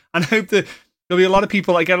gentleman. And I hope that there'll be a lot of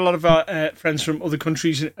people. I get a lot of our friends from other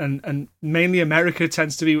countries, and mainly America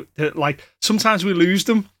tends to be like, sometimes we lose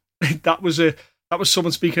them that was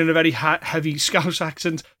someone speaking in a very heavy Scouse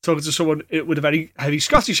accent talking to someone with a very heavy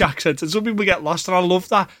Scottish accent, and some people get lost, and I love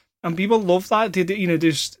that, and people love that.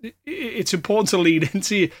 It's important to lean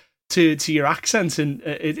into your accent, and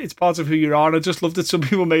it's part of who you are. And I just love that some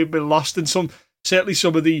people may have been lost, and certainly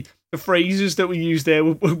some of the phrases that we use there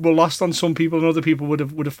were lost on some people, and other people would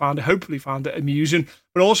have hopefully found it amusing.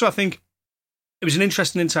 But also, I think it was an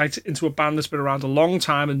interesting insight into a band that's been around a long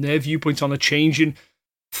time and their viewpoint on the changing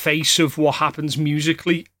face of what happens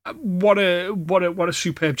musically. What a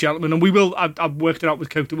superb gentleman. And we will, I've worked it out with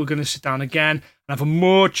Coke that we're going to sit down again and have a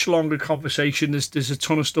much longer conversation. There's a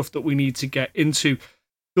ton of stuff that we need to get into.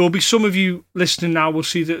 There will be some of you listening now will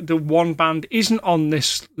see that the one band isn't on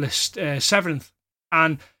this list, Seventh,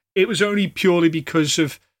 and it was only purely because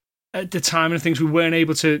of the time and things. We weren't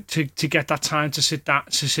able to get that time to sit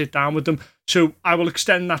down with them. So I will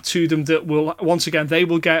extend that to them. That will once again they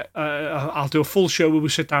will get. I'll do a full show where we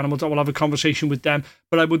sit down and we'll have a conversation with them.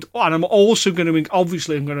 But I'm also going to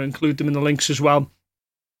obviously I'm going to include them in the links as well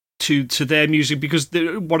to their music, because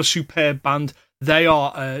what a superb band they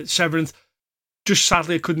are. Seventh. Just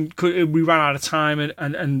sadly, we ran out of time,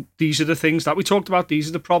 and these are the things that we talked about. These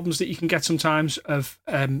are the problems that you can get sometimes of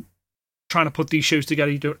trying to put these shows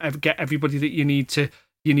together. You don't ever get everybody that you need to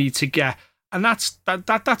get, and that's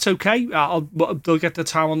okay. They'll get the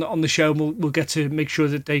time on the show, and we'll get to make sure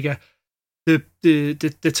that they get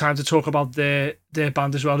the time to talk about their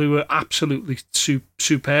band as well, who are absolutely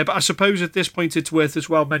superb. I suppose at this point it's worth as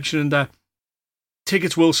well mentioning that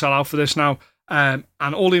tickets will sell out for this now. And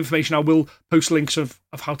all the information, I will post links of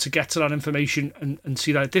how to get to that information and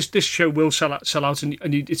see that this show will sell out, and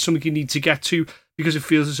it's something you need to get to, because it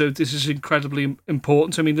feels as though this is incredibly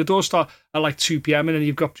important. I mean, the doors start at like 2 p.m. and then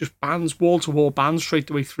you've got just bands, wall-to-wall bands straight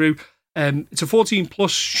the way through. It's a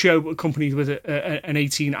 14-plus show accompanied with an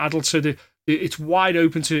 18 adult, so it's wide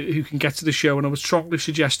open to who can get to the show, and I would strongly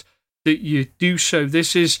suggest that you do so.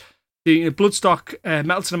 This is the Bloodstock,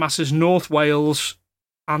 Metal to the Masses, North Wales,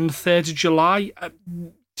 and 3rd of July.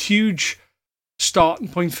 Huge starting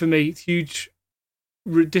point for me. Huge.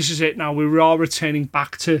 This is it now. We are returning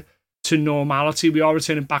back to normality. We are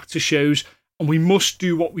returning back to shows, and we must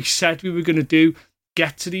do what we said we were going to do.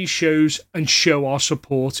 Get to these shows and show our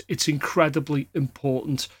support. It's incredibly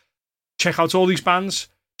important. Check out all these bands.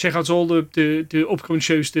 Check out all the upcoming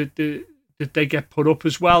shows that they get put up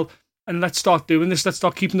as well. And let's start doing this. Let's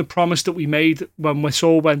start keeping the promise that we made when this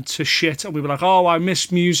all went to shit. And we were like, oh, I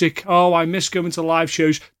miss music. Oh, I miss going to live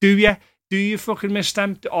shows. Do you? Do you fucking miss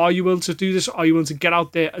them? Are you willing to do this? Are you willing to get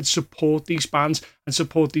out there and support these bands and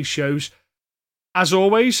support these shows? As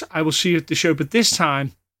always, I will see you at the show. But this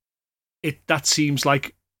time, that seems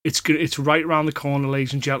like it's right around the corner,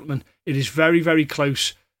 ladies and gentlemen. It is very, very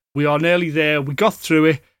close. We are nearly there. We got through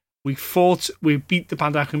it. We fought. We beat the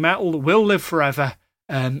pandemic. Metal will live forever.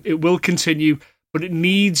 It will continue, but it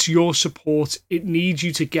needs your support. It needs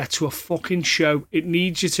you to get to a fucking show. It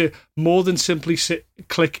needs you to more than simply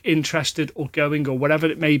click interested or going or whatever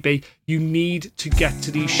it may be. You need to get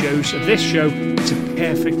to these shows. And this show is a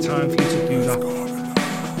perfect time for you to do that.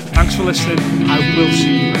 Thanks for listening. I will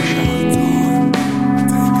see you in the show.